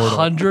character in Immortal?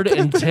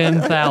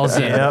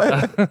 110,000.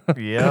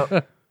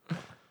 Yep.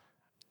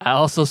 I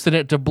also sent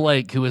it to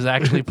Blake, who is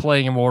actually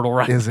playing Immortal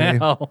right Is he?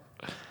 now.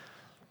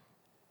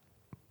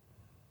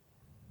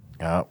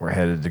 Oh, we're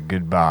headed to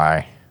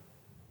goodbye.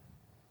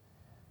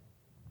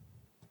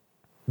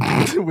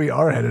 We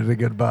are headed to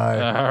goodbye.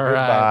 All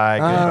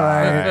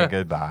right.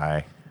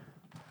 Goodbye.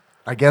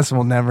 I guess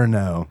we'll never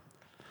know.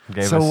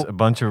 Gave us a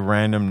bunch of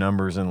random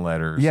numbers and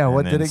letters. Yeah, and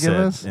what then did it give said-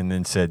 us? And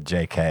then said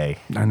JK.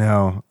 I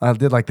know. I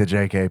did like the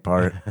JK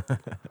part.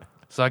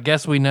 So I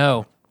guess we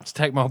know. It's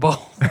Tecmo Bowl.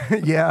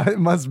 Yeah, it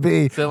must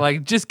be. So,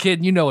 like, just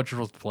kidding. You know what you're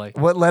supposed to play.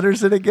 What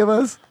letters did it give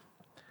us?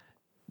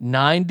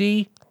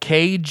 90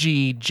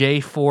 KG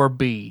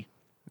J4B.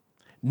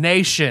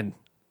 Nation.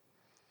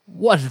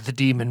 What does the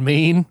demon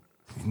mean?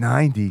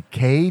 90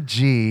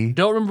 kg.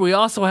 Don't remember, we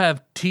also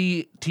have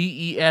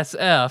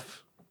TESF,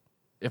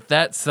 if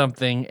that's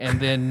something, and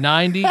then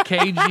 90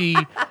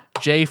 kg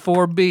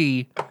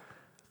J4B,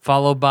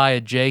 followed by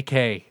a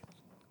JK.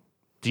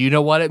 Do you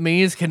know what it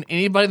means? Can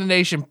anybody in the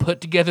nation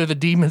put together the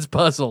demon's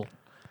puzzle?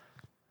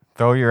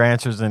 Throw your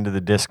answers into the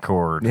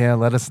Discord. Yeah,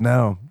 let us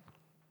know.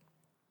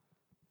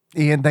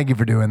 Ian, thank you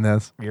for doing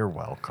this. You're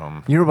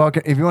welcome. You're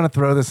welcome. If you want to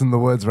throw this in the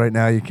woods right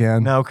now, you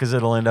can. No, because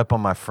it'll end up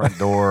on my front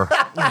door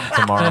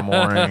tomorrow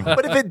morning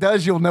But if it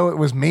does, you'll know it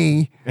was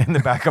me. in the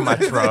back of my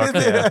truck.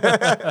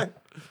 Yeah.